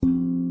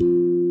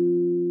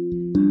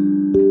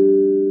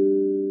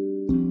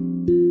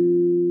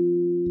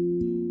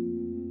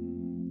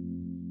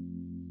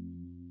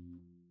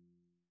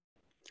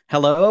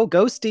Hello,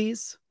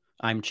 ghosties.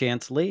 I'm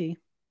Chance Lee,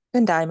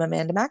 And I'm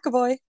Amanda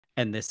McAvoy.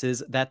 and this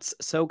is That's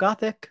So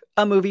Gothic,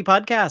 a movie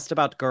podcast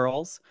about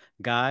girls,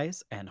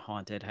 guys, and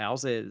haunted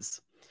houses.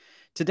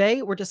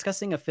 Today, we're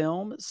discussing a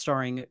film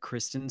starring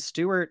Kristen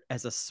Stewart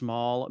as a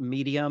small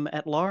medium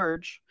at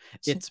large.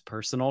 It's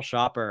Personal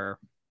Shopper.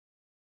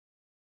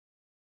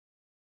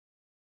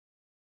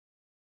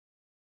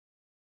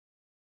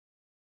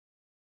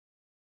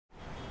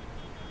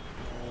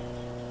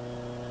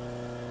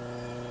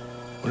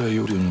 What are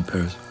you doing in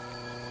Paris?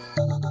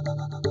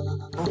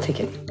 I'll take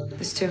it.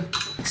 This too.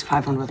 It's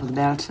 500 for the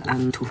belt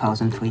and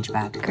 2,000 for each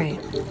bag. Great.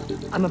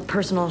 I'm a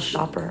personal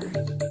shopper.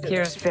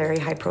 Kira's very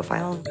high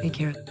profile. Hey,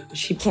 Kira.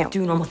 She can't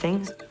do normal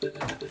things,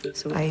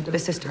 so I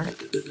assist her.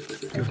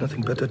 You have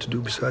nothing better to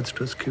do besides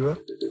dress Kira?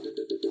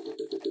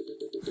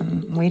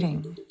 I'm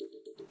waiting.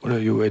 What are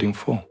you waiting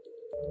for?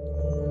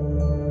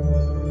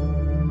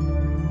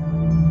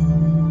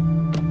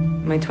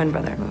 My twin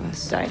brother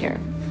Louis died here.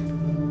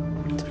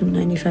 It's been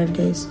 95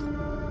 days.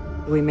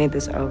 We made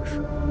this oath.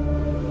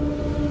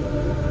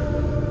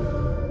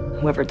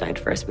 Whoever died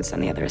first would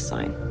send the other a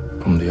sign.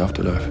 From the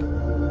afterlife.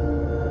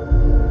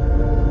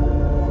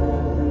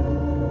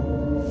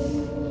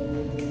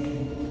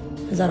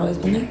 Has that always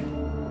been there?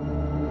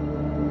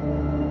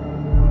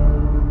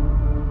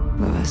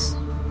 Louis,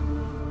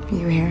 are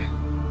you here?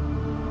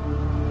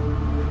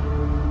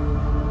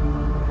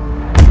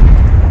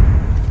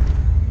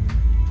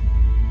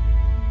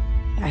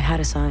 I had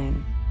a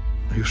sign.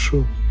 Are you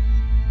sure?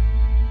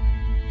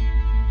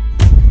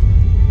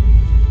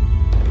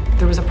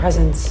 There was a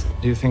presence.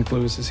 Do you think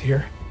Lewis is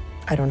here?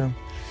 I don't know.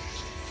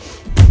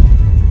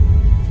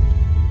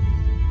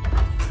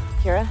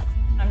 Kira?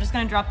 I'm just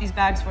gonna drop these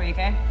bags for you,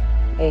 okay?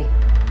 Hey.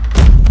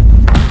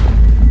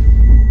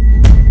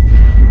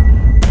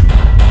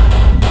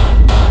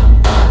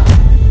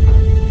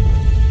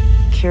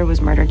 Kira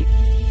was murdered.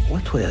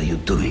 What were you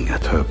doing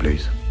at her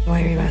place?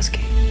 Why are you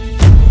asking?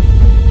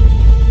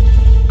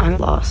 I'm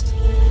lost.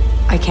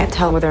 I can't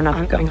tell whether or not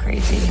I'm going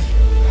crazy.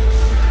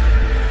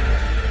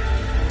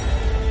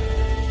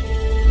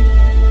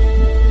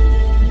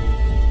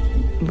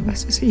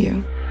 Louis, is it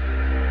you?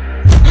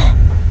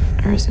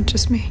 Or is it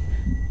just me?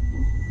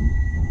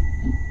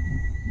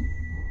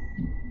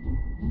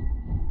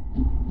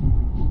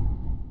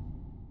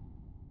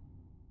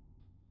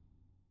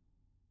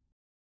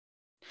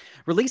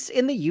 Released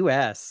in the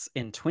US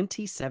in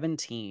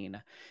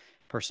 2017,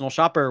 Personal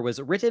Shopper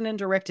was written and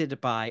directed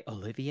by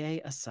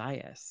Olivier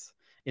Assayas.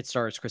 It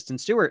stars Kristen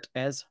Stewart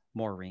as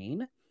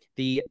Maureen,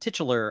 the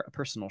titular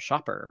personal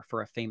shopper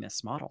for a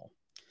famous model.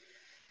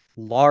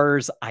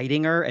 Lars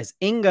Eidinger as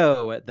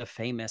Ingo, the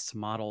famous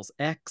model's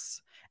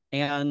ex,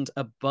 and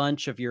a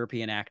bunch of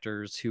European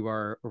actors who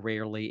are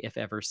rarely, if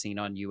ever, seen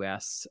on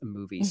US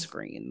movie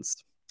screens.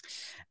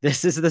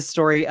 This is the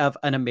story of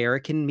an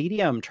American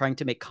medium trying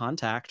to make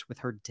contact with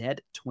her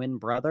dead twin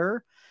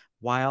brother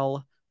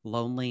while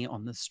lonely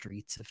on the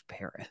streets of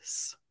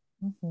Paris.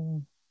 Mm-hmm.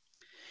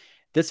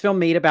 This film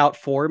made about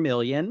 $4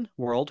 million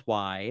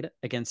worldwide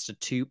against a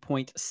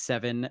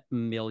 $2.7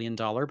 million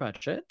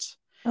budget.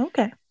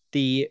 Okay.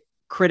 The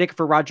critic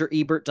for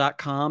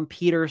RogerEbert.com,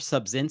 Peter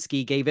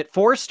Subzinski, gave it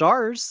 4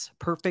 stars.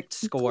 Perfect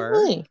score.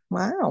 Really?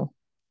 Wow.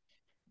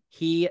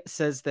 He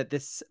says that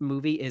this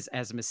movie is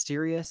as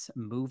mysterious,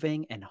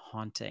 moving, and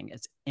haunting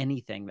as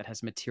anything that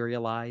has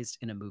materialized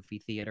in a movie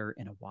theater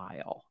in a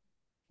while.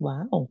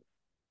 Wow.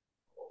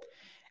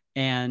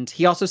 And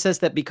he also says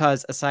that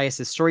because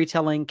Assayas'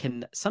 storytelling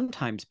can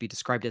sometimes be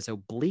described as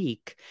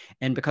oblique,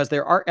 and because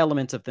there are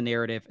elements of the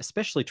narrative,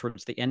 especially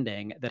towards the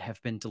ending, that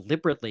have been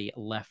deliberately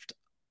left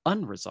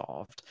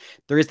unresolved,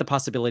 there is the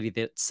possibility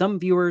that some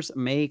viewers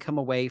may come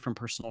away from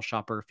Personal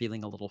Shopper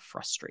feeling a little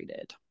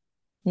frustrated.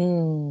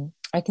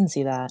 I can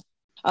see that.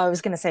 I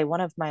was going to say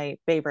one of my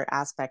favorite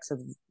aspects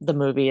of the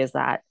movie is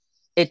that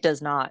it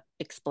does not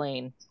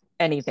explain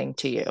anything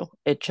to you.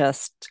 It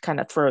just kind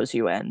of throws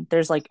you in.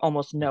 There's like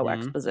almost no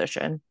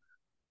exposition.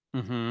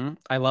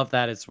 I love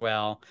that as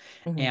well.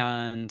 Mm-hmm.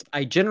 And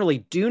I generally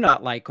do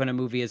not like when a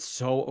movie is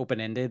so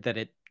open-ended that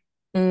it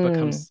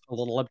becomes a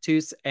little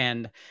obtuse.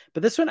 But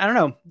this one, I don't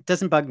know,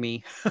 doesn't bug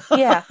me.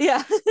 Yeah.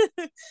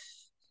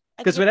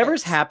 Because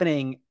whatever's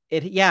happening,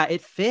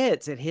 it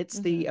fits. It hits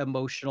Mm-hmm. the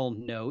emotional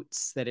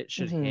notes that it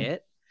should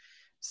hit.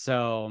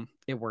 So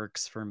it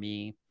works for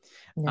me.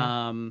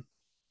 Yeah.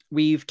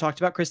 We've talked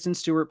about Kristen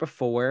Stewart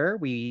before.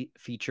 We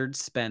featured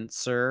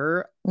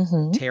Spencer,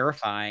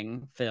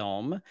 terrifying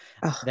film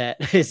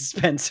that is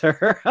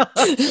Spencer.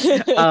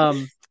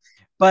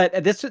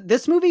 But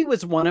this movie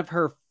was one of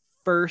her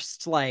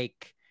first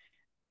like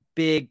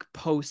big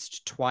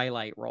post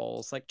Twilight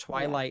roles. Like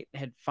Twilight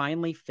had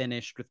finally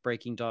finished with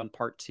Breaking Dawn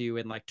Part 2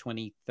 in like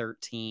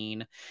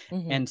 2013.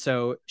 And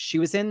so she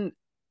was in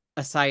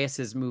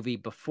Assayas's movie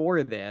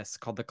before this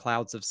called The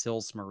Clouds of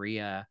Sils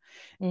Maria.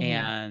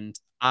 And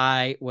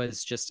I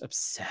was just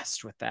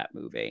obsessed with that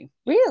movie.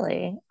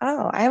 Really?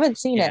 Oh, I haven't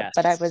seen it, Yes.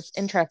 but I was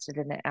interested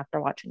in it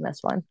after watching this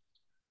one.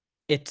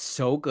 It's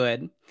so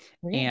good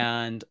Really?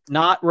 and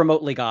not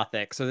remotely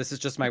gothic. So this is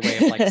just my way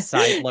of like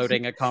side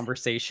loading a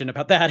conversation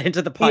about that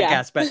into the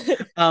Yeah. podcast.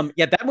 But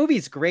yeah, that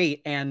movie's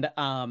great. And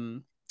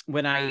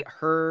when I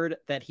heard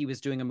that he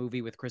was doing a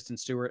movie with Kristen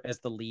Stewart as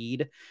the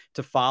lead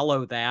to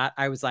follow that,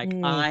 I was like,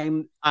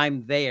 Mm,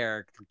 I'm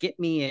there. Get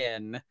me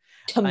in.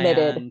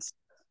 committed. And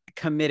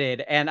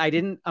committed. And I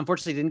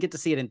unfortunately didn't get to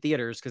see it in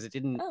theaters because it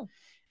didn't, Oh,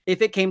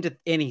 if it came to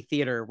any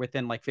theater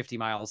within like 50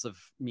 miles of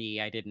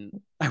me, I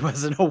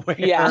wasn't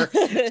yeah.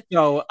 aware.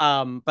 So,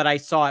 but I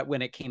saw it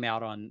when it came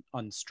out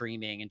on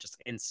streaming and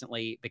just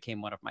instantly became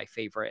one of my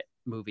favorite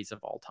movies of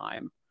all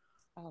time.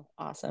 Oh,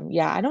 awesome.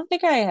 Yeah, I don't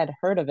think I had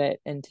heard of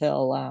it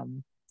until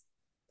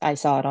I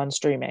saw it on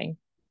streaming.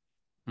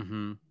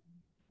 Hmm.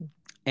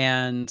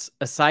 And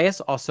Asias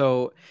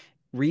also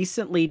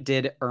recently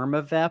did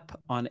Irma Vep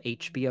on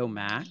HBO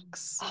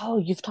Max. Oh,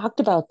 you've talked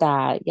about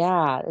that.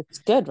 Yeah, it's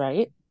good,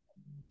 right?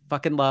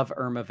 Fucking love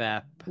Irma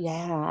Vep.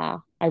 Yeah.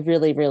 I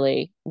really,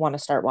 really want to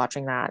start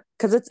watching that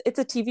because it's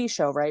a TV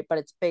show, right? But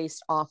it's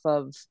based off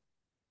of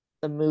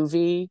the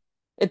movie.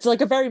 It's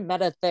like a very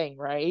meta thing,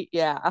 right?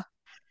 Yeah.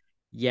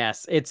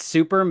 Yes, it's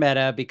super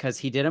meta because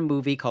he did a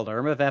movie called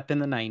Irma Vep in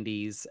the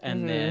 90s,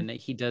 and Hmm. then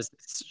he does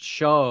this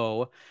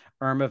show,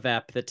 Irma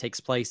Vep, that takes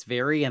place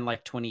very in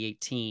like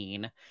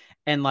 2018.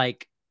 And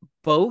like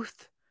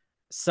both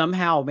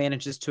somehow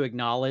manages to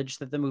acknowledge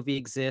that the movie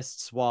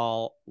exists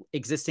while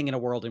existing in a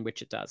world in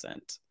which it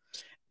doesn't.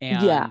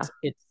 And Yeah.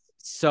 it's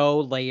so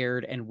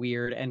layered and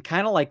weird and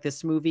kind of like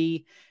this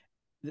movie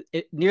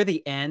near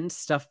the end,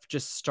 stuff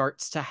just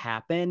starts to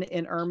happen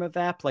in Irma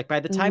Vep. Like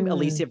by the time Mm.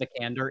 Alicia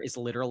Vikander is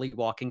literally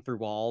walking through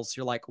walls,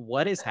 you're like,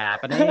 what is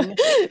happening?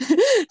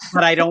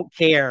 But I don't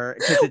care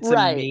because it's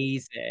Right.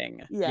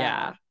 amazing. Yeah.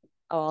 Yeah.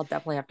 Oh, I'll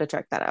definitely have to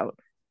check that out.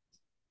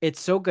 It's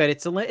so good.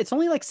 It's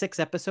only like 6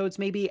 episodes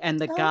maybe, and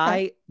the Oh, okay.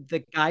 guy the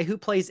guy who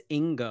plays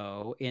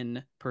Ingo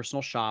in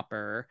Personal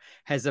Shopper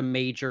has a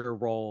major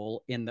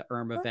role in the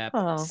Irma Vep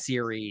Oh.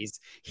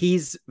 series.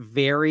 He's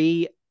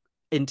very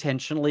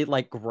intentionally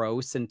like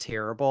gross and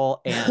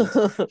terrible and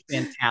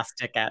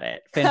fantastic at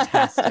it.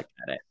 Fantastic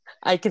at it.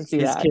 I can see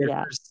His that. Yeah.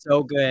 character's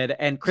so good.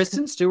 And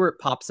Kristen Stewart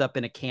pops up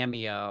in a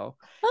cameo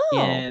Oh,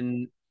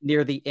 in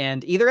near the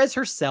end, either as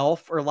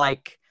herself or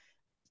like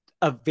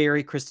a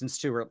very Kristen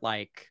Stewart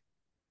like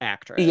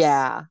actress.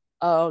 yeah.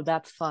 Oh,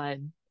 that's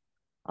fun.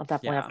 I'll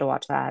definitely have Yeah, to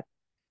watch that.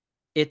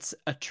 it's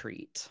a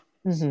treat.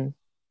 Hmm.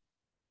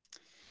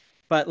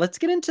 But let's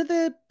get into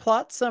the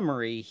plot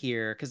summary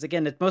here, because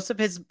again, most of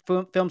his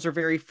films are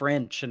very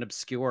French and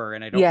obscure,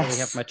 and I don't really have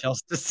Yes. much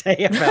else to say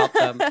about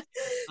them.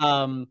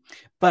 Um,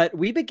 but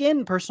we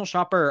begin Personal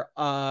Shopper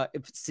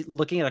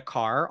looking at a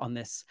car on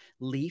this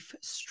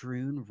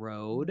leaf-strewn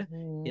road. It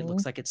Mhm.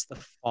 looks like it's the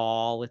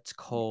fall, it's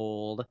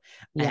cold,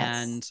 Yes.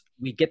 and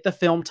we get the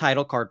film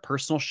title card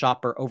Personal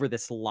Shopper over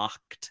this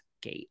locked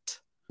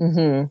gate.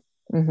 Hmm.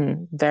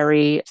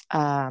 Very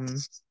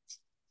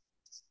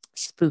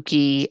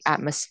spooky,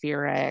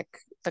 atmospheric,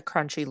 the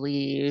crunchy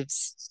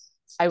leaves.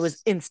 I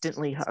was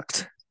instantly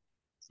hooked.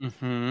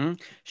 Hmm.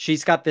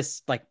 She's got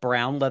this like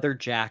brown leather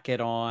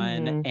jacket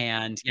on, Hmm.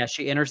 and yeah,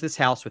 she enters this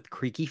house with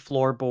creaky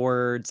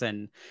floorboards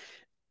and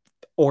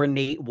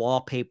ornate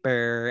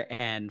wallpaper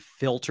and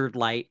filtered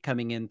light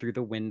coming in through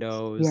the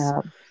windows.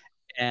 Yeah.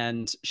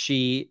 And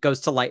she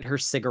goes to light her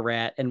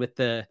cigarette, and with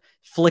the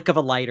flick of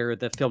a lighter,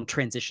 the film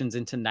transitions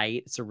into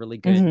night. It's a really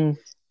good Hmm.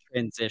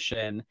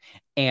 transition.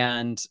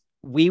 And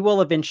we will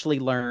eventually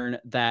learn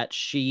that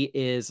she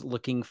is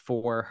looking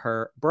for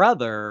her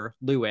brother,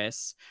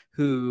 Lewis,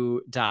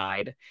 who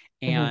died.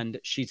 Hmm. And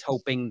she's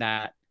hoping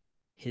that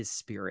his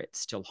spirit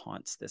still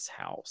haunts this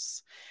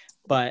house.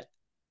 But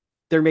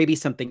there may be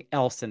something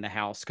else in the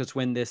house because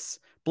when this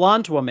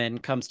blonde woman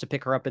comes to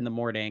pick her up in the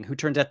morning, who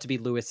turns out to be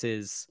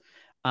Lewis's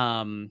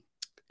um,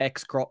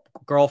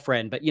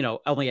 girlfriend, but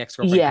only ex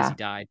girlfriend because he Yeah.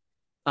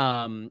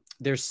 died.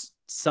 There's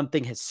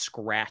something has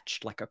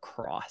scratched like a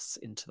cross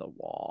into the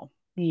wall.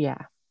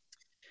 Yeah.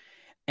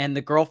 And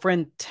the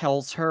girlfriend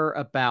tells her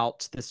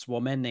about this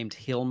woman named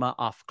Hilma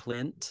af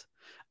Klint.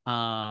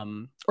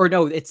 Or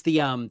no, it's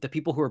the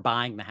people who are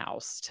buying the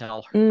house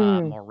tell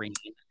Mm, Maureen,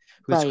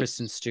 who's right.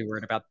 Kristen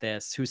Stewart, about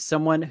this, who's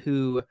someone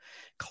who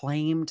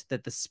claimed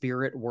that the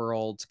spirit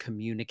world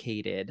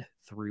communicated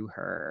through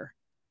her.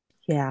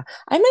 Yeah.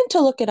 I meant to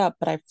look it up,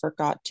 but I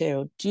forgot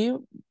to. Do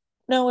you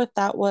know if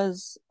that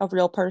was a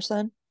real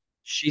person?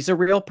 She's a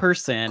real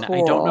person.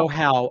 I don't know Cool.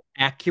 how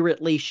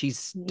accurately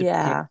she's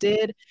Yeah.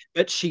 depicted,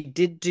 but she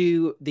did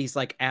do these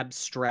like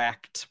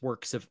abstract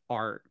works of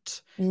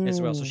art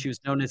as well. So Mm, she was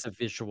known as a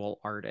visual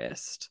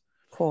artist.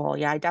 cool.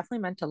 Yeah, I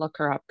definitely meant to look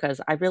her up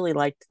because I really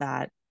liked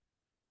that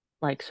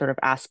like sort of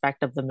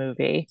aspect of the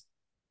movie.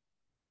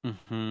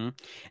 Hmm.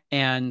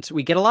 And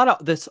we get a lot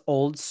of this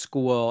old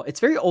school. It's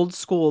very old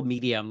school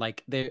medium.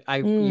 Like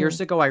I Mm. years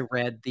ago, I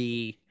read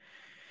the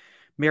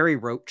Mary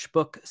Roach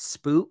book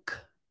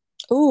Spook,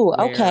 Ooh,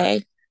 where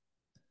okay.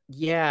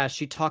 yeah,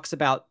 she talks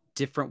about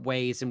different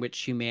ways in which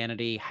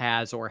humanity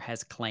has or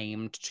has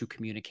claimed to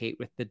communicate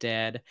with the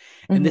dead.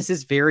 And Hmm. this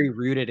is very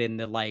rooted in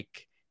the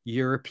like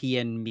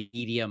European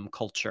medium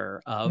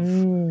culture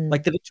of Mm,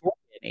 like the Victorian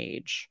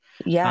age.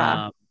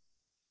 yeah. Um,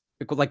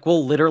 like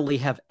we'll literally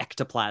have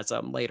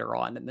ectoplasm later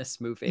on in this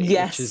movie,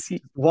 which is Yes.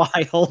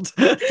 wild.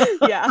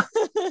 Yeah.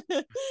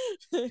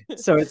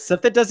 So it's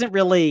stuff that doesn't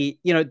really,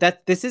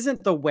 that this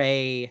isn't the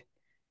way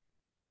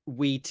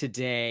we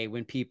today,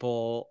 when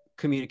people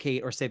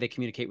communicate or say they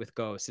communicate with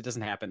ghosts, it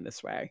doesn't happen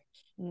this way.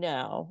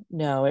 No,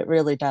 no, it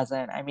really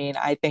doesn't. I mean,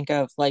 I think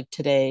of like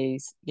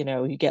today's, you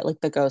get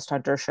like the ghost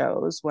hunter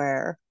shows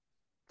where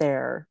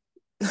they're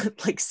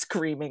like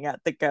screaming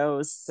at the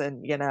ghosts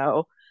and,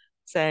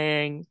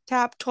 saying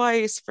tap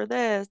twice for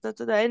this, da,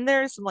 da, da. And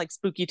there's some like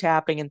spooky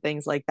tapping and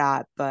things like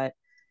that. But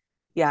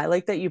yeah, I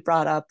like that you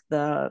brought up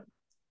the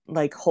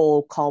like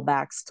whole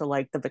callbacks to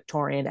like the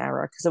Victorian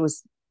era because it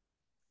was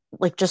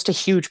like just a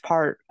huge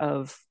part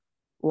of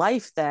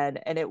life then.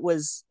 And it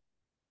was,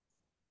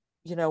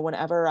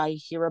 whenever I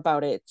hear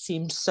about it, it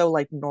seemed so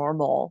like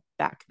normal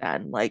back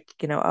then. Like,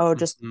 oh,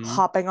 just Mhm.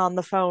 hopping on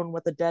the phone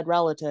with a dead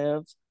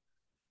relative.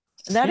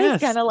 And that is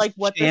Yes, kind of like just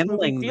what this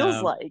movie channeling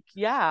feels them. like.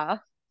 Yeah.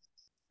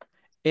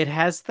 It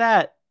has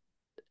that.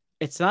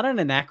 It's not an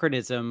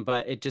anachronism,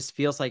 but it just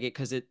feels like it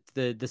because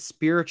the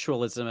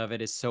spiritualism of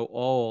it is so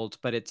old,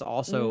 but it's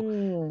also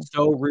Mm,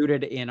 so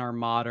rooted in our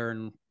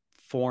modern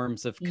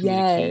forms of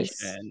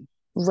yes. communication.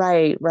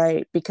 Right,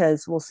 right.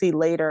 Because we'll see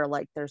later,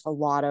 like there's a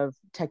lot of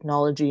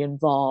technology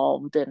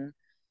involved and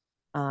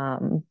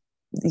um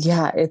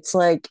yeah, it's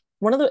like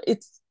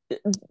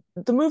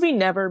the movie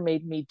never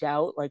made me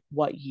doubt like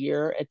what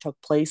year it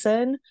took place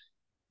in,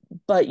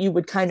 but you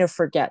would kind of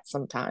forget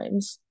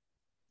sometimes.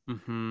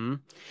 Hmm.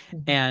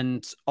 Mhm.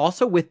 And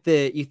also with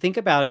you think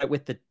about it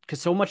with because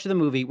so much of the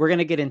movie we're going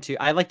to get into,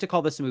 I like to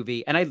call this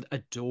movie, and I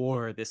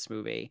adore this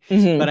movie,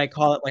 but Mhm. I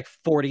call it like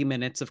 40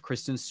 minutes of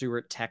Kristen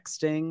Stewart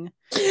texting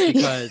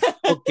because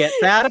Yeah. we'll get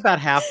that about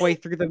halfway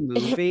through the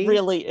It movie,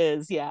 really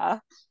is, yeah.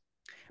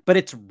 but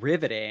it's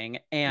riveting.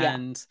 Yeah.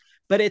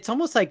 But it's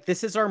almost like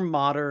this is our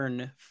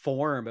modern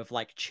form of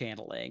like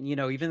channeling,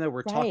 even though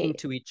we're talking Right.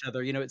 to each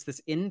other, it's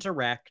this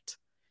indirect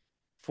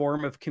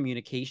form of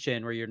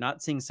communication where you're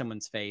not seeing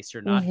someone's face,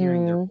 you're not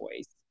hearing their Hmm.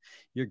 voice,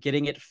 you're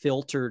getting it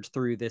filtered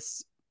through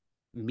this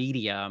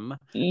medium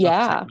of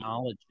Yeah.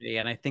 technology.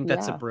 And I think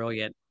that's a Yeah.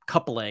 brilliant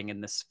coupling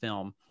in this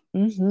film. I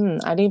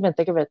didn't even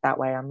think of it that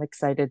way. I'm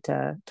excited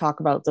to talk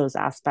about those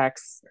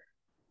aspects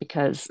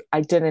because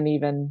I didn't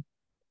even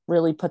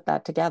really put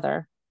that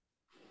together.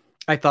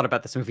 I thought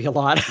about this movie a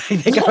lot. I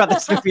think about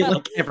this movie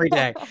like every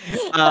day.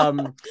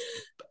 Um,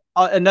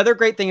 Another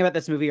great thing about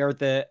this movie are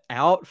the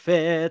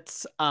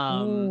outfits.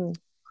 Mm,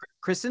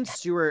 Kristen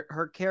Stewart,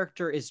 her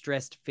character is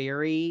dressed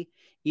very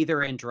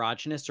either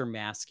androgynous or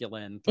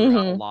masculine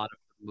throughout a hmm lot of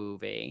the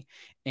movie.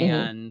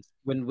 hmm And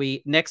when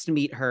we next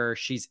meet her,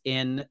 she's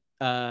in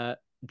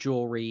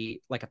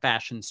jewelry, like a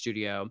fashion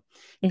studio,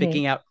 hmm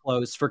picking out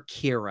clothes for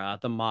Kira,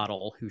 the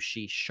model who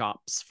she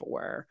shops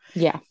for.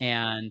 Yeah.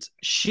 And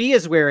she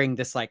is wearing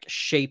this like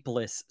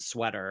shapeless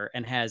sweater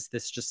and has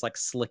this just like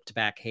slicked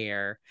back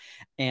hair.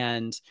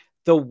 And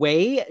the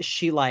way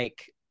she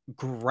like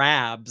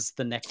grabs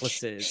the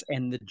necklaces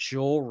and the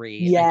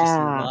jewelry, I just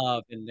Yeah.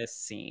 love in this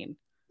scene.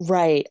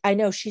 Right. I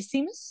know she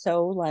seems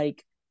so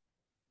like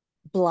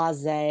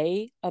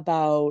blasé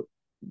about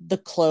the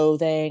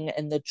clothing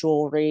and the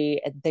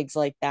jewelry and things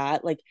like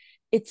that. Like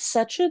it's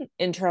such an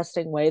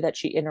interesting way that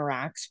she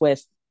interacts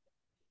with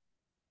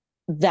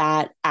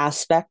that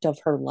aspect of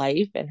her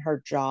life and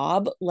her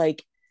job.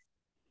 Like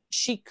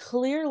she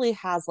clearly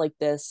has like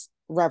this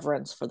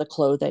reverence for the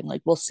clothing.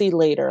 Like we'll see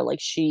later,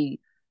 like she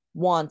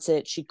wants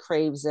it, she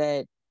craves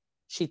it,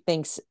 she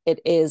thinks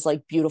it is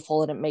like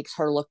beautiful and it makes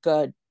her look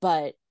good.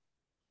 But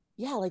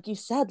yeah, like you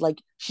said, like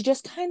she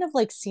just kind of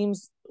like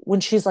seems when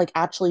she's like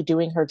actually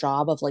doing her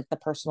job of like the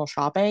personal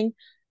shopping,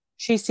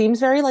 she seems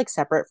very like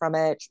separate from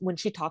it. When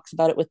she talks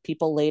about it with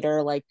people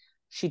later, like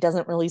she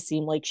doesn't really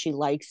seem like she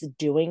likes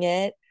doing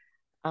it.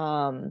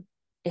 Um,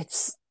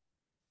 it's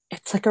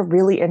it's like a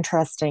really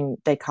interesting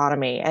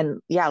dichotomy. And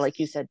yeah, like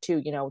you said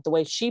too, the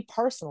way she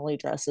personally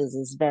dresses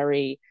is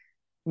very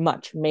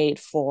much made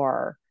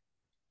for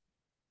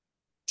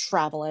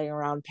traveling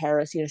around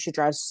Paris. She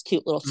drives this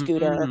cute little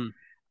scooter.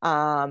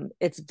 Mm-hmm.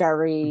 It's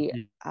very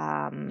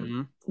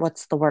Mm-hmm.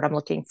 what's the word I'm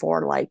looking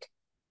for? Like,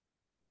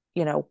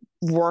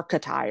 work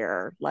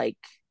attire. Like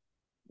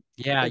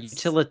Yeah, it's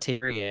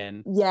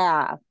utilitarian.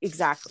 yeah,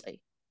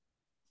 exactly.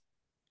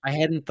 I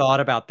hadn't thought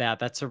about that.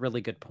 That's a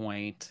really good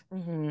point.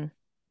 Hmm.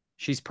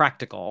 She's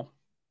practical.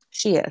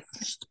 She is.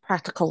 She's a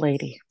practical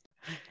lady.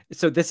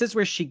 So this is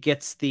where she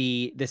gets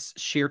this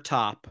sheer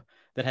top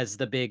that has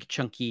the big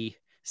chunky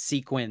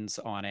sequins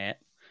on it.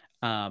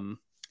 Um,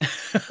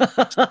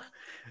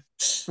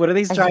 what are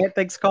these I, giant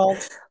things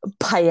called?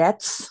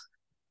 paillettes.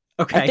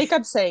 I Okay. think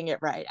I'm saying it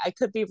right. I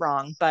could be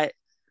wrong, but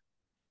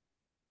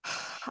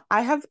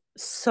I have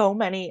so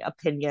many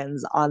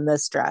opinions on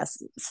this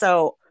dress.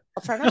 So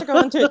I'll try not to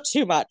go into it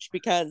too much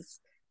because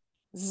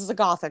this is a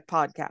gothic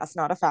podcast,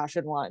 not a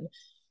fashion one.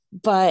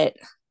 But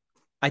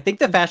I think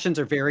the fashions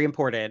are very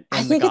important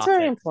I in the think it's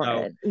very Gothic.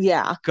 So important.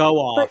 Yeah. go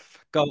But off.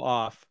 Go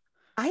off.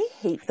 I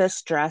hate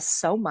this dress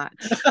so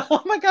much.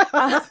 Oh my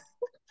god.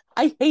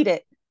 I hate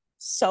it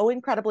so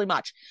incredibly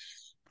much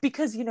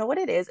because you know what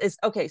it is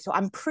okay, so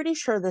I'm pretty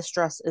sure this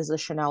dress is a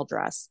Chanel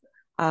dress,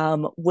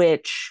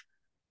 which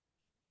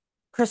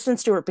Kristen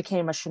Stewart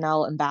became a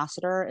Chanel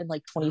ambassador in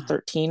like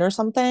 2013 or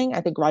something,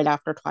 I think right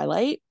after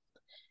Twilight.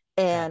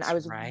 And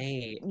That's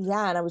right.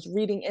 yeah, and I was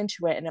reading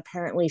into it, and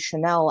apparently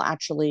Chanel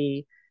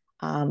actually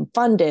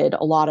funded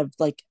a lot of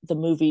like the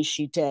movies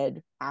she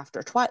did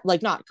after Twilight,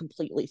 like not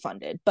completely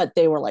funded, but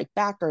they were like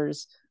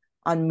backers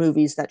on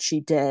movies that she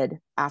did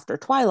after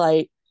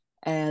Twilight.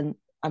 And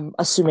I'm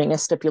assuming a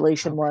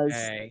stipulation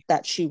was Okay.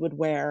 that she would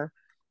wear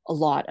a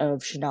lot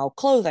of Chanel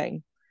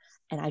clothing.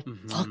 And I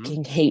Mhm.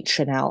 fucking hate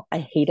Chanel. I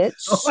hate it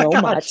Oh my so gosh.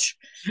 much.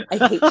 I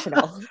hate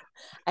Chanel.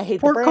 I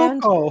hate the Poor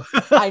brand. Coco.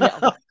 I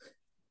know.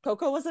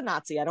 Coco was a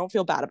Nazi. I don't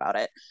feel bad about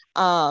it.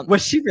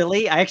 Was she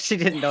really? I actually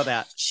didn't know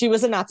that. She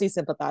was a Nazi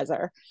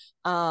sympathizer.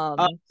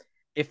 Uh,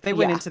 if they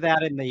went Yeah. into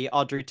that in the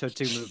Audrey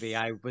Tautou movie,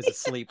 I was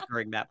asleep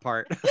during that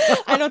part.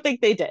 I don't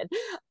think they did.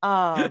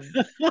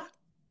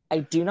 I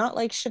do not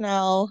like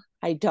Chanel.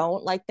 I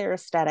don't like their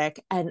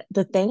aesthetic. And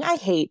the thing I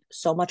hate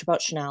so much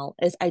about Chanel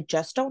is I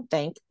just don't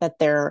think that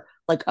they're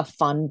like a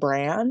fun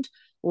brand.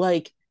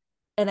 Like,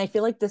 and I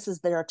feel like this is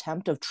their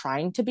attempt of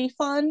trying to be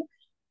fun.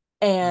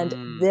 And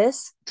Mm,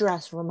 this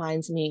dress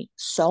reminds me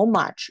so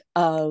much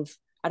of,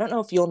 I don't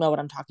know if you'll know what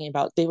I'm talking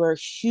about. They were a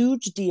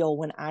huge deal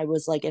when I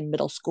was like in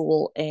middle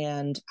school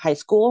and high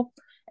school.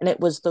 And it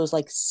was those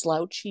like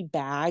slouchy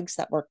bags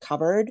that were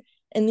covered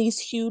in these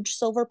huge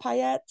silver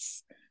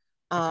paillettes.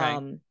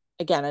 okay.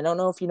 Again, I don't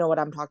know if you know what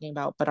I'm talking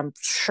about, but I'm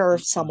sure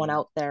someone Mm-mm.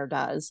 out there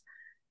does.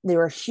 They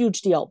were a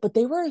huge deal, but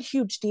they were a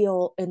huge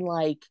deal in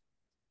like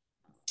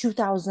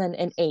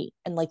 2008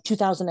 and like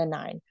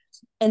 2009.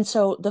 And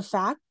so the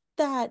fact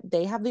that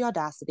they have the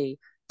audacity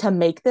to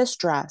make this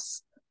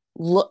dress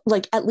look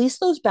like, at least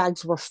those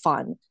bags were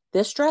fun.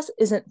 This dress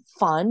isn't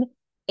fun,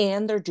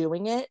 and they're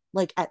doing it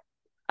like at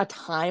a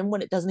time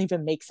when it doesn't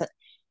even make sense.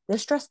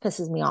 This dress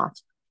pisses me off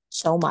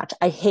so much.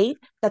 I hate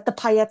that the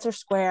paillettes are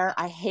square.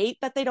 I hate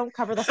that they don't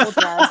cover the full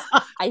dress.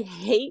 I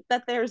hate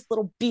that there's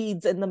little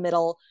beads in the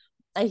middle.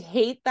 I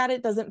hate that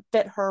it doesn't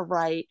fit her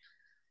right.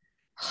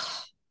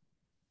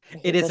 I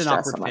It hate is this an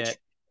dress so awkward much. fit.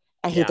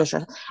 I hate Yeah. this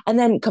dress. And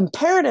then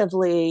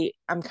comparatively,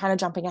 I'm kind of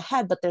jumping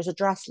ahead, but there's a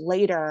dress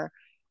later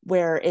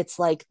where it's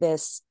like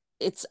this.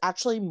 It's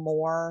actually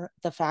more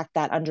the fact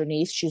that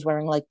underneath she's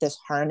wearing like this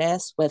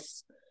harness with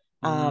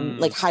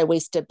like Mm,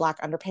 high-waisted black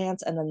underpants,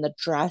 and then the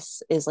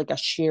dress is like a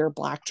sheer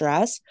black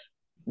dress.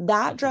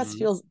 That dress mhm,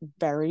 feels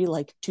very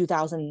like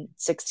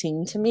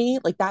 2016 to me.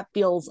 Like that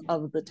feels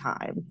of the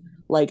time.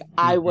 Like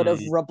I would have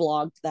mhm.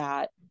 reblogged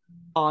that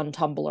on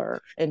Tumblr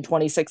in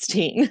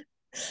 2016.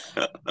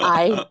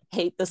 I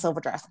hate the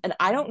silver dress. And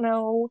I don't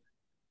know,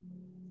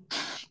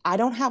 I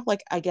don't have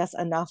like, I guess,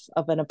 enough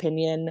of an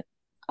opinion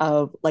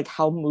of like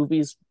how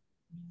movies,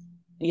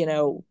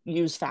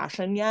 use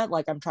fashion yet.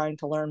 Like I'm trying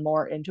to learn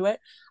more into it.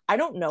 I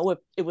don't know if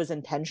it was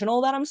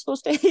intentional that I'm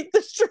supposed to hate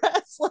this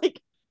dress. Like,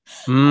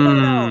 I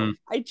don't know. Mm.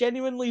 I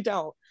genuinely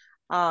don't.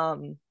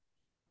 Um,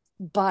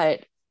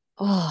 but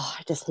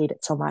I just hate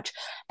it so much.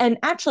 And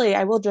actually,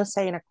 I will just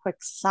say in a quick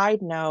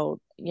side note,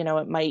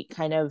 it might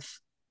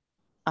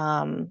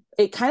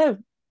it kind of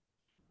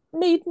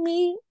made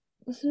me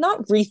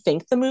not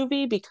rethink the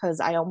movie because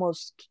I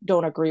almost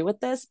don't agree with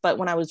this. But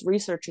when I was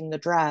researching the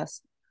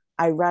dress,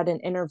 I read an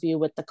interview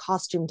with the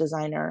costume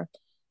designer.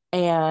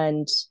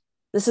 And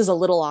this is a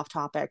little off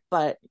topic,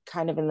 but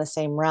kind of in the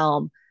same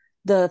realm.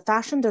 The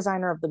fashion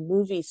designer of the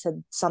movie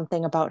said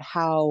something about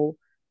how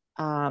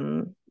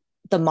um,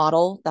 the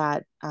model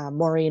that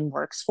Maureen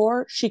works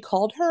for, she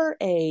called her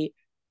a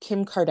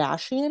Kim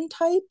Kardashian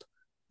type,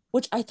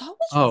 which I thought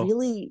was Oh,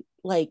 really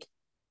like,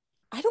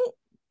 I don't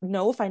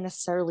know if I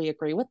necessarily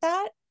agree with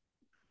that,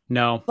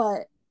 no.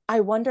 but I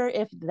wonder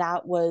if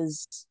that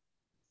was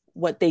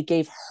what they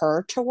gave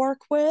her to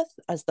work with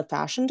as the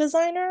fashion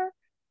designer.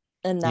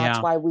 And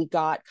that's Yeah. why we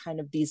got kind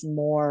of these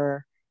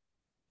more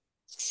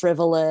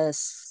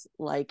frivolous,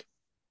 like,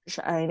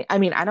 I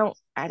mean,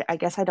 I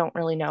guess I don't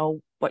really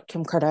know what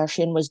Kim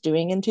Kardashian was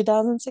doing in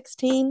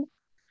 2016,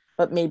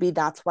 but maybe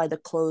that's why the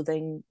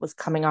clothing was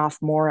coming off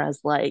more as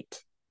like,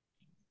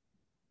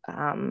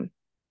 um,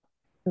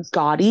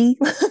 gaudy.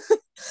 I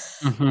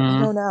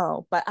Hmm. don't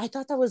know, but I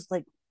thought that was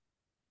like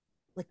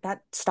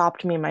that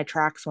stopped me in my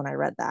tracks when I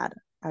read that.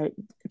 I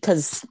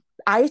Because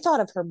I thought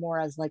of her more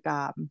as like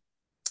a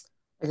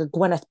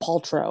Gwyneth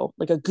Paltrow,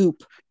 like a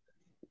goop.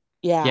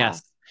 Yeah.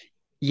 Yes.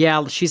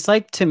 Yeah, she's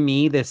like to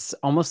me this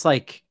almost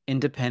like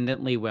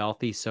independently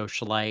wealthy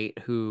socialite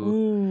who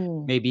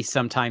Mm, maybe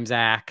sometimes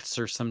acts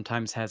or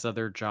sometimes has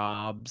other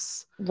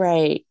jobs.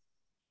 right.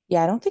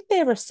 Yeah, I don't think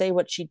they ever say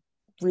what she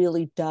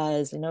really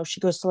does.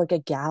 She goes to like a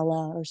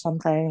gala or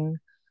something.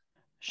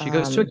 She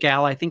goes to a Um,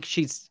 gala. I think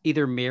she's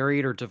either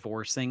married or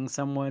divorcing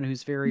someone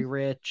who's very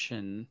rich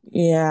and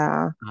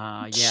yeah.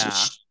 She, yeah,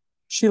 she,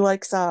 she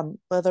likes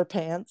leather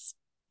pants,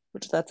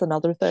 which that's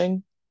another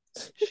thing.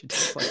 she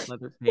does like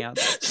leather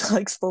pants. She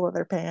likes the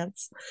leather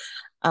pants.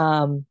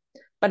 Um,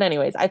 But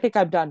anyways, I think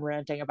I'm done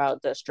ranting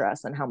about this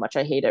dress and how much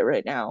I hate it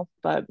right now.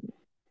 But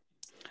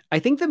I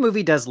think the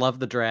movie does love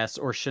the dress,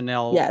 or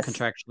Chanel yes.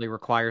 contractually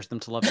requires them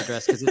to love the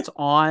dress because it's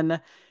on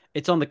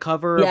the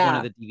cover of one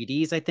of Yeah. the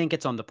DVDs. I think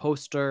it's on the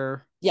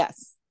poster.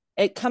 Yes.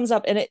 It comes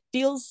up and it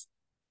feels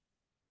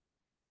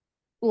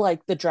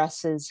like the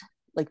dress is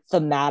like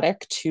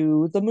thematic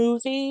to the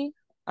movie.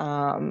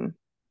 Um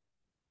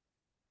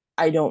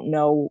I don't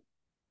know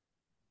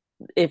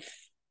if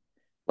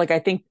like I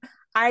think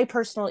I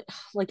personally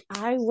like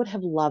I would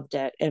have loved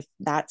it if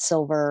that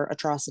silver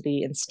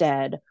atrocity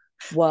instead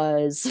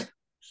was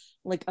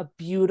like a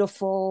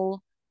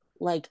beautiful,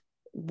 like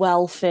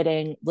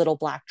well-fitting little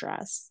black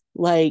dress.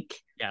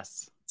 Like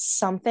Yes.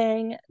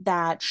 something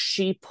that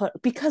she put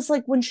because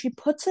like when she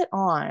puts it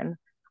on,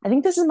 I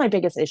think this is my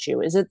biggest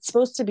issue is it's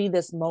supposed to be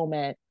this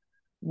moment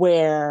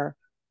where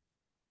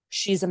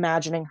she's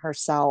imagining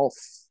herself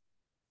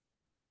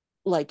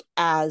like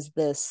as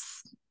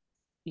this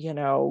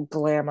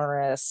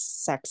glamorous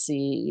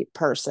sexy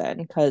person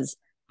because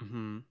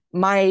Hmm.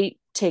 my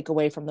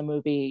takeaway from the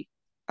movie,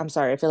 I'm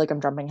sorry, I feel like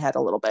I'm jumping ahead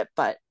a little bit,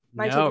 but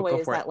my No, go takeaway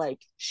is for it. that like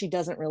she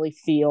doesn't really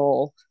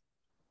feel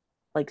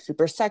like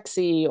super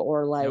sexy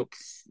or Nope. like,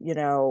 you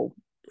know,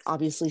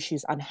 obviously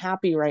she's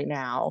unhappy right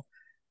now.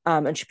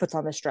 And she puts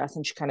on this dress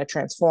and she kind of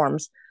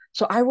transforms.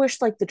 So I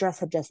wish like the dress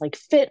had just like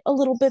fit a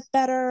little bit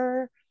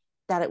better,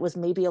 that it was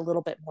maybe a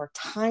little bit more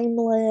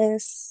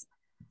timeless.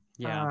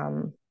 Yeah.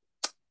 Um,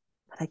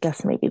 I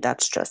guess maybe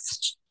that's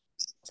just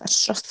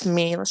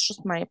me. That's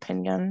just my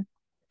opinion.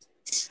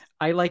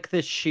 I like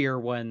the sheer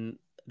one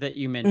that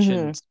you Mm-hmm.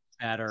 mentioned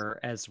better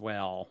as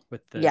well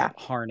with the Yeah.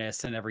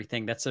 harness and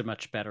everything. That's a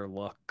much better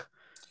look.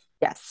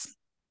 Yes.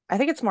 I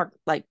think it's more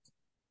like,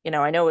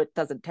 I know it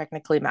doesn't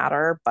technically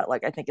matter, but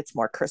like I think it's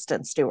more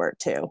Kristen Stewart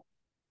too.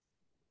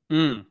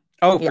 Mm.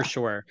 Oh, for Yeah.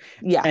 sure.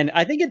 Yeah. And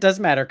I think it does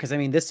matter because I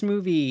mean, this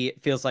movie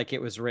feels like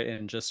it was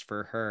written just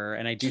for her.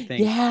 And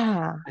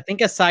Yeah. I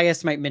think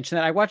Asias might mention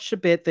that. I watched a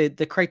bit.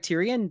 The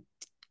Criterion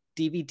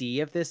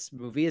DVD of this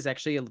movie is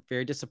actually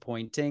very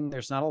disappointing.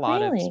 There's not a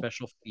lot of Really?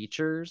 special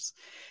features,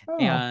 Oh.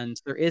 and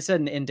there is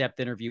an in-depth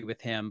interview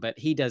with him, but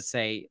he does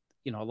say,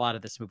 a lot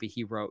of this movie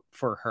he wrote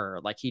for her.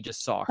 Like he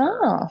just saw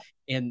her Oh.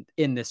 in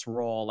this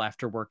role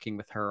after working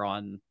with her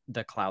on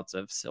The Clouds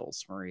of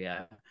Sils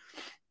Maria.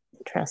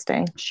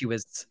 Interesting. She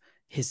was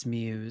his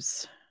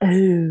muse.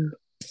 Oh.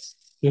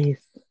 Yes.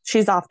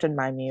 She's often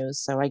my muse,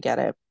 so I get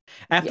it.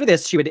 After Yeah.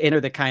 this, she would enter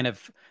the kind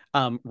of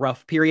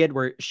rough period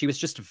where she was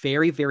just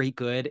very, very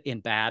good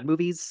in bad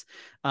movies.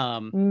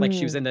 Like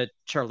she was Mm, in the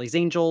Charlie's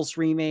Angels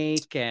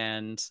remake,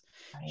 and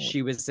right.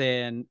 she was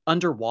in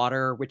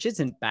Underwater, which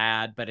isn't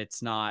bad, but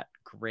it's not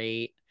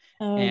great.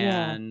 Oh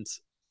yeah. And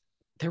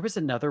there was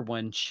another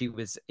one she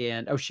was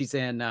in. Oh, she's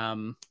in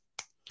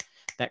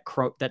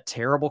that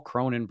terrible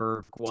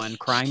Cronenberg one,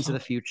 Crimes of the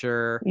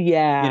Future.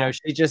 Yeah.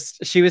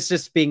 She was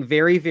just being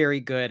very,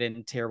 very good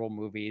in terrible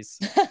movies,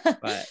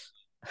 but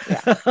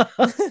Yeah.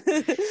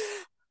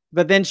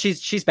 but then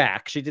she's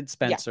back. She did Yeah.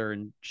 Spencer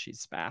and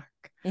she's back.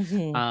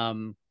 Hmm.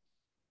 Um,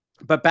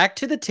 but back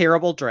to the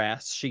terrible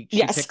dress.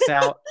 Yes.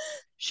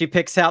 She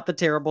picks out the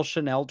terrible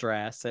Chanel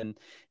dress and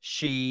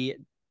she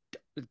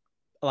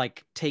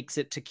like takes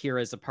it to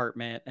Kira's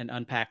apartment and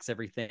unpacks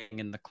everything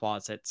in the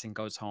closets and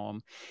goes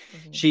home.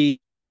 Mhm.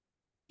 She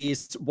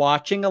is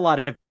watching a lot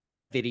of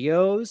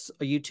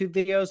YouTube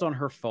videos on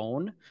her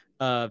phone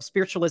of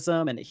spiritualism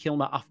and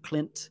Hilma af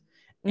Klint.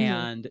 Mhm.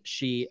 And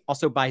she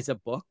also buys a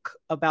book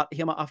about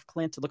Hilma af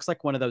Klint. It looks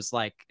like one of those,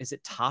 like, is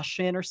it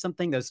Taschen or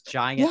something? Those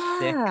giant,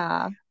 thick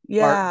Yeah. art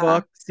Yeah.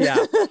 books.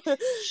 Yeah.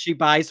 She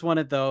buys one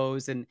of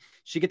those and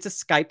she gets a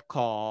Skype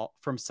call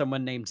from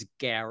someone named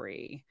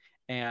Gary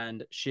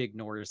and she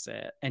ignores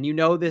it. And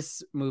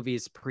this movie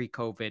is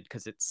pre-COVID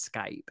because it's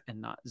Skype and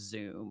not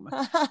Zoom.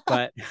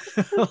 But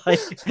like,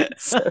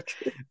 So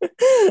true.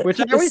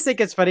 which I always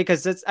think is funny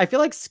because I feel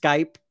like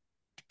Skype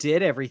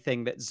did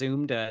everything that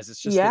Zoom does.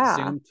 It's just that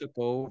Yeah. Zoom took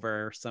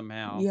over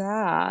somehow.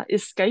 Yeah.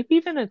 Is Skype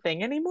even a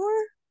thing anymore?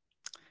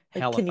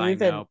 Like, Hell can if you I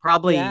even? know.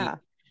 Probably Yeah.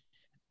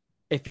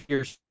 if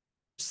you're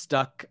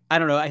stuck, I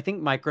don't know. I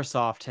think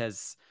Microsoft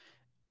has,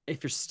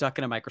 if you're stuck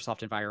in a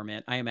Microsoft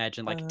environment, I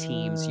imagine like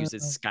Teams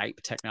uses Uh,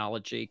 Skype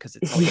technology because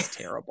it's always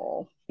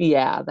terrible.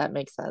 yeah, that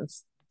makes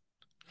sense.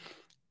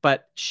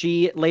 But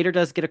she later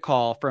does get a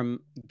call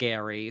from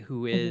Gary,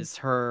 who Mhm. is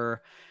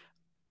her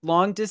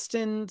long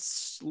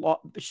distance,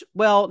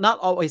 well, not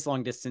always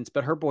long distance,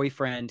 but her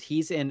boyfriend.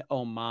 He's in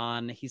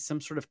Oman. He's some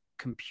sort of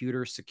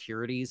computer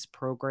securities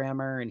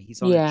programmer and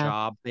he's on a Yeah.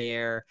 job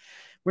there.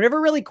 We're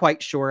never really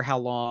quite sure how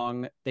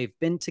long they've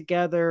been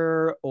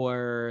together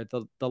or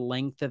the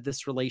length of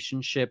this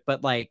relationship,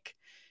 but like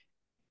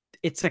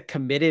it's a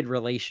committed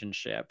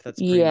relationship. That's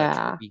pretty much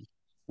Yeah.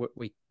 what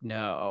we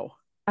know.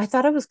 I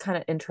thought it was kind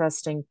of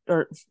interesting,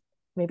 or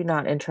maybe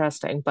not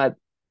interesting, but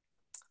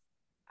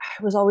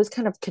I was always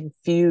kind of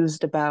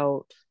confused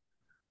about,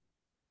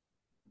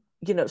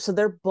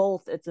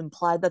 so it's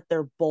implied that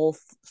they're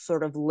both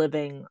sort of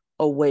living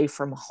away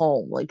from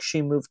home. Like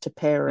she moved to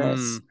Paris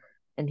Mm,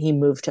 and he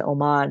moved to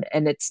Oman,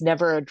 and it's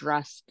never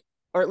addressed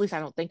or at least I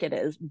don't think it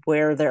is,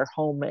 where their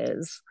home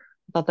is.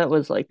 I thought that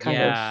was like kind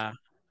of Yeah,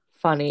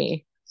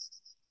 funny.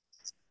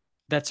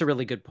 that's a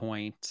really good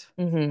point.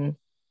 Hmm.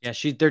 Yeah,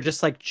 they're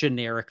just like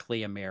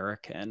generically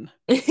American.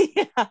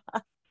 Yeah.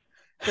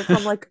 They're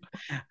from like,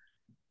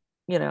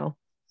 you know,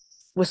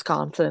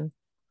 Wisconsin.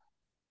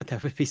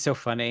 That would be so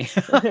funny.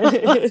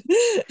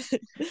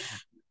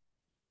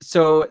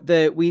 So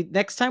we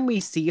next time we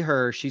see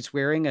her, she's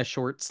wearing a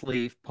short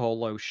sleeve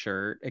polo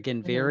shirt.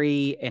 Again, Mhm.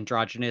 very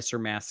androgynous or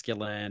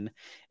masculine.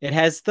 It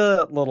has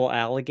the little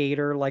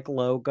alligator like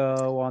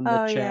logo on the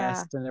Oh yeah.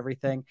 chest and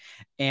everything.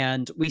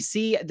 And we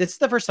see this is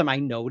the first time I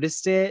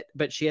noticed it,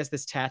 but she has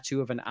this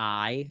tattoo of an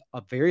eye, a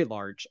very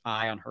large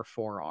eye on her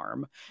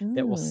forearm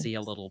that we'll Mm. see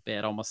a little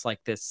bit, almost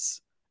like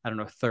this, I don't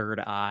know, third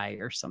eye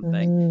or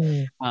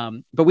something.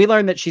 Mm. But we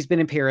learned that she's been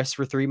in Paris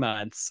for 3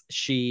 months.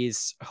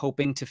 She's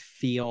hoping to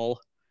feel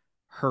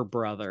her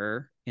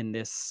brother in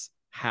this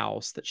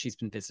house that she's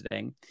been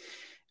visiting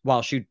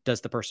while she does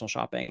the personal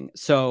shopping.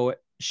 So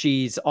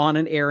she's on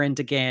an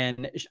errand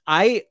again.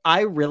 I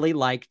really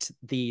liked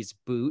these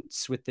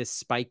boots with this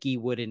spiky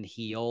wooden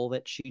heel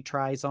that she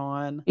tries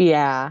on.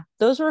 Yeah,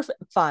 those were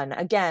fun.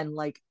 Again,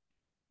 like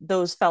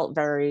those felt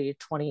very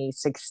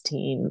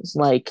 2016,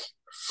 like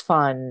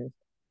fun,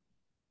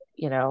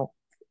 you know.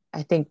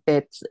 I think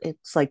it's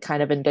like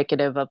kind of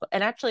indicative of,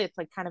 and actually it's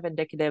like kind of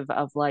indicative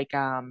of like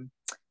an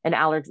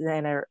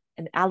Alexander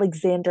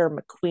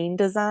McQueen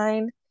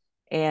design.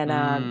 And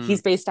Mm,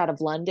 he's based out of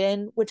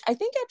London, which I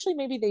think actually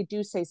maybe they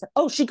do say so.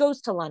 Oh, she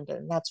goes to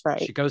London. That's right.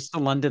 she goes to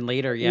London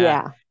later. Yeah.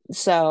 Yeah.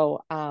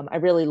 So I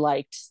really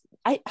liked,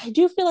 I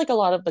do feel like a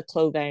lot of the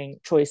clothing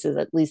choices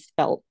at least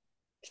felt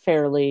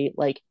fairly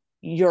like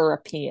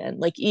European.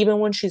 Like even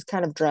when she's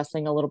kind of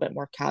dressing a little bit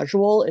more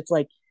casual, it's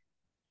like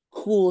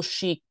cool,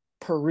 chic,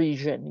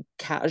 Parisian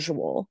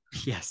casual.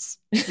 Yes.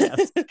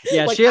 Yes.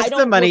 Yeah. Like She has I the don't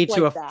look money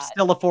to like that.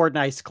 still afford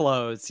nice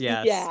clothes.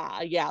 Yes.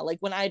 Yeah, yeah. Like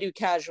when I do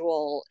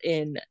casual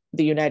in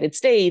the United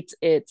States,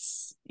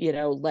 it's,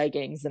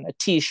 leggings and a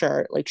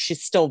t-shirt. Like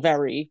she's still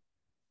very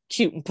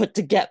cute and put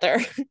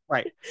together.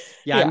 Right.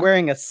 Yeah, I'm Yeah.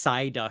 wearing a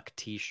Psyduck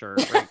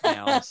t-shirt right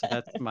now, so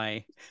that's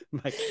my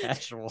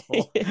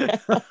casual. Yeah.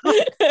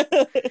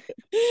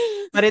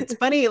 But it's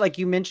funny, like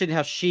you mentioned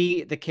how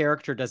the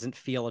character doesn't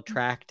feel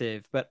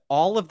attractive, but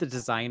all of the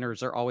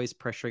designers are always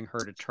pressuring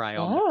her to try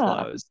on the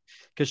Yeah. clothes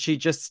because she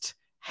just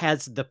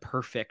has the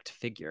perfect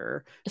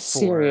figure for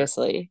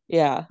Seriously.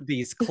 Yeah.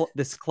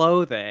 this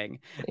clothing.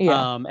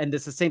 Yeah. And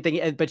it's the same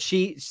thing, but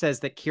she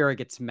says that Kira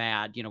gets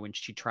mad, when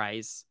she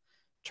tries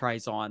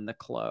on the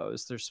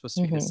clothes. There's supposed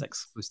to be this Hmm.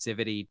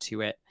 exclusivity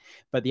to it.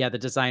 But yeah, the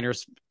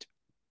designers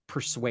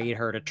persuade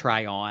her to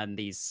try on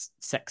these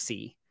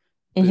sexy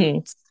Hmm.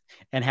 boots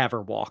and have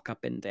her walk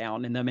up and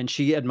down in them. And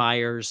she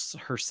admires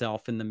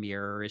herself in the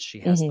mirror as she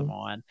has them Hmm.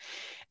 on.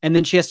 And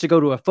then she has to go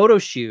to a photo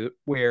shoot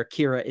where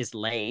Kira is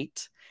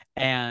late.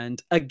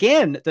 And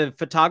again, the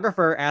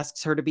photographer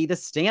asks her to be the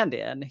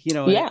stand-in, and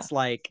Yeah. it's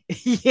like, and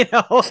you get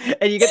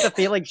the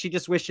feeling she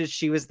just wishes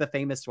she was the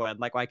famous one.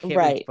 Like, why can't we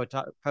Right.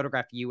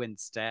 photograph you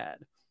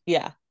instead?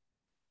 Yeah.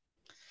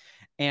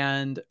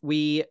 And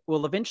we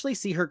will eventually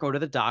see her go to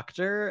the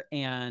doctor,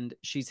 and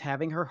she's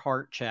having her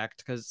heart checked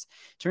because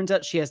turns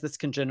out she has this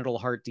congenital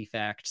heart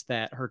defect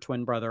that her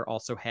twin brother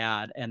also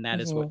had, and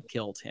that is what Hmm.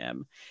 killed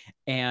him.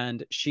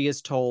 And she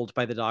is told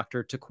by the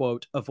doctor to,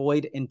 quote,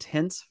 avoid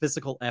intense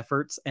physical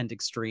efforts and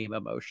extreme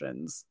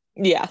emotions.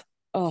 Yeah.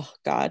 Oh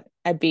God.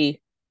 I'd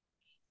be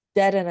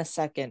dead in a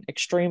second.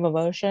 Extreme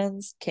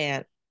emotions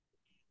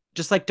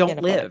Just like don't can't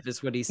afford live it.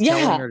 is what he's telling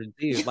Yeah. her to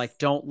do. Like,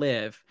 don't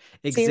live,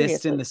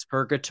 exist in Seriously. this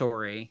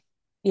purgatory.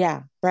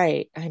 Yeah,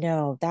 right. I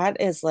know.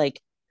 That is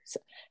like,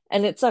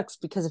 and it sucks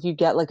because if you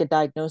get like a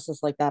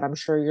diagnosis like that, I'm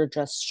sure you're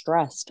just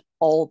stressed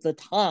all the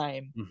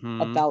time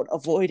Hmm. about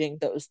avoiding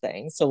those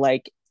things. So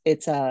like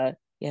it's a,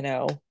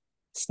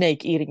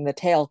 snake eating the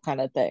tail kind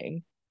of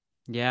thing.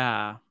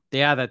 Yeah.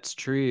 Yeah, that's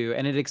true.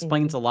 And it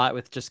explains Hmm. a lot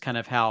with just kind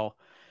of how,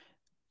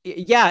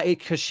 yeah,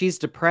 because she's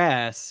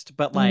depressed,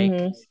 but like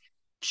Hmm.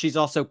 she's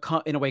also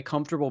in a way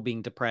comfortable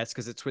being depressed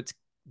because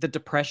the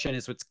depression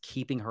is what's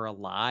keeping her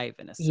alive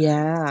in a sense.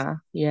 Yeah,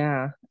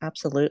 yeah,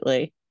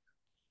 absolutely.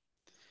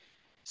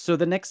 So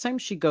the next time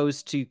she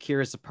goes to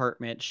Kira's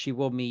apartment, she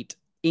will meet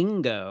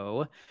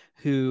Ingo,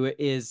 who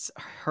is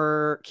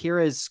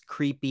Kira's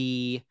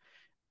creepy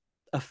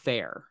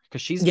affair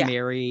because she's Yeah,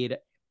 married,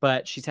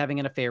 but she's having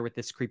an affair with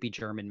this creepy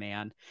German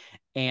man.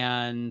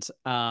 And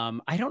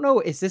I don't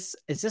know, is this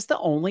the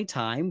only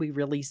time we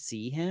really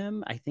see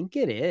him? I think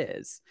it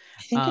is.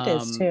 I think it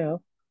is Um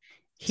too.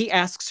 he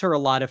asks her a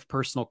lot of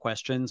personal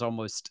questions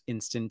almost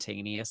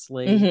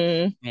instantaneously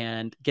Hmm.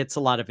 and gets a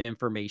lot of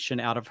information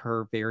out of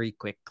her very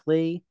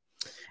quickly,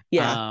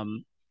 Yeah,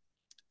 um,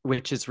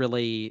 which is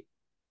really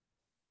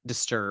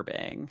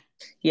disturbing.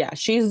 yeah,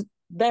 she's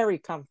very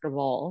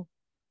comfortable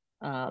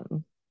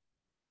um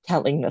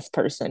telling this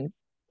person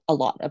a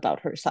lot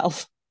about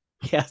herself.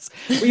 Yes.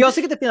 We also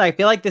get the feeling, I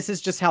feel like this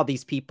is just how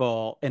these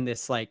people in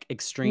this like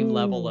extreme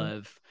level Mm,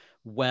 of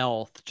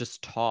wealth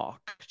just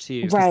talk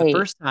too. Because the Right.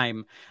 first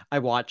time I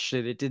watched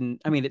it, it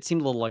didn't, I mean, it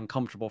seemed a little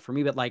uncomfortable for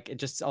me, but like it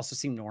just also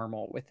seemed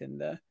normal within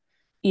the way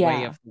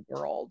Yeah. of the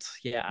world.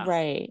 Yeah.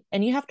 Right.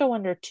 And you have to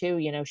wonder too,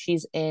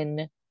 she's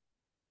in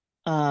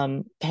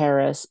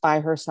Paris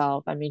by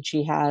herself. I mean,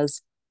 she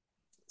has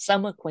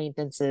some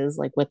acquaintances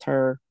like with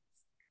her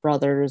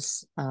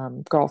brother's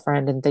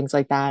girlfriend and things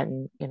like that.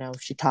 And,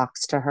 she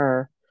talks to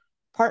her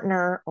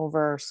partner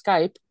over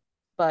Skype.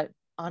 But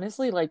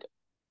honestly, like,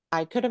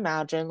 I could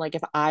imagine, like,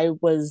 if I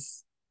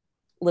was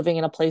living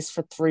in a place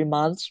for 3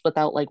 months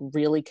without like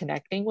really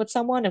connecting with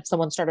someone, if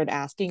someone started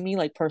asking me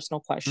like personal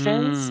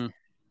questions,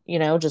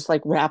 Mm, just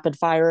like rapid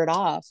fire it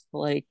off.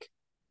 Like,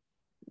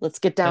 let's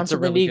get down that's to a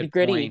the really good nitty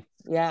gritty. point.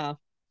 Yeah.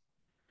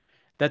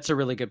 That's a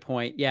really good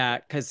point. Yeah,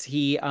 because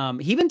he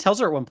even tells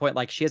her at one point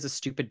like she has a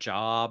stupid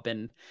job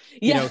and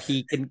Yeah.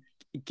 he can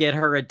get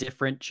her a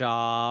different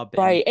job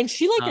and Right. And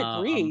she like um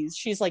agrees.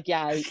 She's like,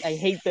 yeah, I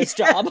hate this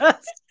job.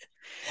 yes.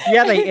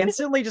 Yeah, they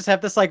instantly just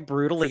have this like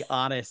brutally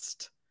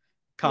honest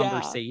Yeah.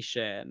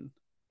 conversation.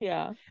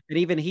 Yeah. And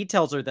even he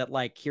tells her that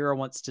like Kira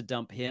wants to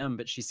dump him,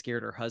 but she's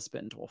scared her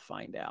husband will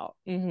find out.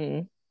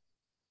 Mm-hmm.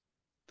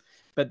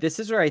 But this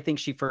is where I think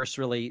she first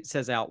really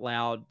says out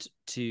loud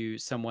to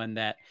someone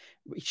that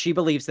she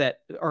believes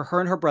that, or her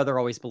and her brother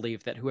always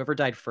believed that whoever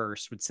died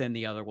first would send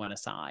the other one a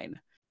sign.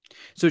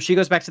 So she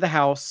goes back to the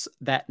house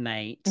that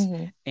night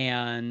Mm-hmm.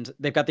 and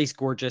they've got these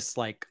gorgeous,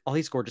 like all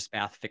these gorgeous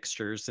bath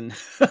fixtures and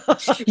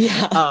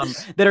Yeah.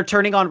 that are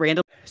turning on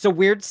random. So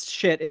weird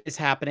shit is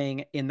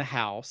happening in the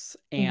house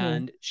Mm-hmm.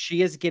 and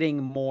she is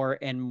getting more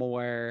and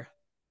more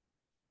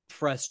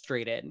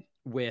frustrated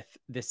with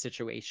this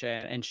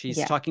situation. And she's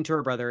Yeah. talking to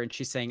her brother and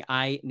she's saying,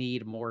 I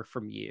need more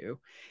from you.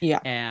 Yeah.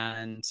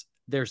 And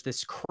there's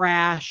this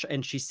crash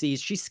and she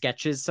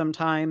sketches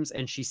sometimes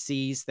and she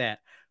sees that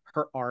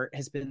her art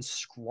has been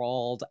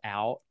scrawled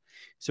out.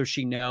 So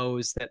she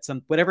knows that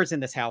whatever's in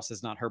this house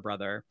is not her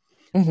brother.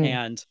 Mm-hmm.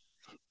 And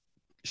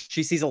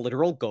she sees a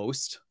literal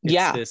ghost. It's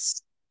Yeah.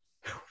 this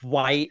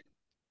white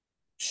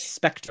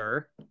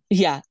specter.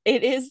 Yeah.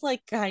 It is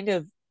like kind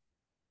of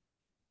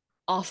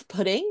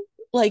off-putting.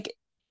 Like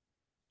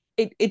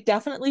it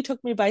definitely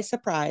took me by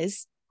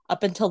surprise.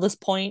 Up until this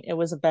point, it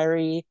was a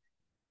very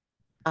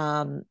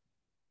um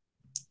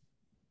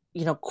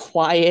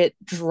quiet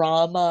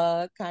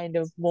drama kind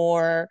of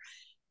more.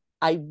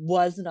 I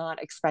was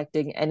not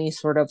expecting any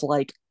sort of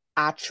like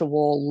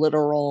actual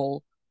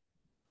literal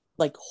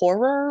like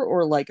horror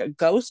or like a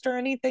ghost or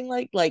anything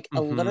like a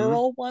Mm-hmm.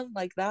 literal one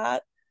like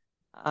that.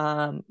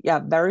 Yeah,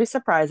 very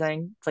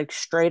surprising. It's like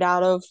straight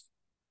out of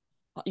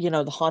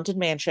the Haunted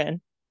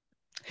Mansion.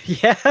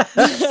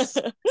 Yes.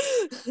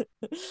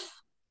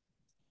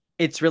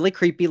 It's really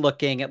creepy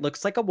looking. It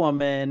looks like a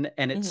woman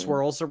and it Mhm.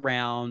 swirls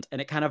around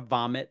and it kind of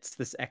vomits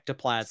this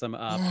ectoplasm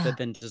up Yeah. that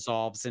then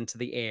dissolves into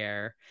the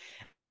air.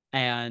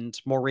 And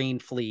Maureen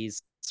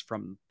flees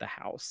from the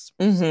house.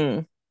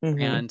 Mm-hmm. Mm-hmm.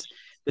 And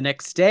the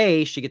next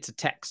day, she gets a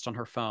text on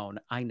her phone,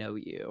 I know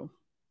you.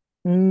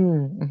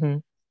 Mm-hmm.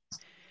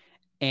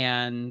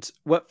 And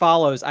what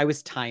follows, I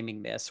was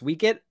timing this. We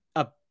get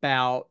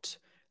about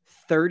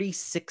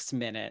 36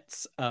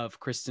 minutes of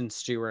Kristen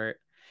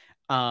Stewart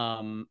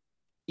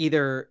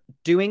either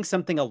doing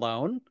something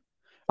alone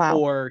Wow.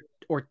 or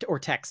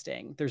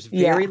texting. There's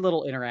very Yeah.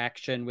 little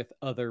interaction with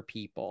other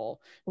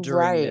people during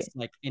Right. this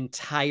like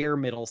entire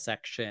middle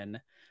section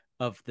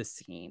of the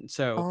scene.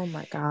 So Oh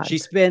my God. she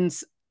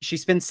spends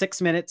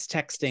 6 minutes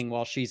texting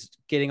while she's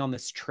getting on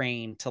this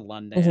train to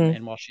London Mm-hmm.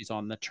 and while she's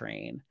on the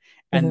train.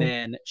 And Mm-hmm.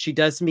 then she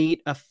does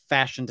meet a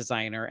fashion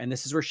designer and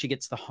this is where she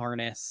gets the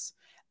harness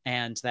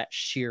and that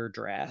sheer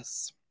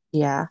dress.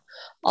 Yeah.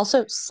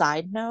 Also,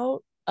 side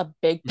note, a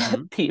big pet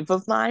Mm-hmm. peeve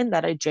of mine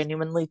that I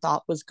genuinely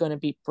thought was going to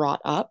be brought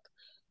up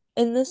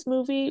in this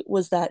movie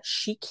was that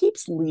she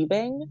keeps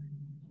leaving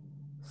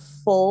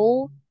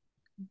full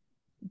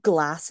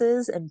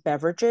glasses and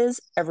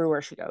beverages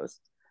everywhere she goes.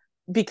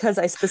 Because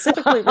I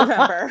specifically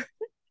remember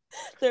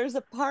there's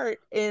a part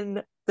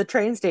in the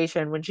train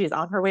station when she's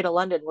on her way to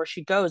London where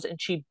she goes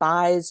and she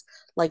buys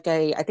I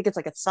think it's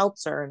like a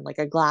seltzer and like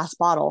a glass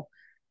bottle.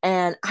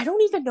 And I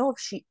don't even know if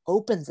she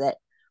opens it,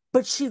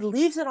 but she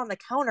leaves it on the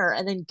counter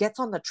and then gets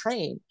on the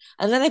train.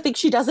 And then I think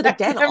she does it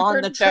again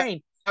on the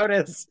train.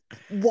 Notice.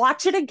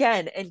 Watch it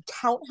again and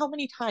count how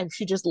many times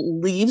she just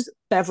leaves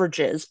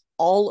beverages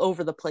all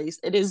over the place.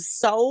 It is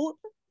so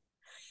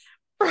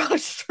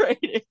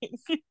frustrating.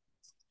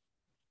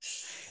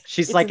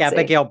 She's It's like insane.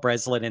 Abigail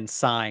Breslin in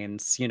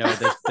Signs,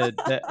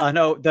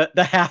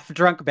 the half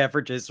drunk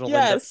beverages will end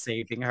up Yes.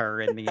 saving her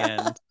in the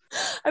end.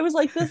 I was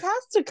like, this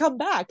has to come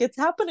back. It's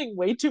happening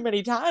way too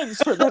many times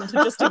for them to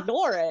just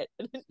ignore it.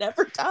 And it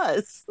never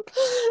does.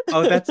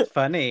 Oh, that's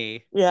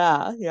funny.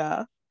 Yeah,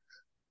 yeah.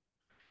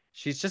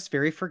 She's just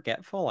very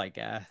forgetful, I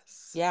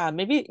guess. Yeah,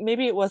 maybe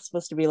it was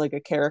supposed to be like a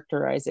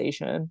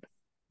characterization.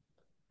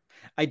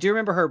 I do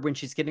remember her when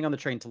she's getting on the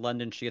train to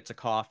London, she gets a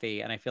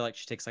coffee, and I feel like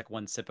she takes like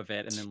one sip of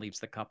it and then leaves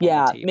the cup on the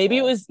Yeah, maybe it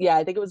table. was, yeah,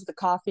 I think it was the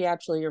coffee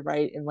actually, you're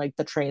right, in like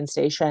the train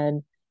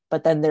station.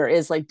 But then there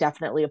is like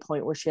definitely a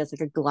point where she has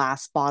like a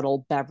glass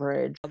bottle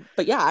beverage.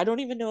 But yeah, I don't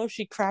even know if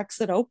she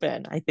cracks it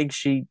open. I think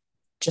she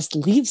just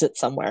leaves it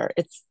somewhere.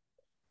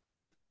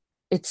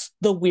 It's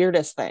the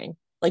weirdest thing.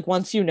 Like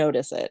once you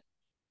notice it.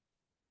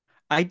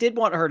 I did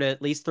want her to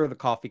at least throw the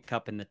coffee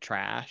cup in the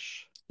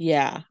trash.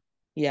 Yeah.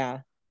 Yeah.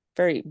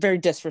 Very, very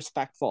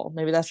disrespectful.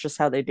 Maybe that's just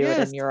how they do it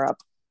Yes. in Europe.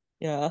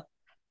 Yeah.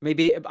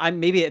 Maybe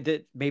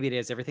it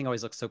is. Everything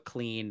always looks so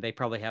clean. They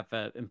probably have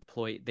a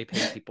employee. They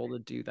pay people to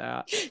do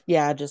that.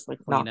 Yeah, just like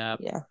Clean not up.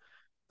 yeah.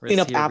 Whereas Clean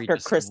up here we after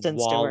just Kristen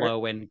Stewart.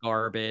 wallow in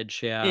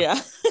garbage. Yeah.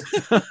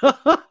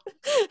 Yeah.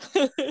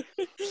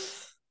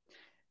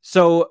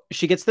 So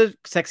she gets the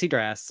sexy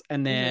dress,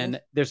 and then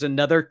there's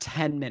another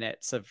 10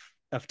 minutes of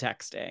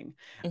texting.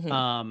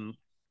 Mhm.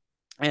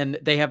 And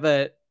they have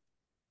a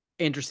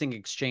interesting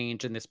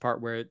exchange in this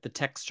part where the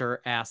texter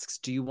asks,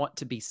 "Do you want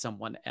to be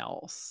someone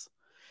else?"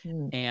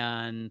 Mm.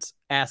 And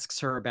asks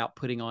her about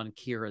putting on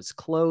Kira's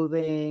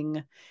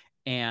clothing.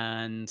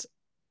 And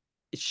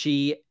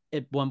she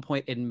at one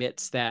point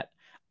admits that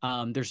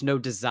there's no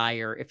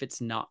desire if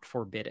it's not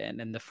forbidden,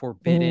 and the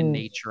forbidden Mm.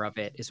 nature of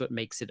it is what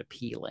makes it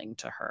appealing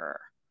to her.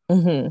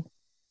 Mhm.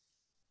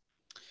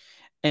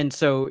 And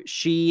so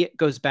she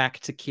goes back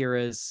to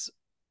Kira's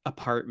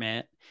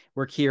apartment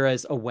where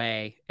Kira's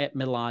away at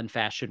Milan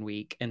Fashion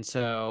Week. And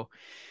so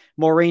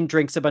Maureen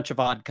drinks a bunch of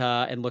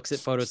vodka and looks at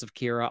photos of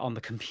Kira on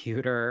the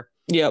computer.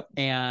 Yep.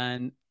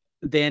 And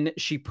then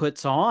she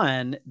puts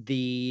on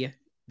the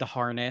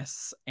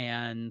harness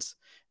and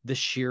the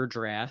sheer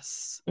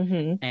dress,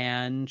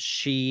 and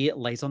she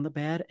lays on the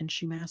bed and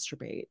she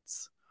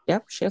masturbates.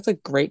 Yep, she has a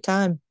great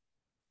time.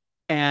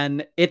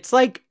 And it's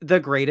like the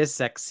greatest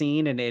sex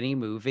scene in any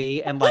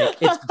movie. And like,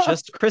 it's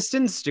just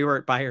Kristen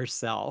Stewart by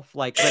herself.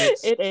 Like, but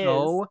it's It is.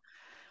 so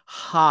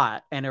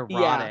hot and Yeah.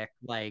 erotic.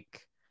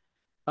 Like,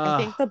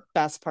 I think the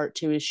best part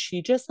too is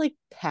she just like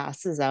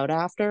passes out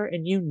after,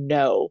 and you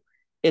know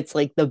it's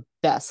like the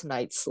best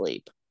night's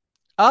sleep.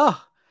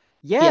 oh,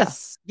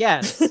 yes,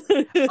 Yeah. yes.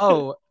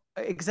 Oh,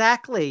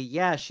 exactly.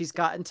 Yeah, she's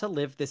gotten to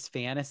live this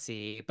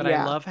fantasy. But I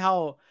Yeah. love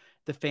how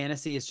the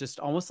fantasy is just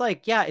almost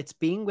like, yeah, it's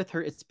being with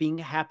her, it's being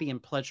happy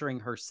and pleasuring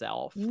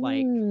herself.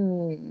 Like,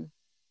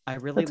 I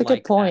really That's a good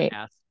like that point.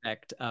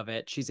 aspect of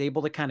it. She's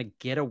able to kind of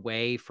get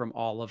away from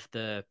all of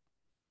the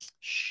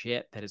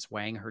shit that is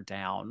weighing her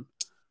down.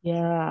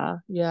 Yeah,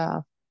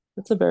 yeah.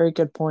 That's a very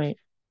good point.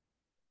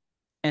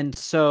 And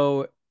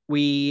so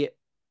the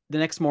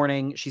next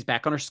morning, she's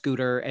back on her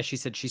scooter. As she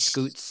said, she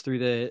scoots through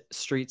the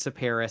streets of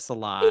Paris a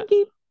Beep, lot.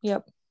 beep.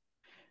 Yep.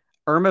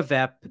 Irma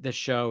Vep, the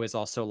show, is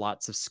also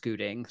lots of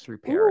scooting through Ooh,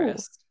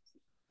 Paris.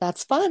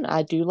 that's fun.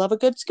 I do love a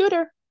good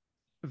scooter.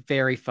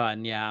 Very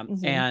fun, yeah.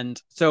 Mhm.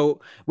 And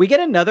so we get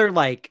another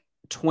like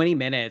 20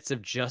 minutes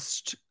of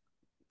just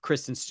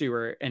Kristen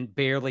Stewart and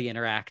barely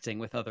interacting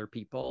with other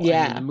people. I mean, the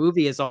Yeah,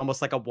 movie is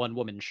almost like a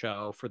one-woman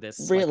show for this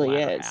like really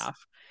latter is.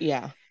 half.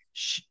 Yeah.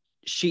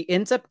 She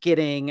ends up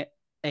getting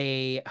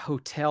a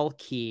hotel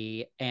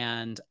key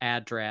and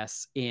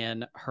address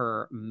in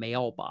her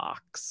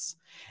mailbox.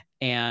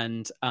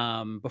 And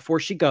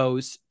before she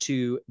goes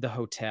to the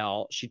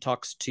hotel, she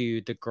talks to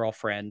the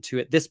girlfriend, who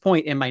at this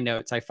point in my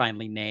notes, I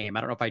finally name.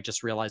 I don't know if I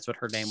just realized what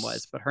her name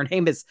was, but her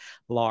name is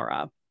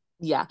Laura.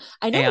 Yeah.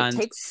 I know it And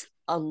takes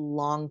a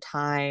long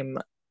time,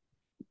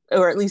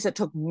 or at least it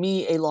took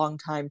me a long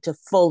time to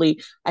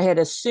fully, I had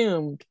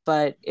assumed,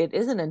 but it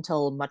isn't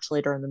until much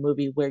later in the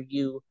movie where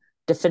you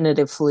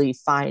definitively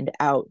find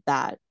out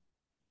that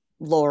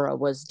Laura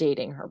was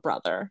dating her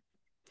brother.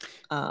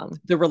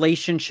 the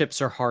relationships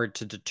are hard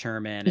to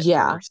determine at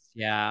Yeah. first.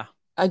 Yeah.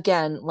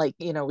 Again, like,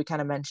 we kind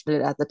of mentioned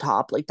it at the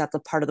top, like that's a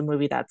part of the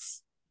movie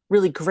that's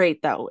really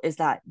great though, is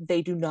that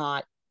they do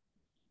not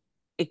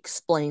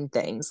explain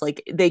things.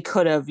 Like they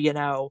could have,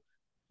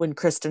 when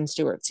Kristen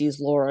Stewart sees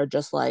Laura,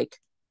 just like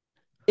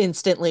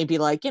instantly be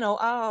like,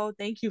 oh,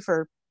 thank you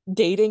for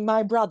dating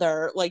my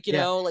brother. Like,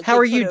 Yeah. like How they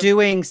are could you have,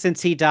 doing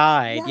since he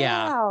died?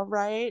 Yeah. yeah,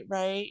 right,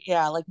 right.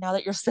 Yeah, like now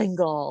that you're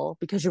single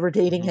because you were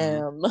dating Mhm.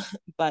 him,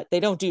 but they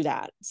don't do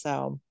that.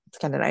 So it's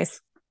kind of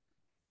nice.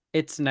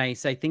 It's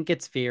nice. I think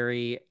it's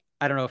very,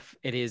 I don't know if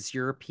it is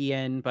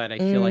European, but I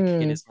feel like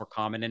it Mm, is more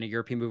common in a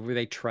European movie where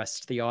they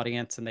trust the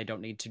audience and they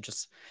don't need to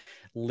just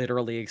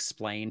literally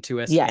explain to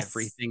us yes.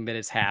 everything that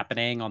is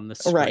happening on the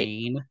Right.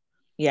 screen.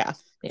 Yeah.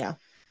 Yeah.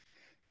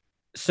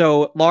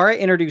 So Laura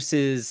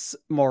introduces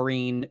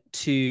Maureen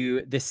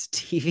to this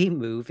TV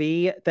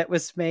movie that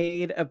was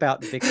made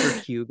about Victor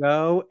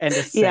Hugo and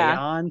a Yeah.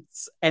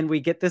 seance. And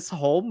we get this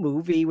whole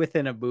movie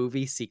within a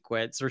movie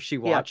sequence where she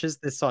Yep. watches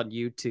this on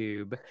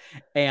YouTube.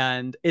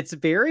 And it's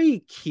very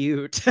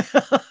cute.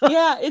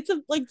 Yeah. It's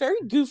a like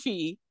very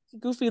goofy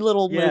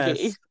little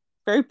movie. Yes.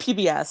 Very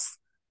PBS.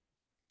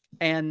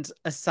 And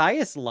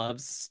Assayas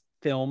loves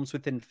films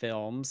within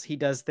films. He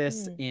does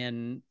this Mm.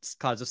 in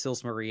Clouds of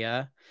Sils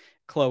Maria.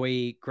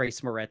 Chloe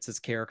Grace Moretz's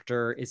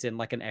character is in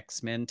like an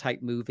X-Men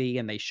type movie,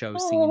 and they show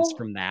scenes Oh,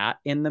 from that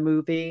in the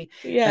movie.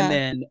 And yeah.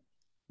 then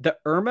the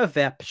Irma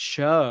Vep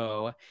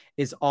show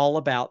is all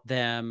about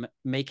them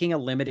making a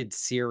limited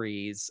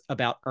series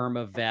about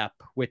Irma Vep,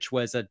 which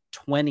was a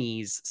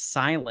 20s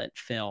silent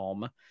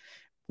film.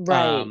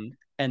 Right.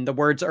 And the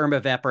words Irma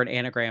Vep are an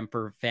anagram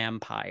for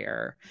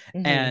vampire.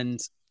 Mhm. And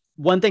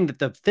one thing that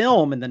the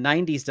film in the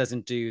 90s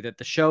doesn't do that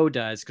the show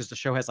does, because the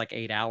show has like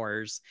 8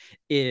 hours,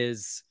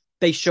 is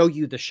they show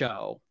you the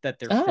show that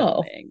they're Oh,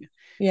 filming.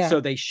 yeah.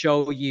 So they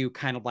show you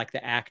kind of like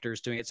the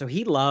actors doing it. So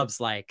he loves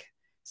like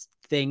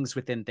things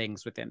within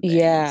things within things.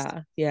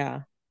 Yeah.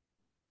 Yeah.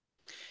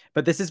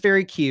 But this is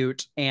very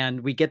cute.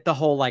 And we get the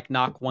whole like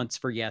knock once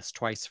for yes,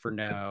 twice for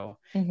no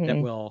that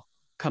Mhm. will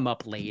come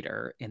up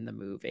later in the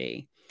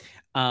movie.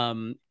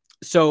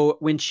 So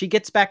when she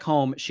gets back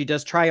home, she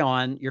does try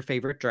on your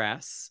favorite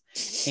dress.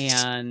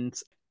 And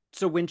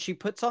so when she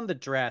puts on the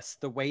dress,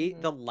 the way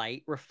the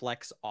light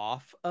reflects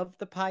off of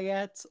the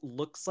paillettes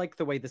looks like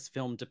the way this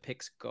film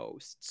depicts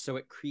ghosts. So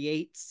it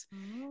creates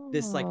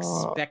this like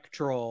Oh,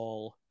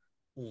 spectral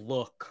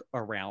look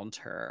around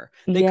her.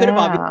 They could have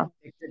obviously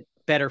yeah. picked a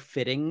better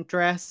fitting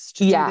dress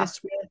to do Yeah.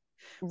 this with,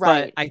 but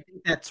Right. I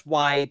think that's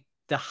why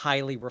the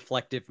highly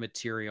reflective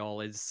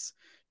material is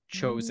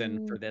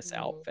chosen for this Mm.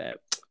 outfit.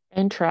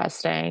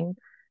 Interesting.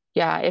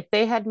 Yeah, if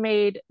they had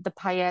made the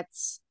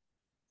paillettes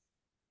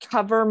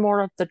cover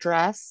more of the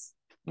dress,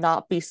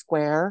 not be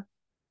square,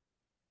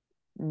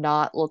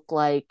 not look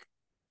like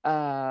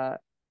a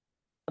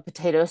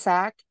potato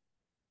sack,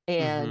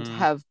 and Mhm.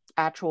 have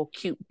actual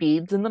cute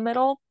beads in the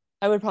middle,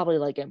 I would probably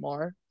like it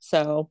more.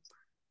 So,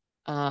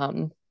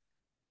 um,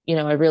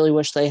 I really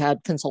wish they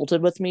had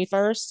consulted with me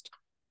first,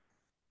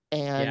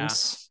 and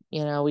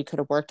Yeah. we could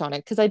have worked on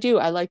it because I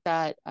like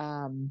that.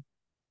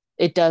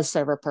 It does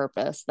serve a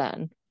purpose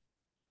then.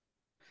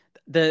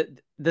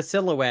 The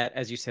silhouette,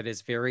 as you said,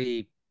 is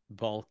very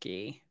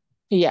bulky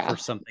Yeah. for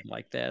something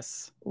like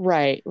this.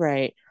 Right.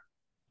 Right.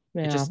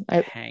 It Yeah. just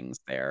hangs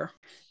there.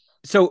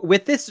 So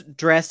with this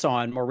dress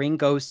on, Maureen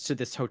goes to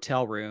this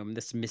hotel room,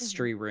 this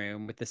mystery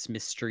room with this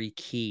mystery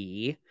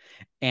key,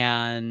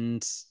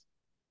 and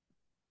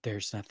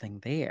there's nothing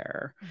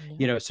there.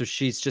 So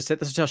she's just at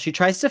this hotel. She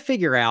tries to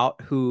figure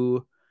out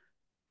who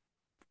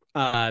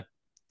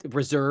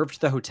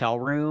reserved the hotel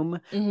room,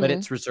 but Mhm.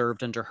 it's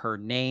reserved under her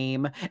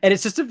name. And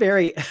it's just a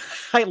very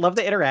I love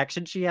the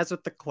interaction she has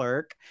with the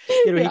clerk.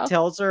 He Yeah.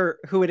 tells her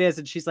who it is,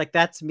 and she's like,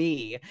 "That's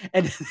me."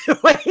 And the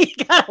way he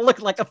kind of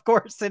looked like, of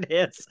course it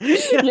is.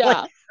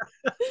 Yeah.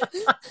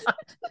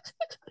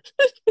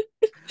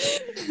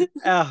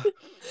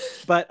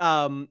 But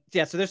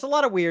yeah, so there's a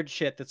lot of weird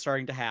shit that's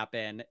starting to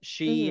happen.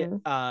 She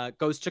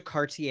goes to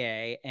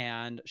Cartier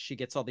and she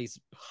gets all these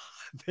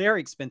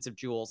very expensive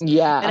jewels.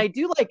 Yeah. And I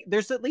do like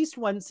there's at least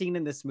one scene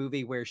in this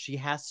movie where she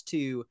has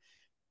to,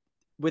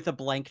 with a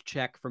blank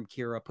check from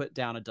Kira, put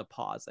down a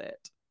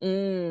deposit.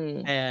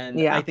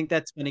 And I think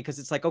that's funny because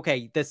it's like,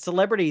 okay, the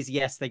celebrities,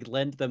 yes, they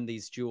lend them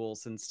these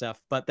jewels and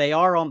stuff, but they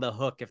are on the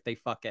hook if they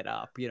fuck it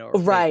up, or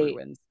if they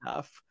ruin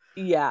stuff.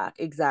 Yeah,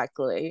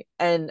 exactly.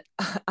 And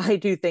I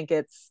do think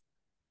it's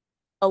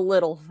a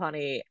little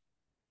funny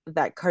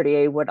that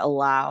Cartier would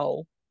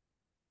allow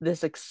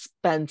this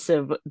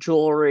expensive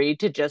jewelry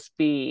to just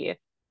be,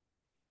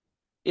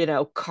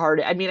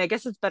 carded. I mean, I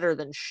guess it's better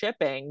than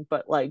shipping,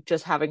 but like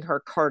just having her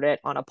cart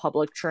it on a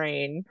public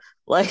train,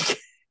 like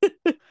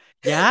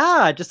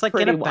yeah, just like in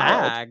pretty a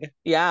wild. bag.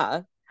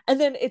 Yeah.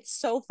 And then it's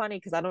so funny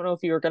because I don't know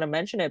if you were going to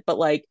mention it, but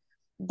like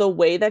the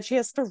way that she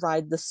has to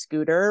ride the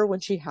scooter when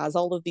she has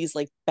all of these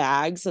like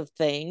bags of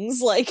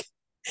things, like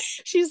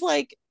she's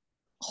like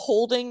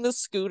holding the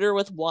scooter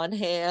with one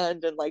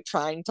hand and like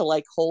trying to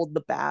like hold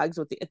the bags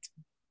with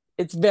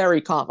it's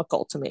very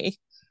comical to me.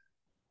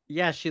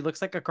 Yeah, she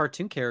looks like a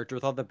cartoon character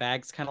with all the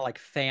bags kind of like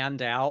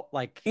fanned out,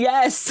 like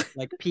Yes,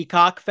 like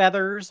peacock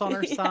feathers on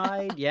her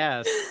side.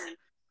 Yes.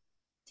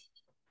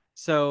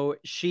 So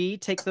she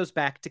takes those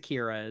back to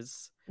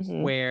Kira's,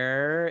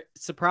 where,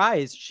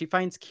 surprise, she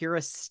finds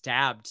Kira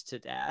stabbed to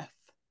death.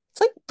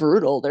 It's like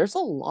brutal. There's a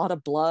lot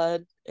of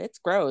blood. It's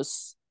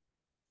gross.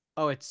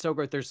 Oh, it's so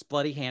gross. There's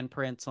bloody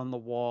handprints on the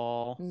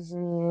wall.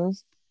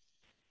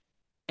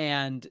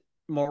 And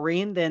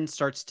Maureen then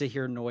starts to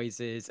hear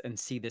noises and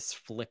see this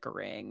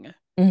flickering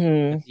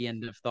at the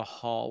end of the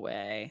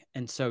hallway.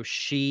 And so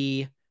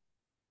she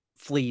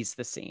flees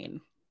the scene.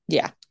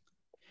 Yeah.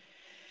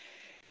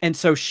 And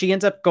so she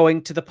ends up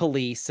going to the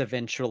police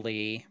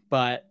eventually,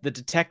 but the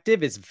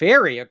detective is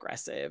very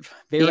aggressive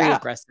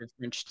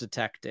French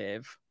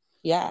detective.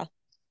 Yeah.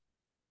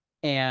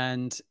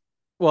 And,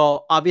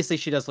 well, obviously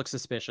she does look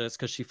suspicious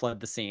because she fled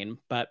the scene,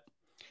 but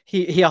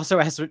he also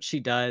asks what she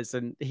does,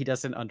 and he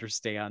doesn't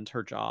understand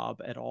her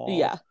job at all.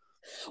 Yeah.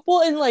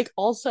 Well, and like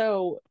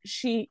also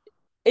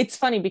it's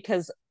funny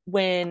because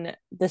when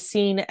the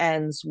scene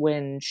ends,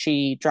 when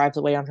she drives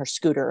away on her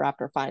scooter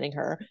after finding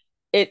her,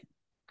 it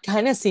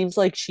kind of seems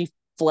like she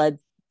fled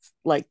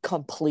like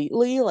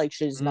completely, like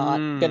she's not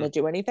gonna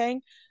do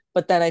anything.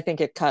 But then I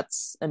think it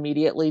cuts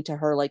immediately to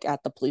her like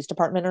at the police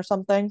department or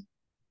something.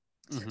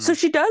 So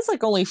she does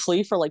like only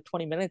flee for like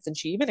 20 minutes, and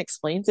she even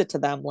explains it to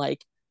them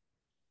like,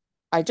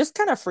 I just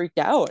kind of freaked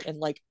out and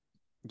like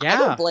I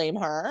don't Yeah. blame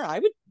her.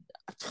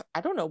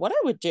 I don't know what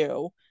I would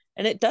do.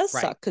 And it does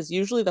Right. suck because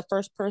usually the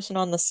first person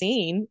on the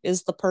scene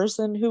is the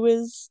person who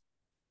is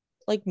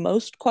like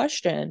most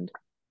questioned.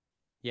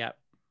 Yep.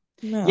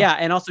 No. Yeah,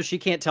 and also she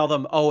can't tell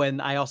them, oh,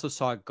 and I also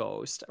saw a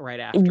ghost right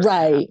after it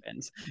Right.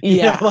 happened.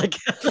 Yeah. Like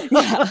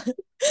Yeah.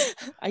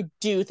 I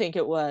do think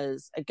it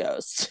was a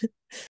ghost.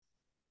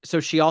 So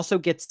she also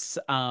gets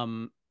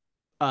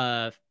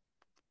a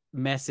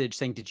message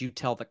saying, did you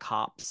tell the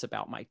cops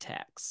about my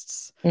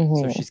texts? So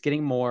Mhm. she's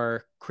getting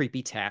more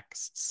creepy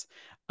texts.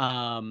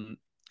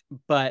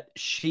 But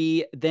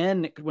she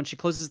then, when she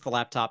closes the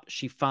laptop,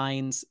 she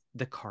finds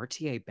the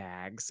Cartier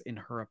bags in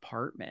her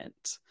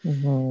apartment.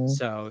 Mhm.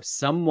 So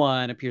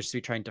someone appears to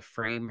be trying to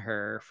frame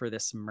her for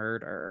this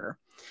murder.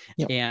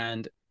 Yep.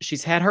 And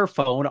she's had her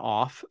phone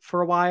off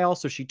for a while,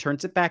 so she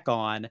turns it back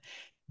on.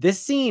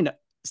 This scene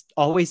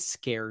always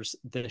scares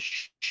the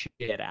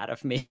shit out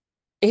of me.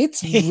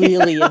 It's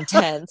really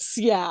intense.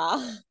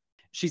 Yeah.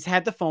 She's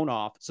had the phone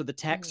off, so the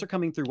texts Mhm. are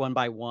coming through one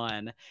by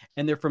one,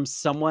 and they're from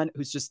someone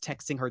who's just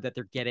texting her that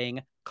they're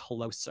getting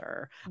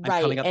closer. I'm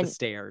Right. coming up the And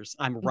stairs.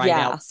 I'm right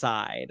yeah.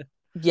 outside.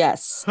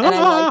 Yes. And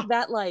I like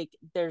that, like,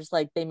 there's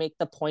like they make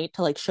the point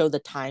to like show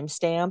the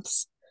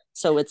timestamps.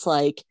 So it's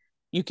like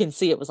you can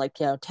see it was like,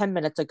 10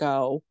 minutes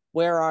ago,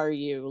 where are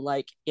you?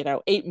 Like,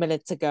 8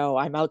 minutes ago,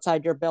 I'm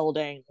outside your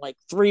building, like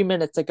 3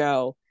 minutes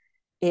ago.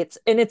 It's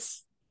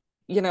it's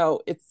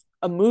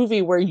a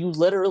movie where you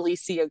literally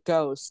see a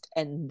ghost,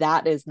 and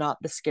that is not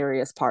the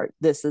scariest part.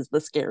 This is the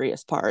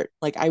scariest part.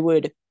 Like, I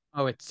would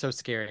Oh, it's so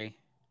scary.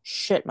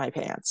 shit my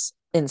pants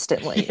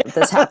instantly if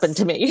this happened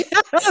to me.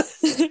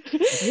 Yes.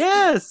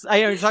 Yes.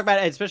 I know you're talking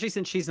about it, especially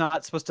since she's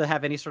not supposed to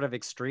have any sort of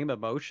extreme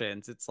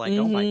emotions. It's like,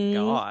 oh my Hmm.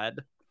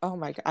 God. Oh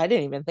my God. I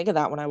didn't even think of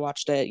that when I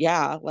watched it.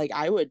 Yeah. Like,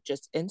 I would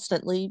just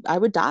instantly, I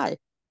would die.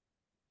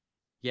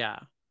 Yeah.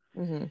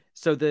 Hmm.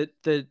 So the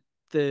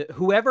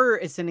whoever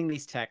is sending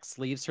these texts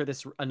leaves her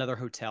this another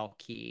hotel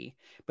key,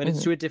 but it's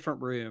Hmm. to a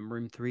different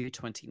room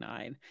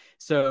 329.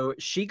 So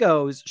she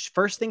goes,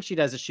 first thing she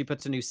does is she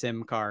puts a new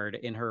SIM card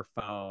in her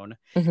phone,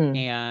 Hmm.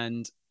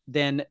 and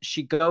then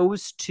she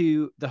goes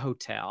to the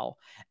hotel.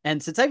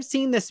 And since I've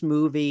seen this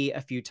movie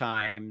a few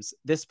times,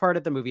 this part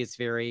of the movie is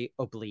very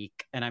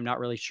oblique and I'm not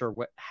really sure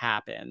what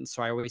happens,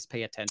 so I always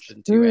pay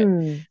attention to it.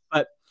 Mm.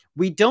 But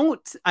we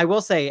don't, I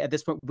will say at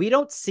this point, we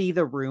don't see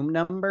the room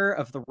number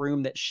of the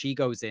room that she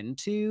goes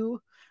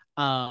into.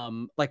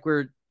 Like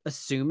we're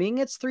assuming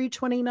it's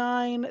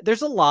 329.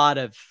 There's a lot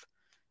of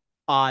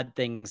odd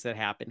things that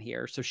happen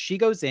here. So she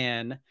goes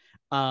in,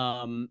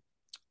 um,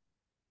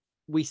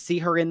 we see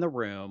her in the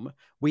room.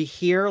 We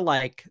hear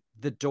like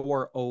the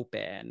door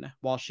open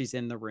while she's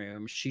in the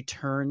room. She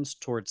turns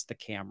towards the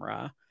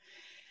camera,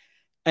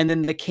 and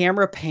then the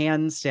camera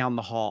pans down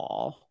the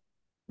hall.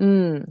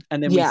 Mm.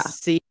 And then we Yeah.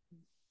 see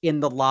in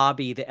the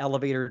lobby, the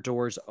elevator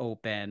doors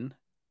open.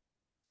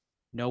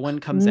 No one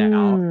comes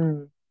out.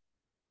 Mm.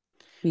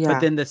 But Yeah.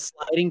 then the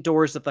sliding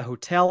doors of the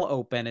hotel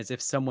open as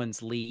if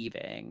someone's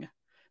leaving.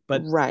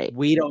 But Right.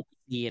 we don't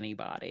see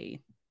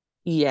anybody.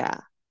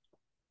 Yeah.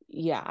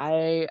 Yeah.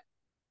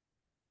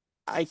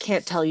 I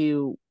can't tell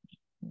you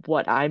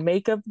what I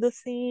make of the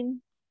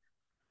scene.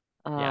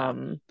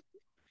 Yeah.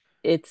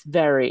 It's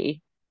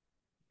very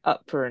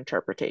up for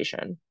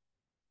interpretation.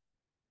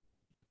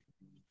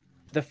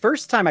 The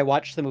first time I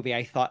watched the movie,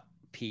 I thought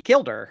P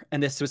killed her,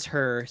 and this was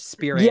her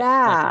spirit like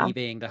Yeah.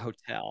 leaving the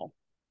hotel.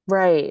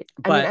 Right.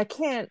 I mean, I But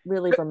can't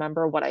really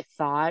remember what I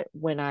thought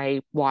when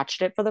I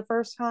watched it for the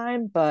first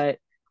time, but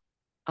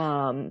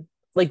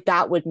like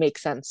that would make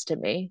sense to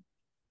me.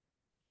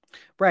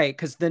 right,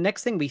 because the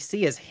next thing we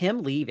see is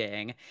him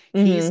leaving.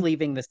 He's Hmm.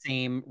 leaving the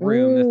same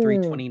room, the Mm.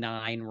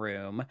 329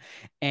 room,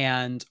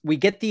 and we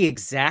get the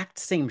exact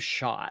same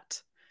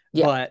shot,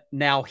 Yeah. but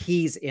now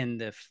he's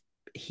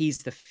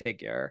the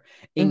figure,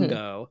 Hmm.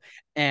 Ingo,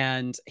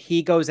 and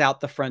he goes out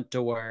the front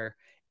door,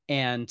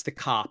 and the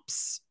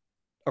cops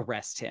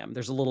arrest him.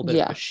 There's a little bit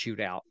of a Yeah.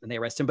 shootout, and they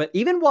arrest him. But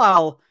even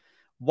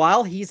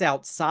while he's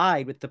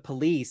outside with the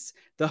police,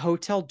 the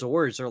hotel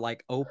doors are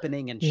like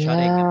opening and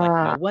shutting, and like no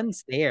Yeah.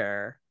 one's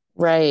there.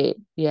 Right.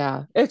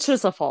 Yeah. It's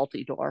just a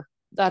faulty door.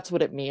 That's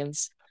what it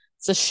means.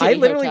 It's a I shitty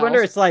literally hotel.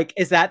 wonder, it's like,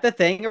 is that the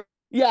thing?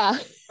 Yeah.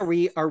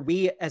 Are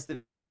we as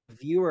the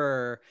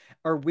viewer,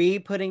 are we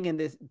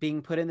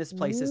being put in this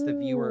place as the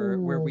viewer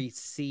where Mm. we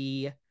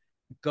see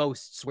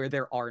ghosts where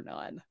there are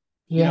none? Like,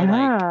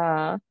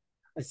 Yeah.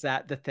 is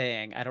that the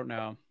thing? I don't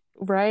know.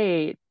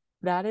 Right.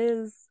 That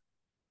is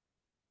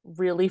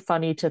really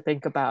funny to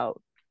think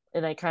about.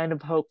 And I kind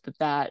of hope that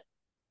that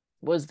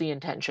was the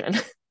intention.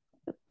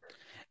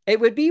 It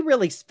would be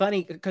really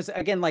funny because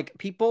again, like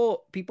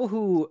people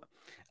who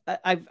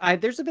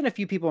I've there's been a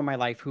few people in my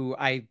life who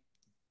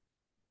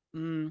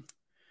mm,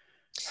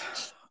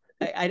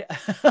 I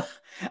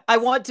I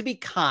want to be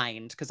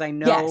kind because I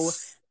know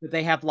Yes. that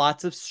they have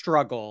lots of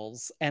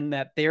struggles and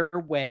that their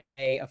way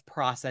of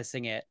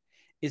processing it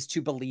is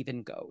to believe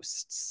in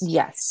ghosts.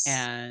 Yes.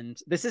 And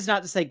this is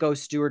not to say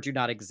ghosts do or do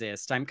not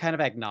exist. I'm kind of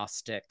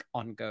agnostic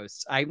on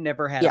ghosts. I've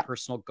never had a Yeah.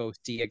 personal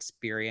ghosty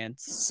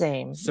experience.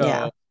 Same. So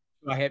Yeah.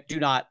 do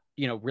not,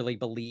 really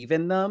believe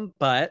in them,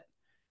 but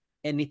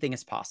anything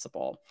is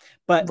possible.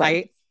 But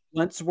Right. I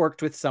once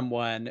worked with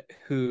someone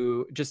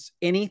who just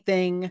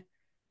anything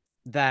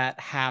that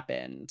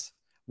happened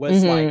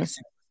was like Hmm.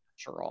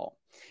 supernatural.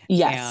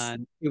 Yes.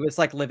 And it was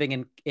like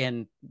living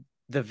in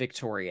the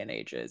Victorian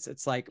ages.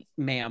 It's like,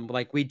 ma'am,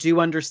 like we do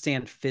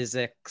understand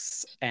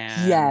physics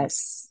and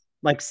Yes.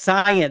 like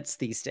science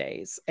these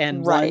days.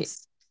 And Right.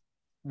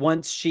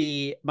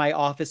 my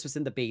office was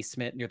in the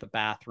basement near the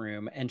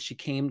bathroom, and she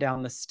came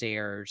down the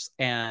stairs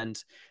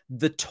and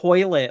the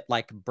toilet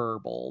like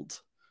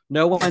burbled.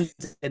 No one's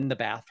in the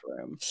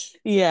bathroom.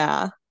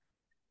 Yeah.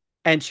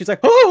 And she's like,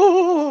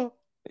 oh,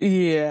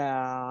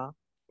 Yeah.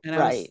 and I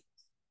was Right.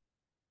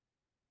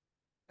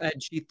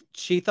 and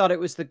she thought it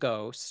was the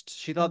ghost.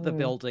 She thought the Mm,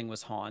 building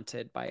was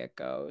haunted by a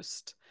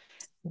ghost.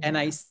 And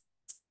I yeah.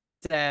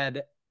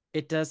 said,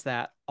 it does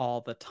that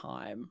all the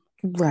time.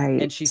 And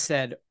Right. she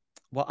said,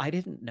 well, I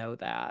didn't know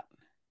that.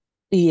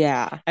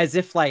 Yeah. As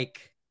if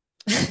like,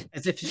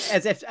 as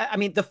if, I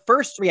mean, the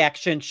first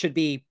reaction should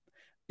be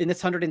in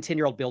this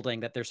 110-year-old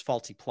building that there's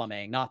faulty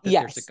plumbing, not that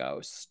there's a Yes.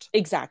 ghost.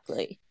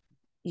 Exactly.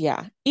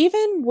 Yeah.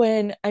 Even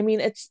when, I mean,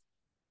 it's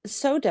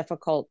so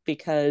difficult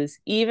because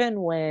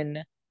even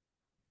when,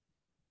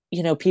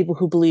 people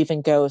who believe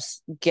in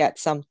ghosts get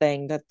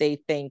something that they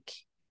think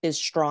is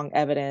strong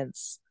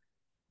evidence,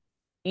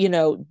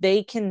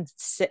 they can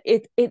say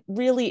it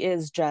really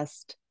is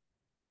just,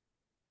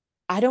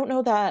 I don't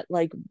know that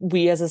like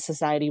we as a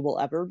society will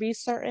ever be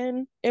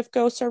certain if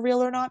ghosts are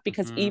real or not,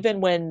 because Mhm.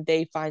 even when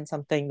they find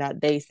something that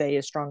they say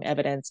is strong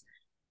evidence,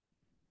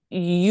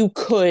 you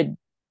could,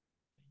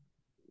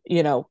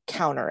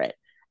 counter it.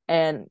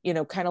 And,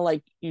 kind of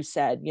like you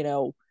said,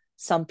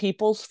 some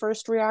people's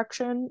first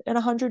reaction in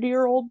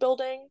 100-year-old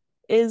building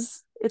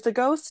is it's a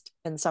ghost,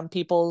 and some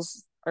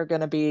people's are going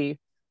to be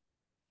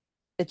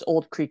it's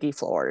old creaky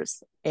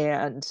floors.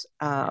 And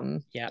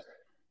Yeah.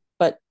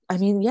 but I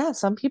mean, yeah,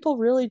 some people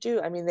really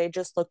do. I mean, they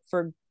just look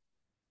for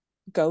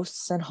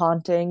ghosts and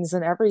hauntings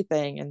and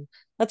everything, and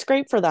that's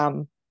great for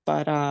them.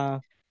 But yeah,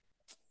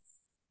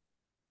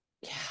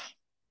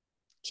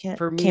 can't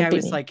For me, can't I beat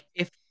was me. like,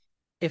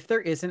 if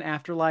there is an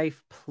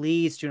afterlife,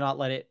 please do not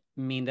let it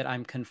mean that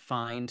I'm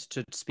confined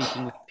to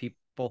speaking with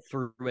people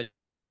through a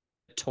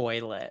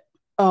toilet.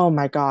 Oh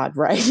my God,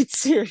 right?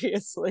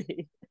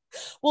 Seriously.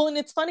 Well, and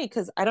it's funny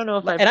because I don't know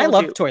if I've And I told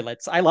love you.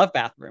 toilets. I love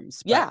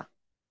bathrooms, but Yeah.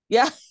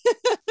 Yeah.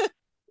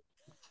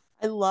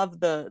 I love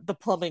the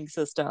plumbing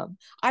system.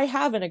 I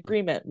have an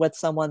agreement with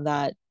someone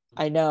that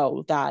I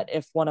know that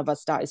if one of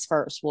us dies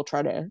first, we'll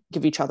try to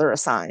give each other a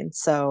sign.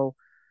 So,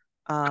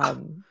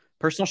 um,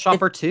 personal if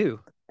shopper too.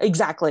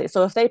 exactly.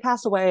 So if they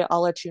pass away,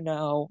 I'll let you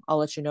know. I'll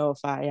let you know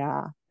if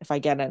I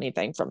get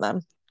anything from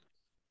them.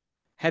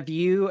 Have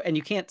you, and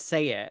you can't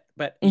say it,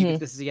 but Hmm.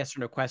 this is a yes or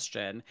no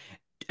question.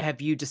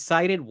 Have you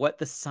decided what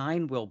the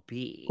sign will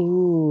be?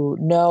 Ooh,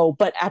 no,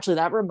 but actually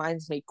that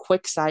reminds me,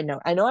 quick side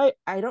note. I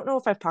don't know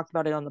if I've talked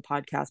about it on the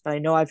podcast, but I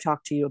know I've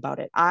talked to you about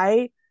it.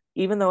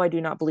 Even though I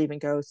do not believe in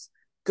ghosts,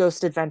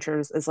 Ghost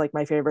Adventures is like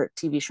my favorite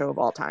TV show of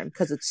all time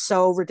because it's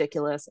so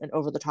ridiculous and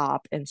over the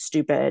top and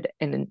stupid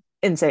and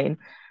insane.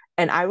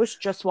 And I was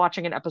just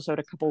watching an episode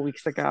a couple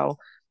weeks ago,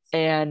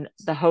 and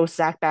the host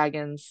Zach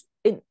Baggins,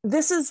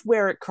 this is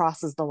where it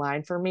crosses the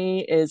line for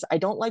me, is I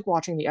don't like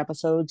watching the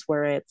episodes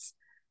where it's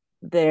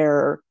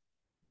their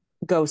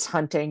ghost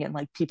hunting and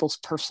like people's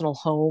personal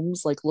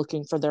homes, like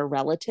looking for their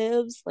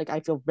relatives. Like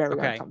I feel very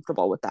Okay.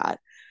 uncomfortable with that.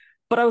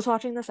 But I was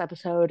watching this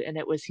episode, and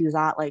he was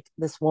at like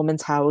this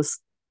woman's house,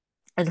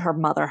 and her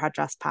mother had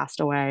just passed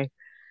away,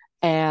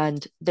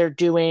 and they're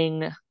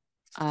doing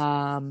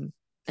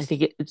I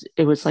think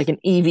it was like an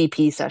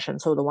EVP session,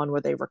 so the one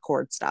where they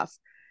record stuff.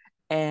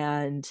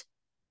 And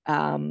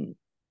um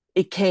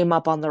it came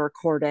up on the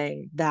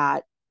recording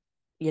that,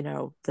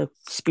 the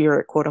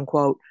spirit, quote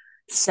unquote,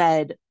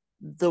 said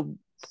the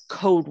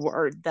code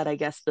word that I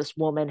guess this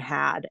woman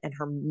had and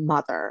her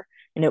mother.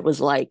 And it was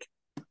like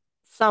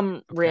some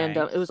Okay.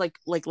 random, it was like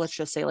let's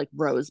just say like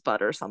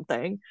rosebud or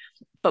something.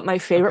 But my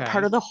favorite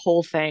part Okay. of the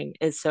whole thing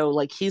is, so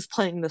like he's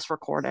playing this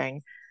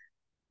recording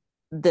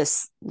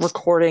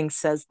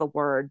says the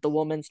word, the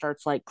woman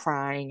starts like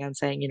crying and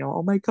saying,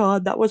 oh my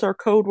God, that was our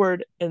code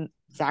word. And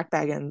Zach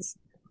Baggins,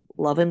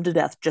 love him to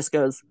death, just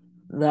goes,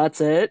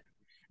 that's it.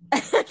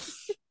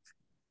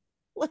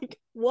 Like,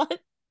 what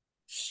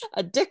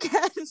a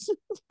dickhead.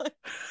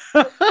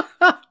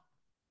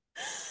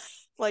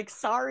 Like,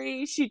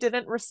 sorry, she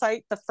didn't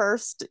recite the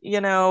first,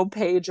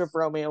 page of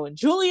Romeo and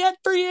Juliet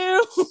for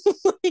you.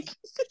 Like,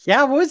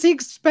 Yeah, what was he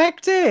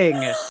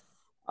expecting?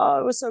 oh,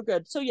 it was so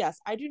good. So yes,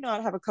 I do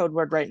not have a code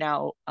word right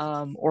now,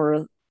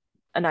 or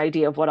an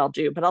idea of what I'll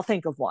do, but I'll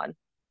think of one.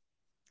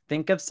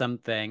 Think of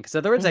something. Because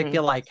otherwise, I Hmm.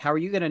 feel like, how are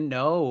you going to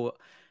know,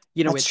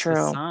 That's it's the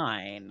true.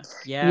 sign?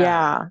 Yeah.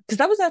 Yeah, because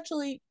that was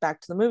actually,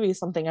 back to the movie,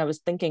 something I was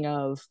thinking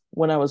of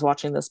when I was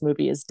watching this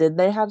movie is, did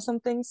they have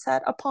something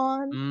set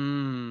upon?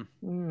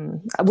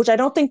 Mm, Which I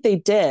don't think they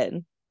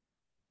did.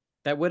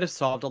 that would have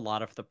solved a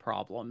lot of the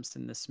problems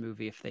in this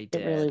movie if they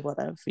It really did. would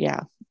have.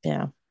 Yeah.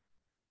 Yeah.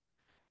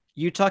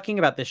 You talking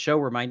about this show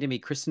reminded me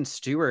Kristen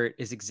Stewart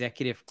is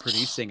executive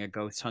producing a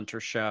Ghost Hunter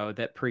show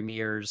that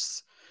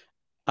premieres.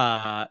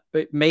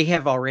 It may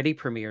have already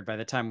premiered by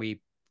the time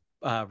we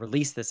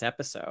release this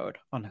episode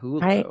on I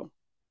Hulu.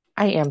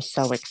 I am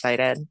so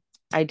excited.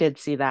 I did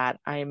see that.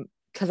 I'm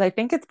because I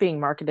think it's being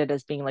marketed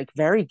as being like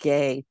very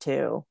gay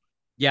too.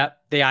 Yep,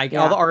 all the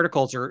Yeah.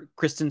 articles are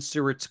Kristen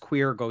Stewart's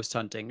queer ghost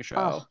hunting Oh,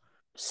 show.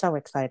 so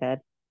excited.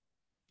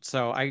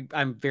 So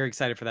I'm very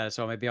excited for that.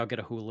 So maybe I'll get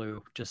a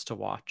Hulu just to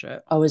watch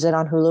it. Oh, is it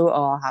on Hulu?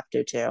 Oh, I'll have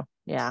to too.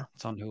 Yeah.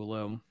 It's on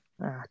Hulu.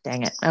 Ah,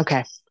 dang it.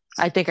 Okay.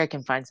 I think I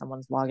can find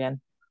someone's login.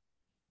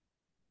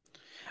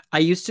 I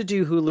used to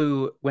do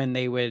Hulu when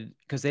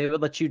because they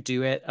would let you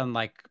do it on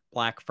like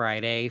Black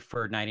Friday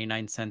for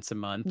 99 cents a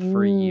month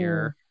for a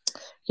year,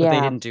 but they Yeah.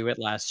 didn't do it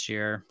last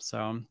year.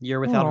 So year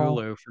without Oh,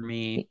 Hulu for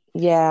me.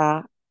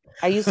 yeah.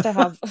 I used to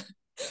have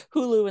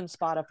Hulu and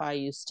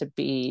Spotify used to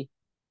be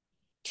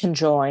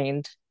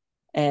conjoined,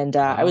 and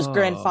I was Oh,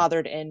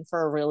 grandfathered in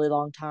for a really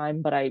long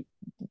time, but I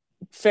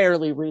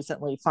fairly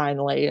recently,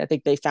 finally, I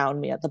think they found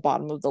me at the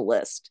bottom of the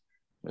list.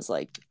 It was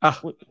like, oh,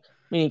 we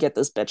need to get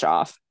this bitch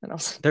off. And I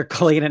was like, they're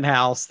cleaning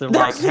house. They're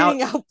they're like, how?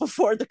 cleaning out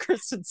before the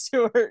Kristen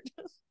Stewart.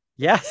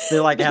 Yes,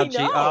 they're like, They how she?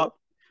 Oh, know.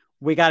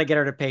 we got to get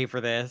her to pay for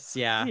this.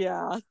 Yeah,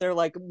 Yeah. They're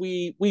like,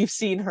 we've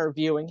seen her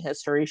viewing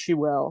history. She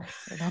will.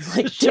 And I'm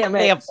like, she'll damn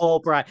pay it. a full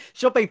price.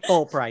 She'll pay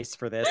full price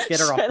for this. Get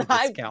her off the And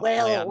I discount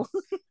plan. will.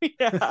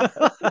 Yeah.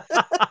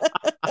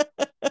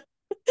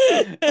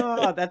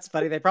 Oh, that's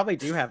funny. They probably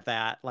do have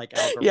that like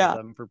Yeah.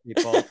 algorithm for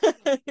people.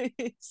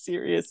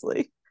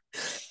 Seriously.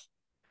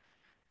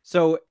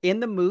 So in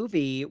the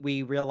movie,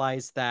 we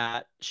realize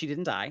that she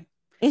didn't die,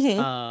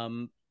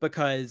 Mhm.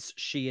 because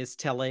she is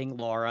telling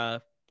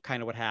Laura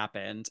kind of what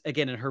happened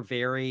again in her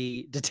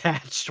very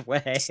detached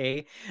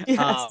way.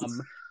 Yes.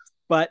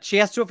 But she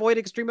has to avoid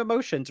extreme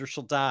emotions or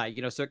she'll die,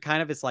 so it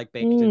kind of is like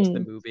baked into the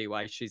Mm. movie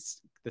why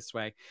she's this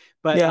way.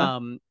 But Yeah.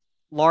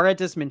 Laura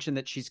does mention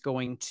that she's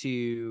been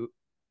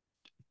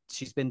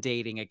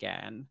dating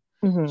again.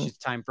 Mhm. She's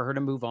time for her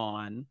to move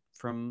on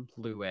from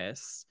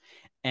Lewis.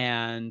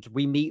 And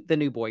we meet the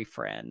new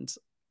boyfriend.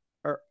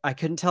 Or I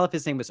couldn't tell if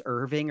his name was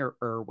Irving or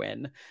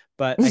Irwin,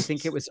 but I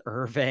think it was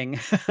Irving.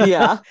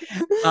 Yeah.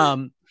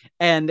 um,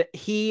 and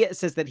he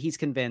says that he's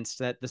convinced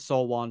that the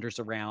soul wanders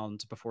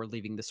around before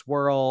leaving this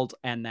world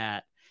and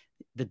that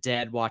the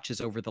dead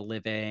watches over the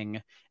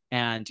living.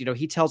 And,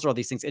 he tells her all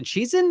these things. And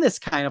she's in this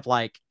kind of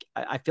like,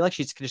 I feel like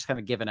she's just kind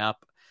of given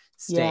up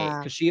state Yeah.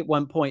 because she at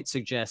one point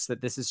suggests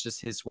that this is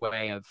just his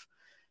way of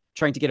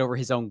trying to get over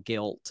his own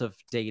guilt of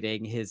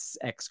dating his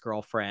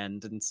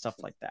ex-girlfriend and stuff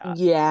like that.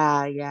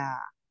 Yeah. Yeah.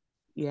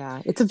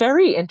 Yeah. It's a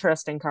very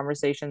interesting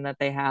conversation that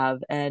they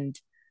have. And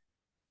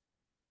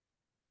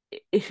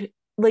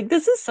like,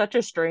 this is such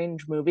a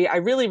strange movie. I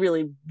really,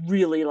 really,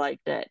 really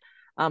liked it.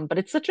 But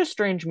it's such a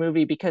strange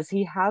movie because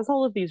he has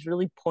all of these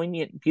really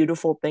poignant,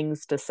 beautiful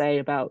things to say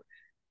about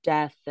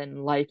death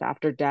and life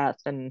after death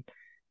and,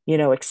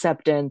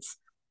 acceptance.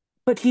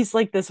 But he's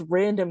like this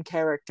random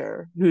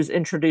character who's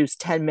introduced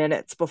 10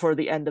 minutes before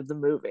the end of the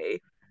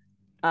movie.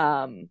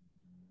 Um,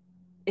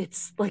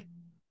 it's like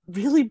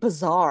really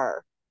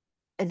bizarre,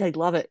 and I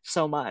love it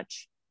so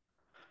much.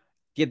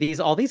 Yeah,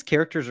 all these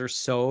characters are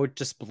so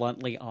just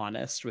bluntly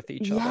honest with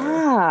each other.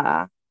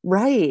 Yeah,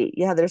 right.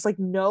 Yeah, there's like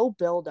no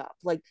build up.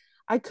 Like,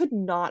 I could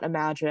not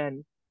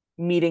imagine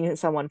meeting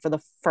someone for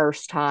the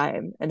first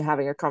time and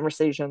having a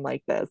conversation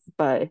like this,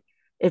 but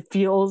it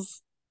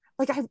feels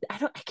like I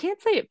can't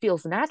say it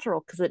feels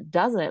natural because it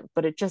doesn't,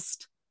 but it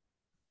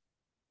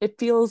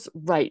feels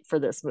right for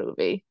this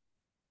movie.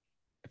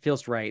 It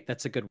feels right.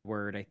 That's a good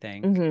word, I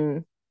think. Hmm.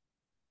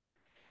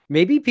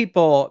 Maybe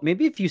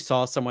if you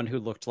saw someone who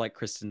looked like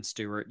Kristen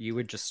Stewart, you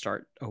would just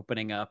start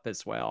opening up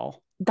as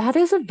well. That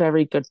is a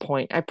very good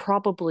point. I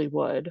probably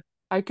would.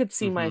 I could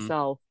see Hmm.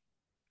 myself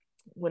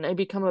when I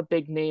become a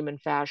big name in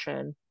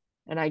fashion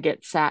and I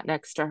get sat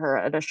next to her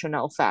at a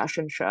Chanel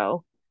fashion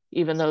show,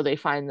 even though they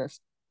find this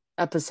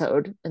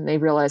episode and they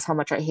realize how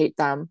much I hate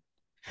them.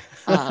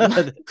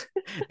 Um,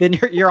 Then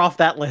you're off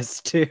that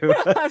list too.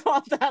 I'm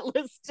off that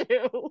list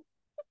too.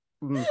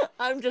 Mm.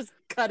 I'm just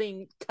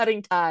cutting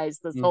ties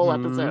this whole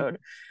Hmm. episode.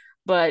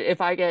 But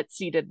if I get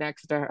seated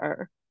next to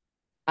her,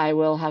 I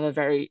will have a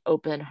very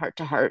open heart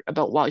to heart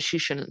about why she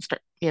shouldn't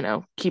start,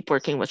 keep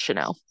working with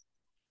Chanel.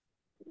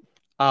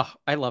 Oh,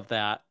 I love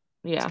that.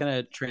 It's Yeah.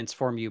 gonna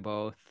transform you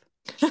both.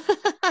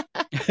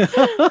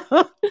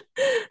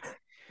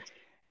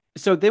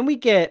 So then we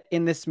get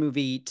in this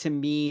movie, to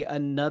me,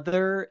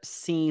 another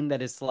scene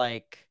that is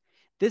like,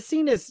 this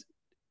scene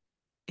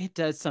it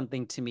does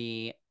something to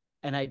me,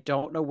 and I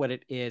don't know what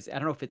it is. I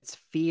don't know if it's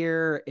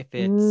fear, if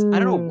I don't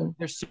know. Mm.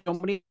 There's so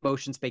many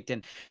emotions baked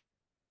in.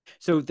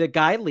 So the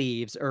guy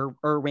leaves, or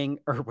Irwing,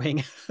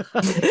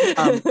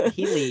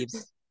 he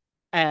leaves,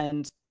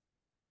 and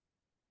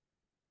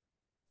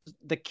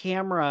the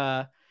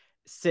camera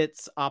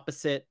sits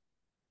opposite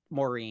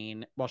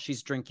Maureen while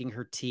she's drinking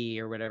her tea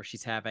or whatever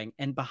she's having.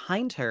 And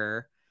behind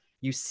her,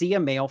 you see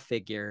a male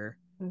figure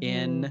Mhm.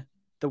 in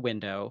the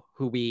window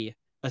who we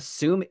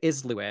assume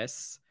is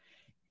Lewis.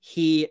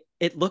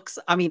 it looks,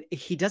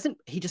 he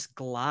just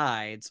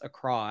glides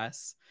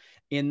across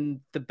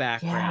in the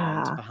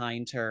background Yeah.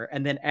 behind her.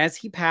 And then as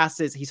he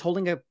passes, he's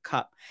holding a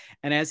cup.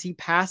 And as he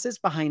passes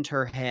behind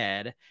her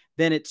head,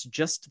 then it's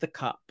just the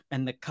cup.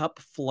 And the cup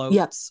Yep.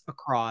 floats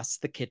across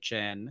the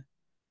kitchen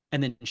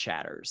and then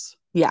shatters.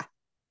 Yeah.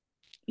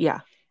 Yeah.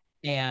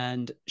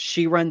 And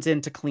she runs in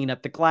to clean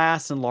up the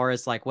glass. And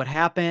Laura's like, what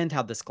happened?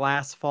 How'd this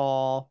glass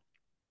fall?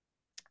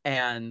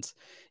 And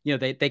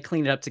they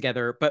clean it up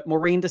together, but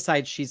Maureen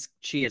decides she's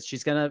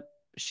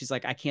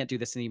like, I can't do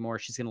this anymore.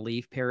 She's gonna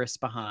leave Paris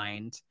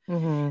behind.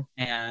 Mm-hmm.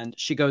 And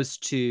she goes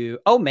to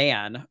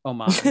Oman.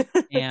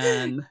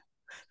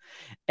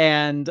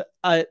 and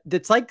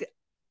it's like,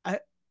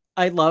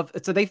 I love,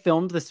 so they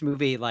filmed this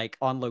movie like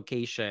on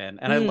location,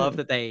 and I love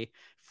that they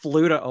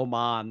flew to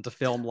Oman to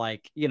film,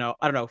 like, I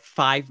don't know,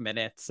 5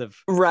 minutes of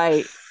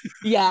Right.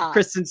 Yeah.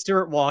 Kristen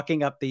Stewart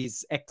walking up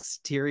these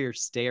exterior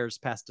stairs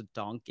past a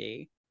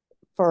donkey.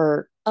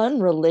 For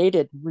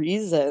unrelated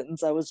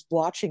reasons, I was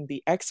watching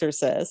The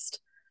Exorcist,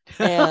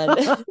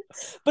 and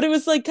but it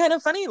was like kind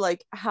of funny,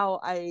 like how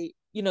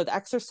The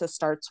Exorcist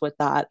starts with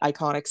that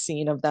iconic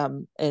scene of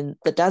them in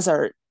the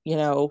desert.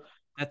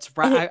 That's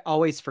right. I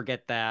always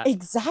forget that.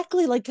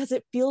 Exactly, like, because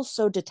it feels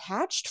so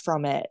detached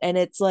from it, and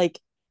it's like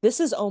this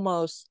is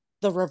almost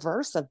the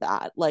reverse of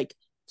that. Like,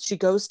 she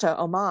goes to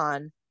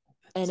Oman,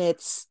 and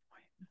it's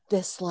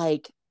this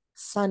like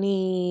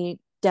sunny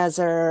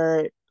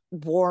desert,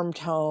 warm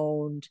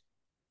toned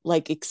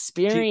like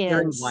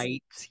experience.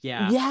 White,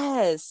 yeah.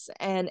 Yes,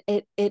 and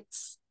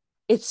it's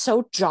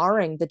so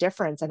jarring, the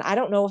difference. And I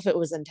don't know if it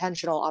was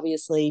intentional.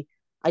 Obviously,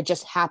 I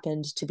just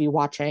happened to be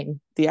watching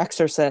The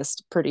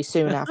Exorcist pretty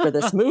soon after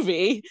this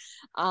movie.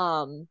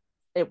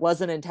 It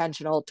wasn't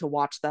intentional to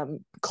watch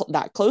them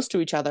that close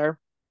to each other,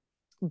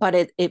 but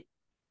it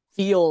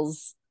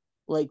feels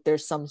like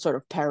there's some sort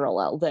of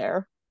parallel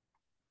there.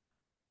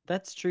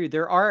 That's true.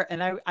 There are,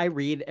 and I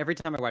read every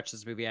time I watch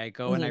this movie, I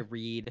go and I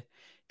read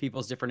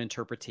people's different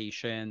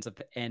interpretations of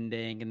the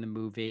ending in the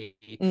movie.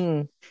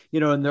 And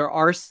there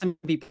are some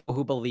people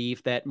who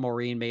believe that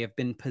Maureen may have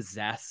been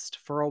possessed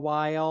for a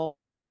while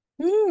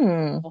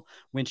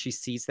when she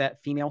sees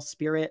that female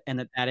spirit,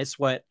 and that is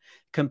what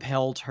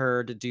compelled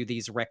her to do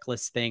these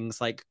reckless things,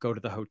 like go to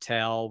the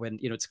hotel when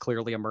it's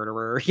clearly a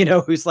murderer,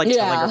 who's like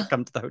telling her to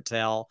come to the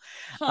hotel.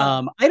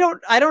 I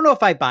don't know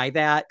if I buy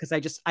that,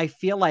 because I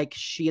feel like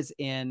she is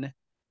in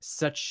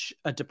such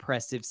a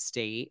depressive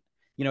state.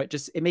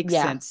 It makes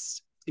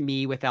sense to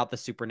me without the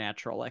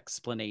supernatural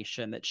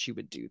explanation that she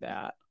would do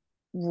that.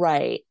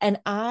 Right. And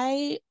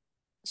I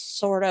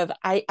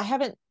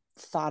haven't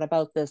thought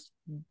about this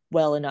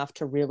well enough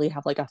to really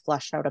have like a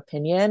fleshed out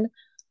opinion,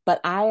 but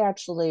I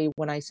actually,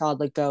 when I saw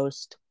the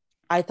ghost,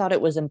 I thought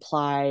it was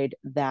implied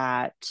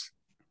that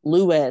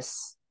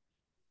Lewis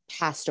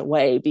passed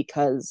away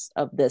because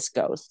of this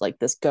ghost. Like,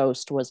 this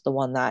ghost was the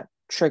one that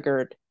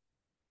triggered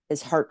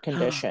his heart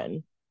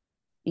condition.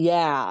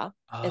 Yeah.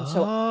 And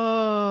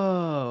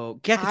so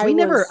yeah,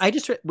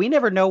 because we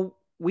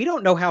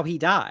don't know how he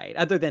died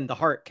other than the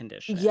heart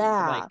condition.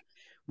 Yeah. Like,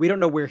 we don't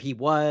know where he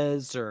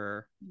was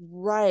or.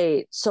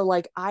 Right. So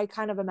like, I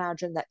kind of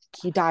imagine that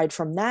he died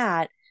from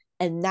that,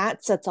 and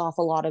that sets off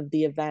a lot of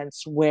the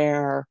events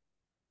where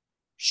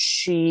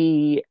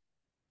she,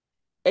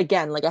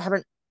 again, like, I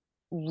haven't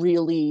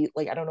really,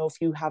 like, I don't know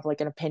if you have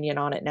like an opinion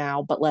on it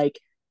now, but like,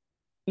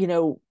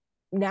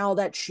 now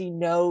that she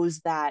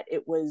knows that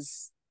it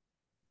was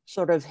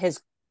sort of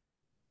his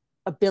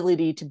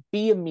ability to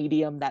be a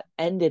medium that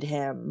ended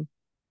him,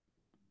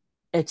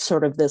 it's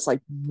sort of this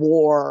like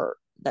war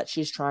that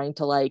she's trying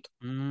to like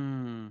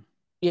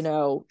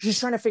she's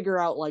trying to figure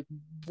out like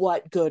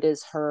what good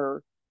is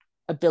her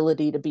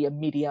ability to be a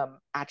medium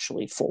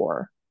actually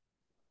for.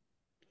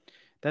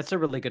 That's a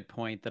really good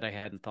point that I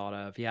hadn't thought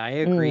of. Yeah, I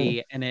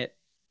agree. And it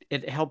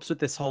helps with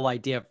this whole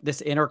idea of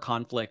this inner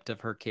conflict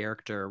of her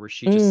character, where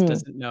she just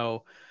doesn't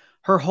know.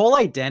 Her whole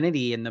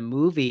identity in the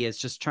movie is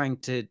just trying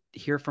to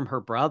hear from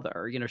her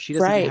brother. She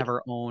doesn't have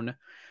her own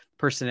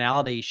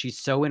personality. She's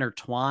so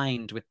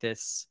intertwined with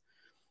this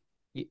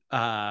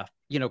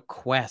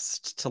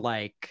quest to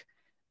like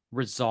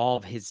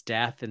resolve his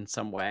death in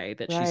some way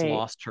that she's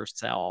lost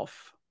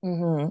herself.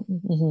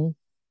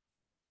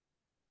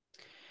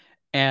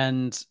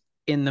 And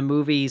in the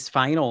movie's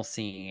final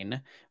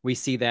scene, we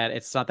see that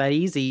it's not that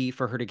easy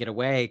for her to get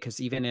away,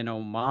 because even in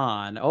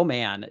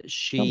Oman,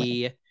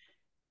 she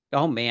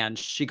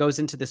goes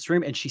into this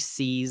room and she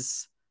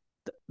sees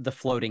the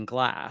floating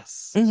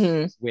glass,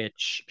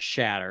 which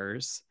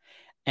shatters.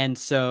 And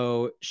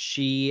so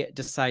she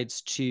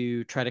decides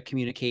to try to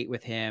communicate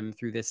with him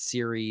through this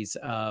series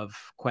of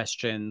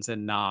questions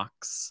and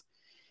knocks.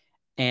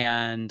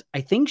 And I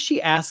think she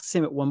asks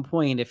him at one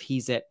point if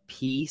he's at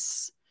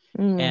peace,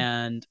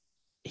 and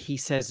he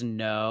says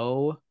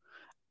no.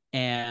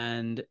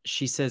 And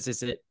she says,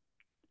 is it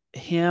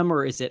him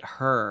or is it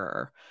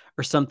her,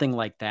 or something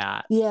like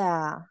that?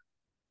 Yeah.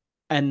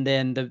 And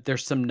then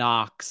there's some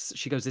knocks.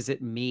 She goes, is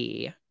it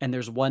me? And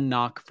there's one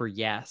knock for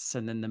yes.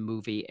 And then the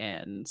movie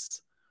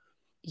ends.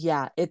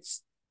 Yeah,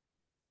 it's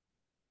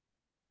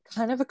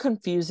kind of a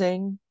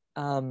confusing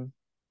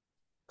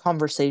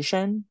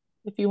conversation,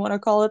 if you want to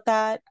call it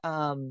that.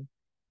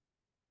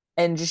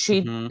 And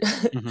she Hmm.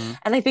 Hmm.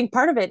 and I think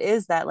part of it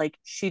is that like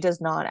she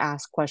does not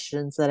ask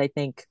questions that I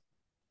think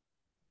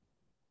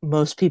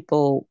most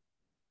people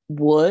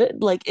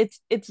would. Like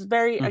it's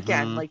very,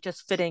 again, Hmm. like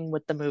just fitting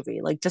with the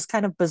movie, like just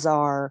kind of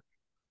bizarre.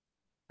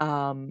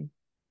 um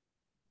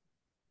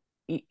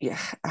yeah,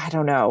 I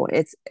don't know,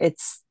 it's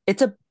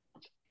a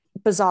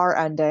bizarre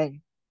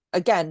ending,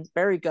 again,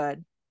 very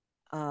good,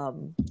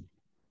 um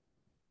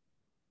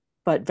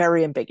but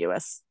very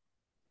ambiguous.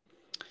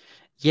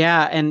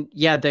 Yeah, and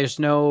yeah, there's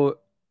no,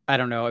 I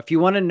don't know. If you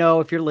want to know,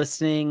 if you're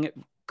listening,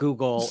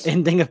 Google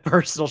ending of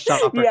Personal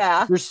Shopper.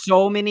 Yeah. There's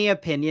so many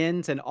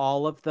opinions, and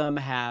all of them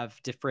have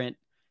different,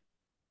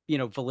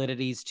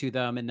 validities to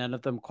them, and none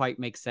of them quite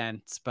make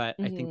sense. But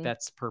I think Hmm.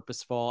 that's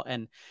purposeful.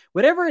 And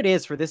whatever it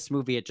is for this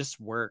movie, it just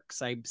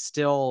works. I'm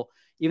still,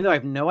 even though I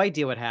have no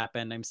idea what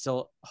happened, I'm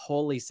still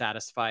wholly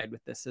satisfied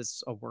with this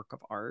as a work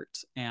of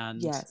art.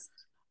 And Yes.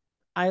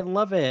 I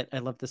love it. I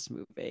love this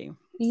movie.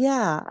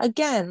 Yeah,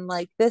 again,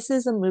 like this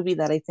is a movie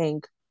that I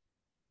think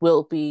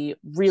will be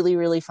really,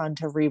 really fun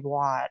to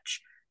rewatch,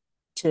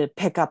 to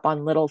pick up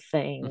on little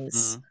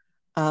things.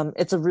 Hmm.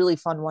 It's a really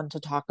fun one to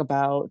talk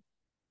about.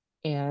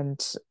 And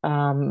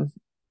um,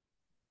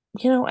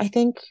 I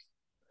think,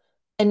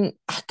 and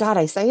God,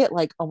 I say it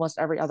like almost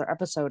every other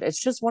episode. It's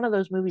just one of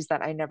those movies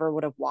that I never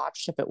would have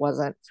watched if it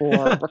wasn't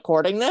for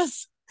recording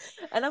this.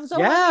 And I'm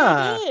so happy I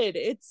Yeah. did.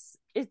 It's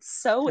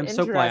so I'm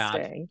so glad.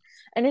 interesting.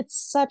 And it's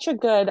such a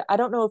good, I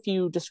don't know if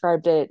you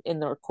described it in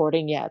the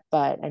recording yet,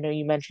 but I know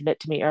you mentioned it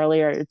to me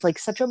earlier. It's like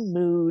such a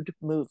mood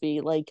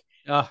movie. Like,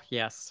 Oh,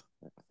 yes.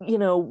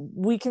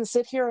 we can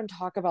sit here and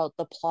talk about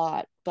the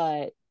plot,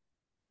 but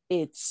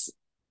it's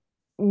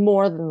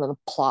more than the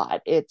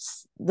plot.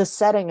 It's the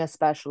setting,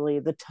 especially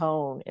the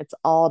tone. It's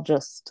all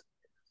just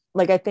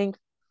like, I think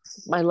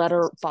my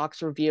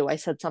letterbox review, I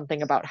said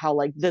something about how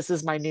like this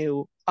is my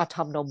new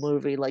autumnal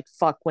movie, like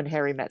fuck When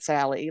Harry Met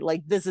Sally.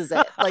 Like this is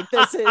it. Like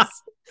this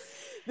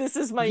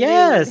is my new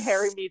When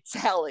Harry Yes. Meets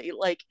Sally.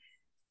 Like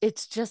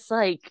it's just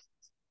like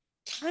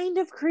kind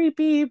of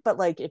creepy, but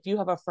like if you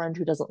have a friend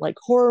who doesn't like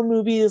horror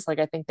movies, like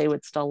I think they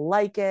would still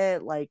like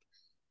it. Like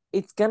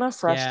it's gonna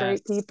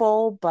frustrate Yes.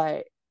 people,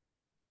 but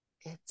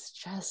it's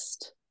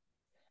just,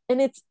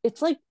 and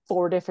it's like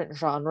four different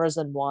genres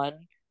in one.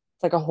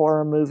 It's like a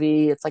horror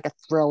movie, it's like a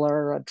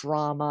thriller, a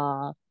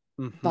drama,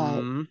 but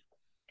Hmm.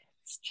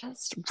 it's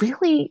just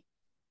really,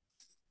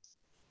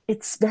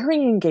 it's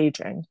very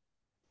engaging.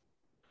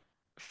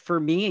 For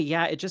me,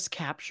 yeah, it just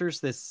captures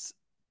this.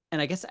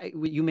 And I guess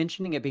you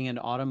mentioning it being an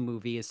autumn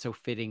movie is so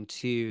fitting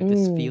too.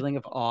 This Mm, feeling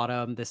of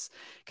autumn, this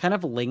kind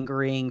of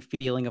lingering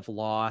feeling of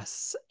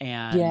loss,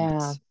 and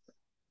yeah,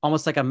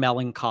 almost like a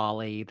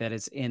melancholy that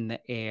is in the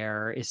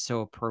air is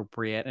so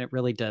appropriate. And it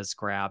really does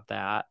grab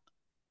that.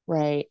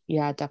 right.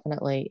 Yeah,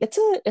 definitely. It's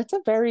a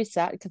very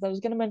sad, because I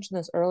was going to mention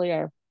this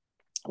earlier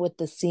with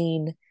the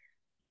scene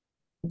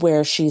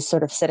where she's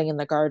sort of sitting in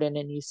the garden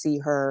and you see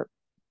her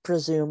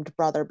presumed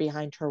brother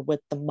behind her with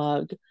the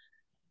mug.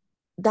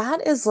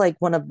 That is like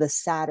one of the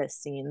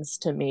saddest scenes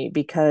to me,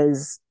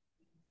 because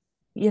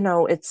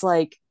it's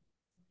like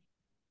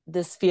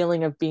this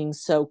feeling of being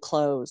so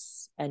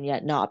close and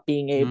yet not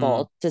being Mm,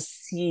 able to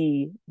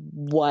see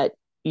what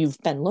you've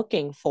been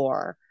looking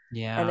for.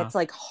 And yeah. it's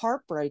like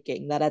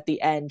heartbreaking that at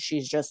the end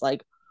she's just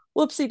like,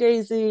 whoopsie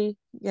daisy,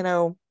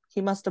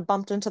 he must have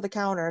bumped into the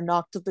counter,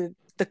 knocked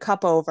the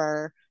cup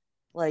over.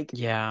 Like,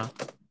 Yeah.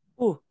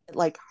 ooh, it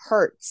like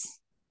hurts.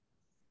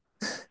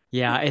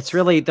 Yeah, it's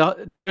really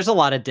there's a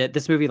lot of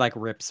this movie like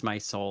rips my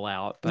soul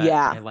out, but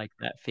Yeah. I like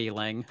that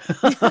feeling.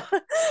 Yeah.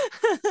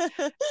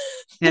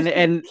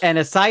 And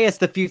Asias,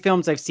 the few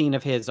films I've seen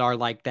of his are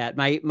like that.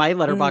 My Mm,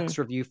 letterbox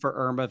review for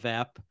Irma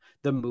Vep,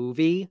 the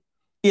movie,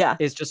 yeah.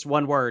 is just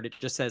one word. It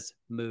just says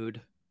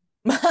mood.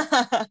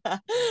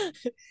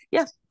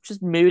 Yeah,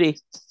 just moody.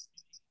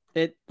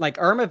 It like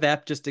Irma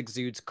Vep just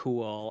exudes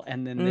cool,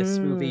 and then this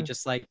movie Mm,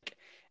 just like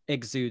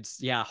exudes,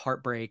 yeah,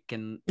 heartbreak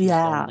and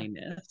yeah.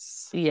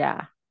 loneliness.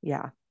 Yeah.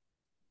 Yeah.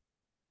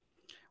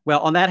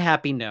 Well, on that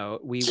happy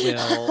note, we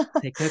will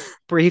take a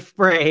brief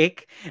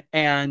break,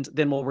 and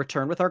then we'll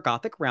return with our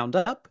Gothic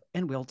roundup,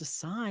 and we'll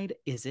decide,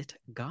 is it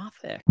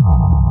Gothic?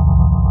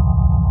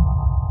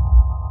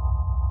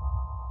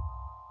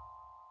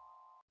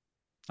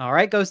 All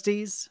right,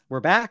 ghosties, we're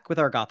back with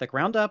our Gothic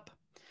roundup.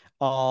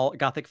 All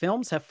Gothic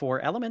films have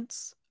four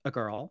elements: a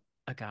girl,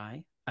 a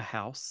guy, a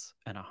house,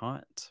 and a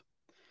haunt.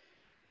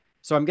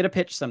 So I'm going to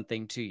pitch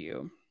something to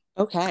you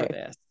for Okay.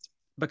 this,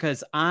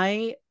 because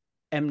I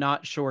am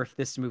not sure if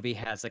this movie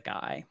has a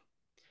guy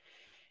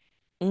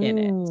in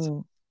it.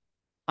 Mm.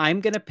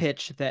 I'm going to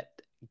pitch that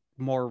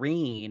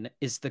Maureen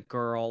is the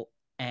girl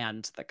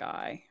and the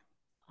guy.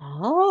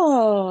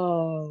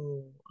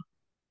 Oh,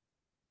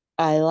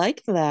 I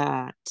like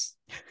that.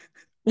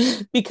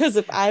 Because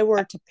if I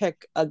were to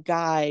pick a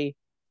guy,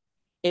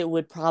 it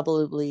would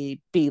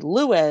probably be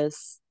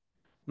Lewis,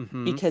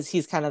 Hmm. because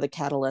he's kind of the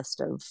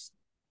catalyst of,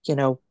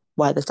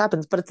 why this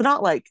happens. But it's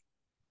not like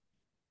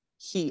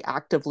he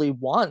actively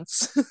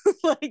wants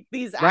like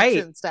these Right.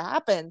 actions to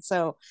happen.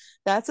 So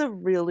that's a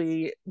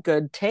really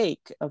good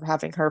take of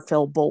having her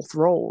fill both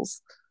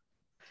roles.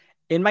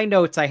 In my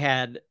notes, I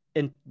had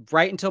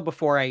right until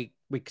before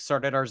we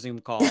started our Zoom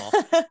call,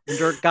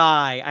 under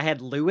Guy, I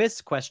had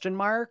Lewis question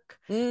mark,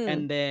 Mm,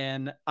 and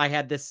then I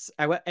had this.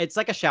 It's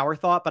like a shower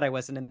thought, but I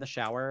wasn't in the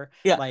shower.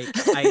 yeah. Like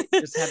I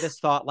just had this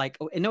thought, like,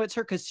 oh, no, it's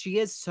her because she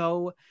is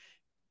so.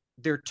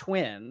 They're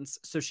twins,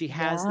 so she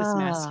has this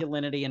Yeah.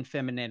 masculinity and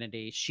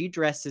femininity. She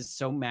dresses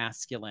so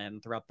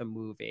masculine throughout the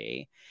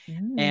movie,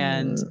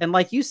 and Mm.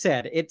 like you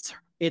said, it's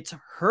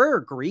her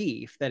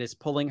grief that is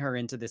pulling her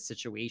into this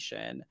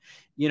situation.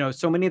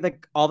 So many of the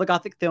all the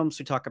gothic films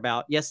we talk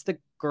about, yes, the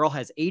girl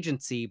has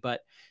agency,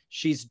 but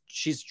she's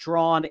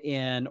drawn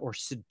in or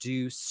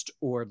seduced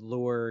or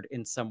lured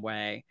in some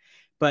way.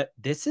 But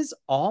this is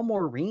all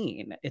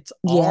Maureen. It's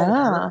all Yeah.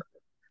 her.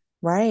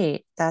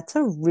 Right. That's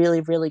a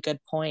really, really good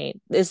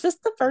point. Is this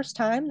the first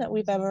time that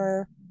we've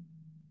ever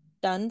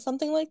done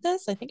something like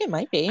this? I think it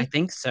might I be.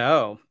 think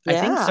so. I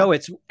think Yeah. so.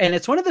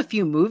 It's one of the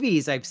few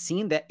movies I've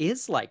seen that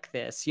is like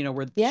this,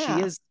 where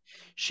Yeah.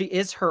 she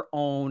is her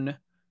own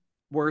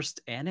worst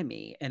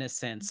enemy in a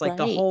sense. Like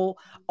Right.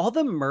 all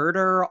the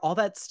murder, all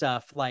that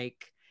stuff,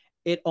 like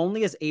it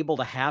only is able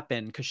to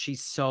happen because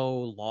she's so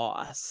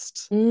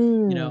lost.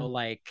 Mm.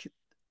 Like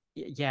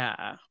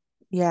yeah.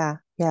 Yeah.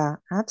 Yeah.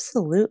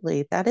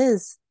 Absolutely. That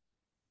is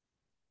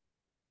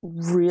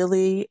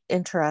really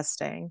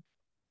interesting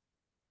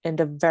and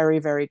a very,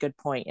 very good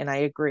point. And I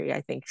agree.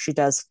 I think she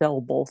does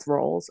fill both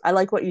roles. I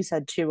like what you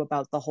said too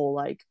about the whole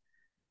like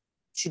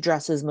she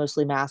dresses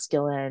mostly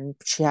masculine,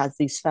 she has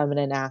these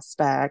feminine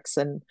aspects,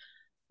 and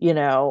you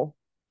know,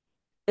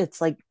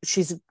 it's like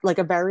she's like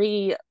a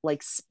very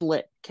like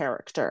split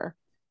character.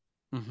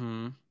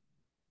 Hmm.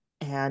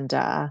 And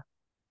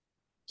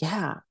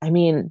yeah, I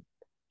mean,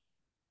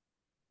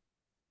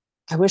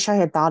 I wish I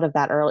had thought of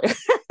that earlier.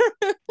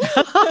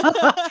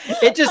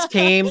 It just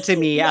came to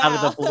me out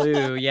of the Yeah.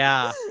 blue.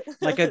 Yeah.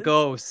 Like a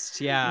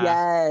ghost. Yeah.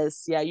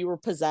 Yes, yeah, you were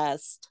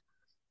possessed.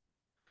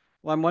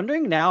 Well, I'm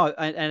wondering now,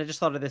 and I just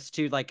thought of this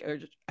too. Like,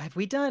 have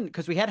we done?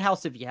 Because we had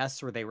House of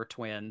Yes, where they were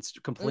twins,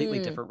 completely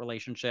Mm. different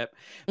relationship.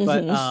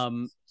 But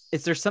Mhm.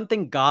 is there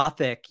something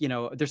gothic?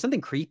 There's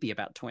something creepy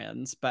about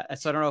twins. But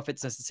so I don't know if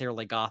it's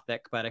necessarily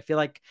gothic, but I feel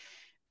like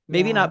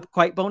maybe Yeah. not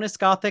quite bonus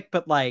gothic,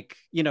 but like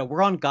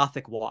we're on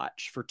gothic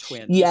watch for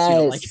twins.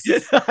 Like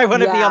Yes. I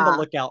want to be on the Yeah,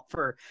 lookout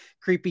for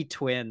creepy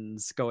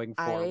twins going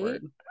I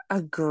forward.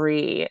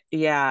 agree.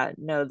 Yeah,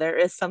 no, there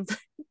is something,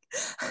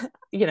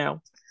 you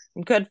know,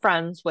 I'm good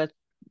friends with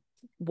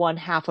one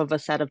half of a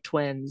set of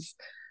twins,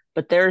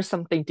 but there is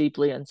something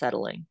deeply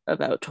unsettling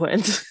about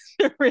twins.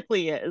 There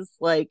really is.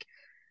 Like,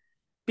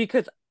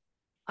 because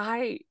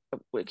I,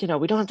 we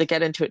don't have to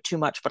get into it too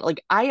much, but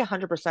like, I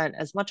 100%,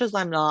 as much as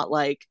I'm not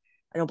like,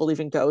 I don't believe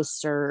in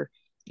ghosts or,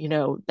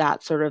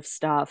 that sort of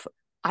stuff,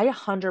 I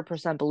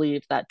 100%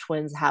 believe that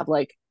twins have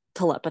like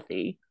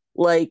telepathy.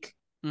 Like,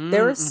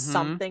 there is Mm-hmm.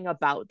 something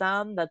about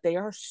them that they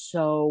are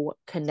so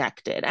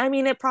connected. I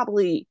mean, it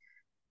probably,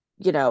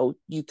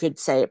 you could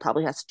say it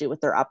probably has to do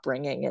with their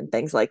upbringing and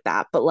things like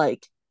that, but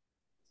like,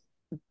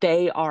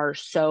 they are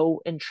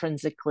so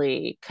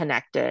intrinsically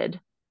connected.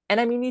 And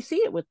I mean, you see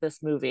it with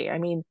this movie. I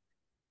mean,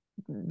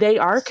 they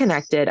are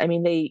connected. I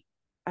mean,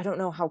 I don't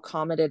know how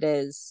common it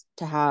is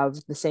to have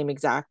the same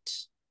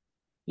exact,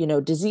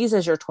 disease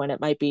as your twin.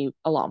 It might be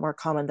a lot more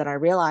common than I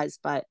realize,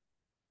 but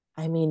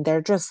I mean,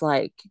 they're just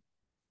like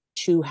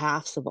two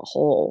halves of a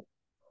whole.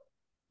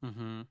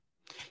 Mm-hmm.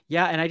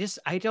 Yeah, and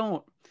I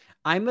don't.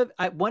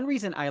 One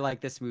reason I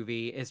like this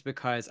movie is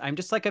because I'm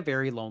just like a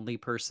very lonely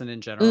person in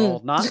Mm.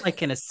 general, not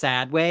like in a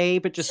sad way,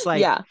 but just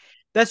like Yeah.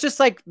 that's just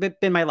like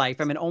been my life.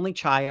 I'm an only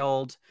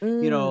child,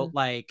 Mm.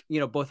 like,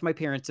 both my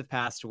parents have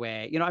passed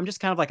away. I'm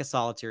just kind of like a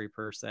solitary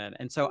person.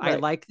 And so I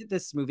Right. like that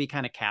this movie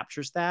kind of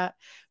captures that.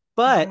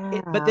 But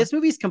Yeah. this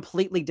movie is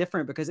completely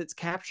different because it's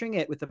capturing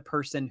it with a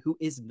person who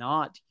is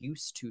not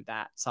used to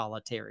that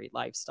solitary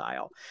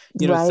lifestyle.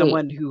 Right.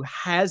 Someone who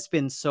has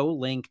been so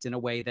linked in a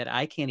way that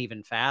I can't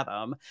even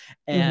fathom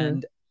Hmm.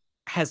 and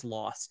has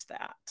lost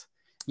that.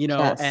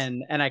 Yes.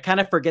 And I kind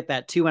of forget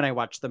that too when I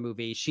watch the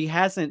movie. She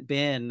hasn't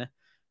been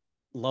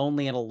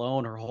lonely and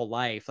alone her whole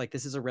life. Like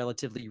this is a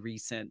relatively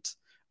recent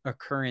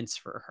occurrence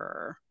for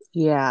her.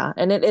 Yeah.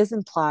 And it is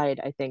implied,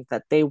 I think,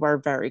 that they were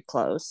very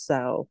close.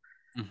 So,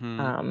 Hmm.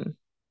 um,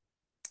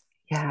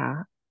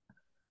 yeah.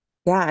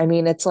 Yeah. I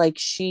mean, it's like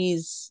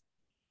she's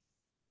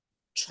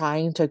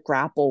trying to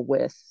grapple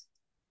with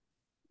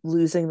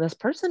losing this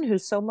person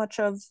who's so much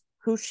of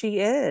who she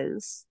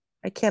is.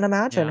 I can't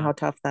imagine Yeah. how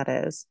tough that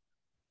is.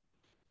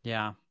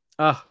 Yeah.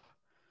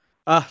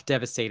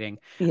 Devastating.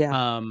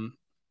 Yeah. Um,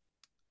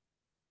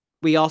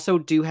 we also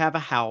do have a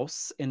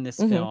house in this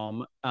Hmm.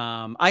 film.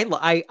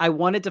 I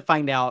wanted to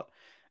find out.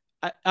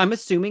 I'm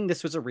assuming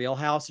this was a real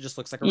house. It just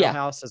looks like a real Yeah.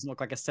 house. Doesn't look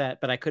like a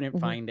set, but I couldn't Hmm.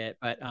 find it.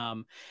 But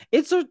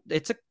it's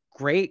a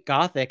great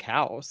gothic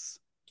house.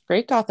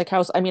 Great Gothic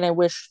house. I mean, I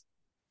wish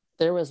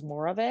there was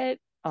more of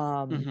it.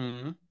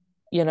 Hmm.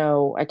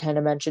 I kind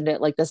of mentioned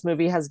it, like this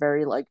movie has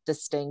very like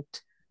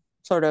distinct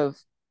sort of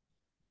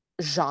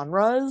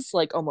genres,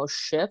 like almost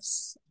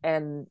shifts.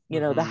 And, the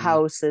Hmm.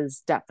 house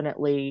is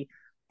definitely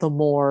the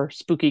more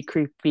spooky,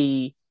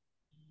 creepy,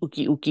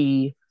 ooky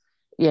ooky,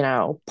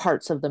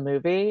 parts of the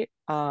movie.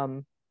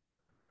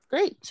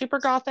 Great, super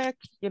gothic,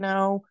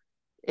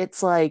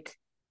 it's like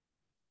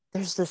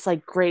there's this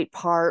like great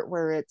part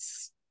where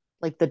it's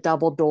like the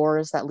double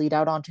doors that lead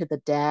out onto the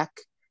deck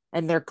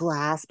and they're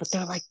glass, but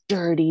they're like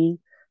dirty.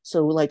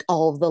 So like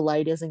all of the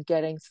light isn't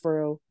getting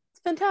through.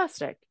 It's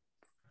fantastic.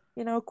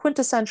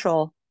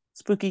 Quintessential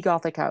spooky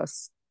gothic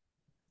house.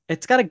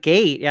 It's got a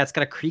gate. Yeah, it's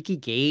got a creaky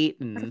gate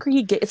and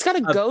It's got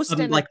a ghost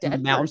and a like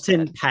dead mountain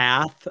person.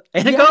 path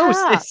and a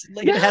ghost.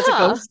 Yeah. It has a Yeah.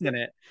 ghost in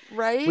it.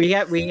 Right? We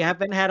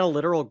haven't had a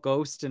literal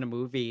ghost in a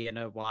movie in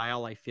a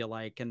while, I feel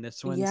like, and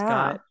this one's Yeah.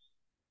 got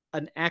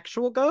an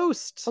actual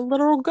ghost. A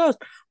literal ghost.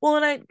 Well,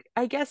 and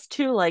I guess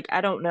too, like I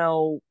don't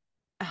know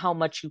how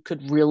much you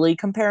could really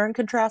compare and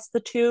contrast the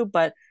two,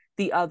 but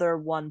the other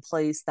one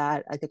place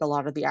that I think a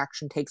lot of the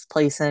action takes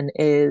place in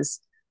is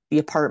the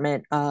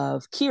apartment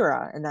of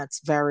Kira, and that's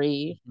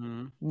very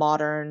Mhm.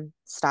 modern,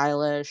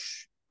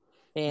 stylish,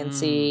 Mm.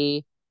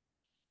 fancy.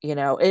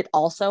 It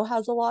also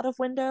has a lot of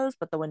windows,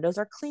 but the windows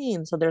are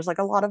clean, so there's like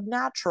a lot of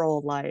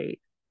natural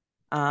light.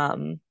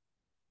 Um,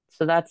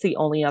 so that's the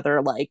only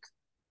other like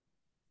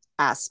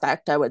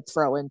aspect I would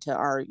throw into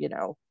our,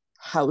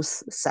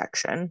 house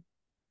section.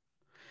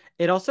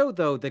 It also,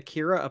 though, the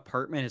Kira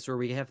apartment is where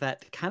we have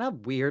that kind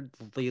of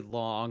weirdly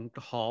long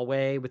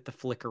hallway with the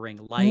flickering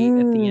light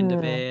at the end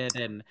of Mm, it.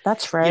 And,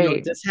 that's it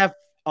right. does have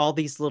all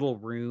these little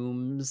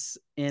rooms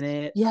in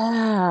it.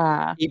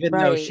 Yeah, Even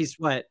though right. she's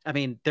I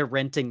mean, they're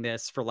renting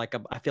this for like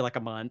I feel like a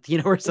month,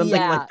 or something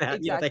like Yeah, that.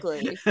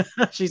 exactly.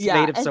 She's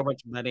Yeah, made of so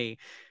much money.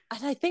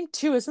 and I think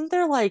too, isn't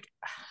there like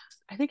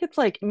I think it's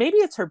like maybe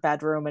it's her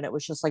bedroom and it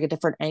was just like a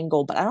different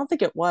angle, but I don't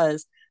think it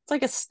was. It's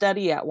like a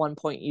study at one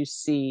point you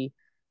see,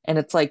 and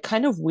it's like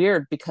kind of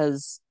weird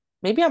because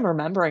maybe I'm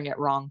remembering it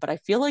wrong, but I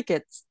feel like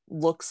it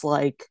looks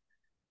like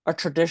a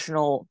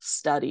traditional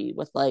study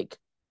with like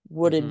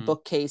wooden Hmm.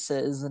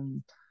 bookcases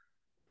and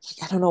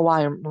like, I don't know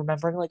why I'm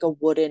remembering like a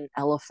wooden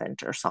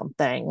elephant or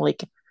something.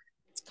 Like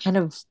it's kind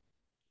of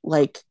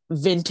like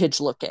vintage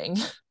looking.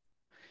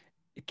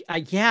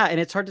 Yeah, and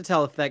it's hard to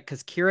tell if that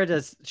because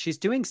she's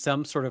doing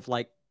some sort of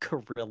like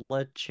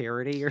guerrilla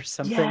charity or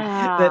something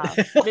Yeah.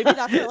 Maybe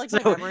that's where that like my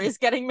so memory is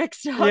getting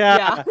mixed up.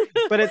 yeah, Yeah.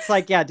 but it's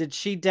like, yeah, did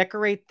she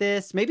decorate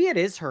this? Maybe it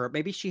is her.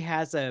 Maybe she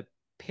has a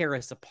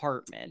Paris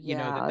apartment, that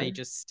Yeah. they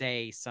just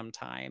stay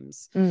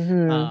sometimes.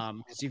 Mm-hmm.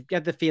 Because you've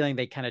got the feeling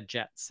they kind of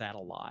jet set a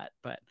lot,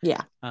 but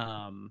Yeah.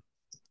 um,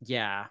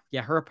 yeah,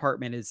 her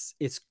apartment is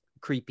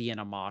creepy in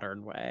a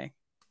modern way.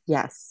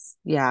 Yes.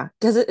 Yeah.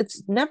 Because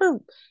it's never,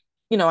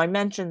 I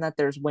mentioned that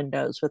there's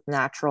windows with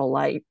natural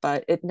light,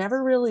 but it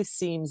never really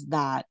seems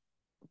that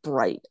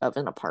bright of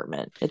an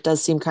apartment. It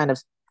does seem kind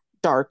of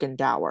dark and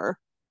dour.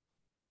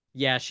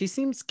 Yeah,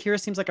 Kira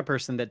seems like a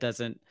person that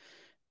doesn't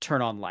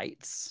turn on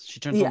lights. She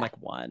turns on Yeah. like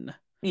one.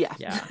 Yeah.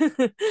 Yeah.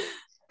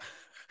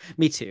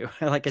 Me too.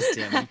 I like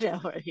I know,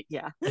 right?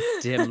 Yeah. a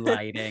dim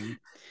lighting.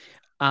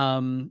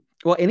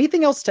 Well,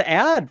 anything else to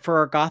add for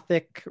our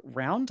Gothic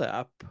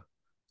roundup?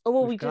 Oh,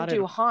 well, We've we didn't got it.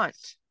 do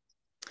haunt.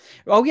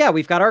 Oh yeah,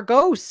 we've got our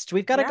ghost.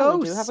 We've got a Yeah,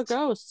 we do have a ghost.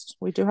 ghost.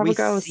 We do have We a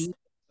see ghost.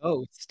 a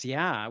ghost.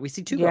 Yeah, we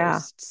see two Yeah.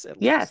 ghosts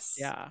at least. Yes.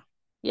 Yeah.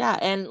 Yeah,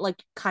 and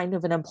like kind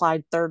of an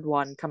implied third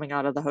one coming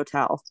out of the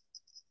hotel.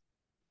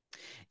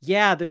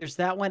 Yeah, there's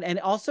that one. And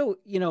also,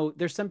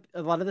 there's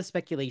a lot of the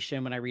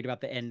speculation when I read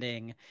about the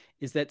ending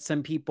is that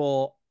some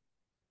people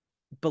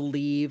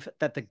believe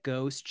that the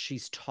ghost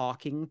she's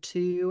talking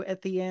to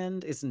at the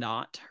end is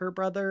not her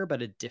brother,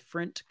 but a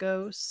different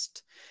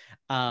ghost.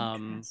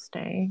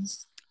 Interesting.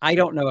 I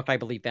don't know if I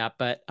believe that,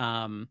 but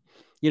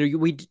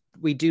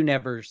we do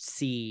never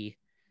see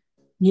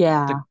the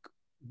Yeah.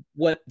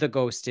 what the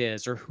ghost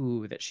is or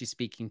who that she's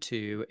speaking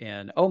to.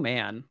 And oh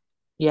man,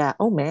 Yeah.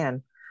 Oh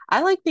man.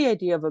 I like the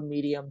idea of a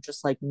medium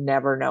just like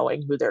never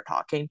knowing who they're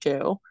talking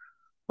to.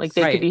 Like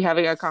they could right. be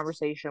having a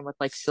conversation with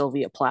like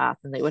Sylvia Plath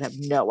and they would have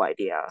no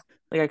idea.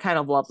 Like I kind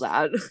of love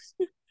that.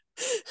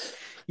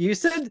 You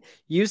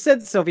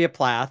said Sylvia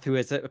Plath, who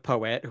is a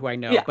poet who I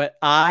know, Yeah. but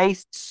I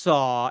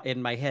saw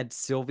in my head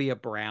Sylvia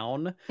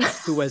Brown,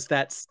 who was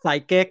that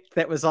psychic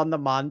that was on the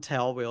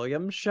Montel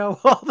Williams show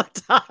all the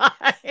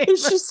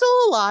Is time. she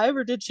still alive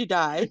or did she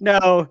die?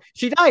 No,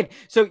 she died.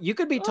 So you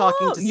could be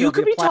talking Oh, to you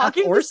could Sylvia be Plath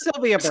talking or to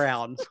Sylvia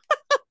Brown.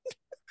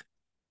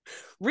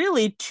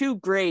 really two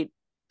great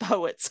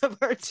poets of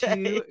our Two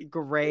day.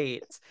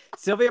 great.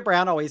 Sylvia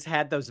Brown always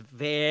had those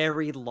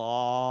very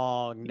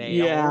long nails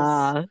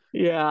Yeah.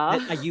 Yeah.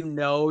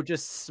 that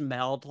just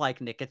smelled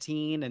like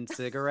nicotine and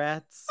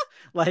cigarettes.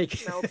 Like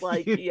Smelled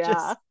like, you yeah,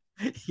 just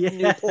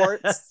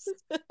Newports.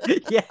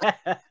 yes.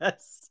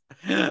 Yes.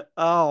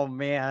 Oh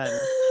man.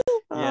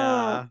 uh,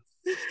 Yeah.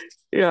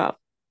 yeah.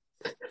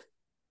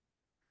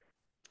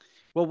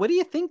 Well, what do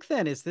you think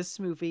then? Is this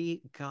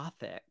movie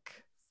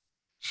gothic?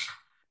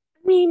 I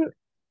mean,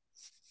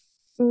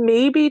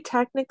 maybe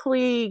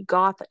technically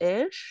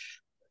goth-ish.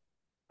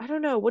 I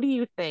don't know. What do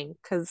you think?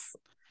 Because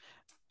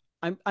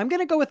I'm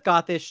gonna go with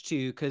Gothish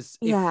too, because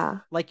if, yeah.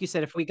 like you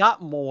said, if we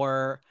got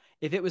more,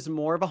 if it was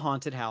more of a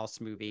haunted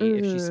house movie,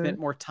 if she Hmm. spent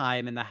more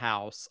time in the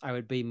house, I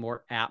would be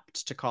more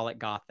apt to call it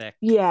Gothic.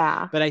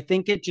 Yeah. But I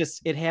think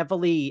it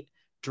heavily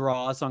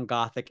draws on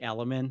Gothic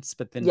elements,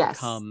 but then Yes.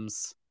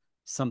 becomes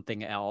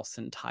something else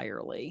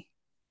entirely.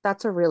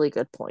 That's a really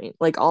good point.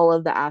 Like all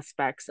of the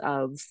aspects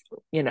of,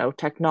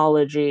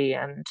 technology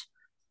and,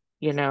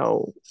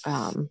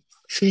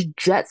 she's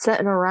jet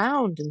setting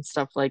around and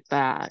stuff like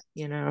that.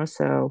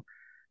 So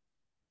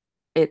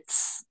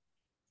it's,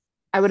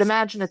 I would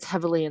imagine it's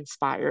heavily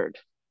inspired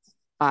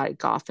by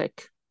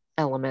Gothic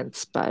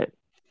elements, but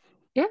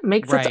yeah, it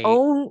makes its Right.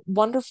 own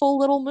wonderful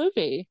little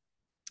movie.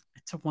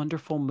 It's a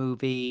wonderful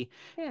movie,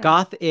 Yeah.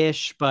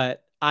 goth-ish,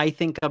 but I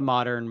think a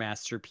modern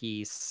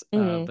masterpiece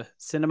Mm. of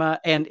cinema.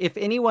 And if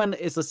anyone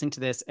is listening to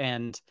this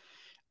and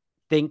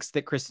thinks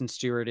that Kristen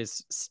Stewart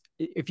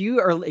if you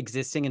are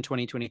existing in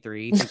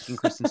 2023 thinking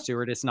Kristen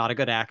Stewart is not a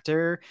good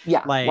actor, Yeah,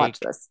 watch like,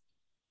 this.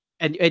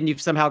 and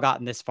you've somehow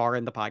gotten this far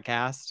in the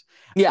podcast,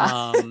 Yeah.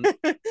 um,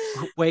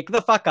 wake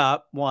the fuck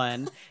up.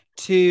 One,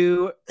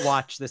 two,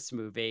 watch this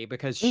movie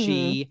because Hmm.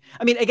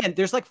 I mean, again,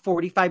 there's like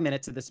 45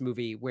 minutes of this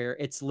movie where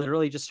it's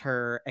literally just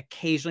her.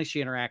 Occasionally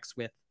she interacts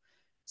with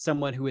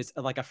someone who is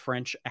like a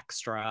French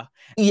extra,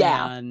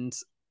 Yeah, and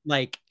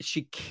like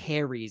she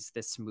carries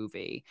this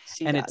movie.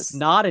 she And does.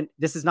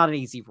 this is not an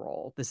easy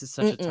role. This is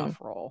such a Mm-mm. tough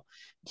role.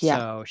 Yeah,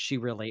 So she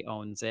really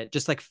owns it,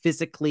 just like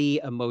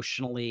physically,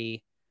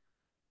 emotionally.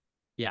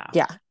 Yeah.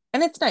 yeah.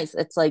 And it's nice.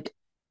 It's like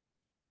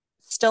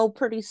still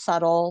pretty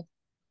subtle.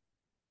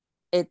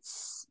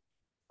 It's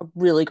a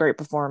really great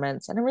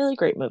performance and a really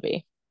great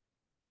movie.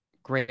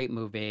 Great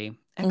movie.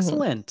 Hmm.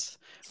 Excellent.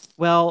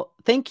 Well,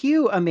 thank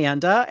you,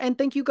 Amanda, and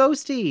thank you,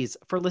 Ghosties,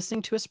 for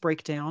listening to us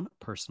break down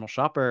Personal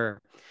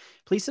Shopper.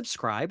 Please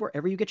subscribe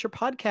wherever you get your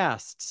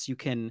podcasts. You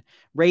can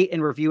rate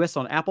and review us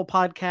on Apple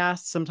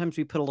Podcasts. Sometimes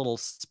we put a little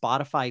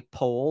Spotify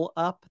poll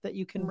up that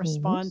you can Hmm.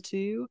 respond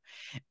to.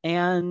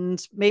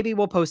 And maybe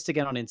we'll post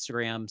again on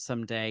Instagram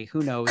someday.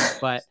 Who knows?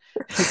 But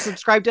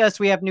subscribe to us.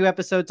 We have new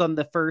episodes on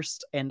the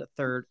first and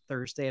third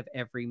Thursday of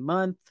every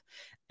month.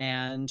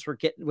 And we're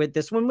getting with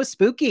this one was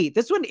spooky.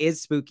 This one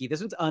is spooky. This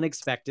one's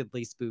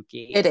unexpectedly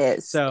spooky. It is.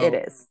 It So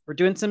is. we're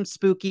doing some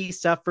spooky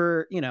stuff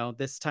for,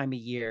 this time of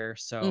year.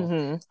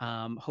 So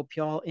Hmm. hope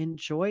y'all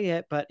enjoy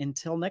it. But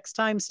until next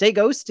time, stay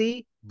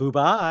ghosty. Boo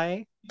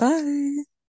bye. Bye.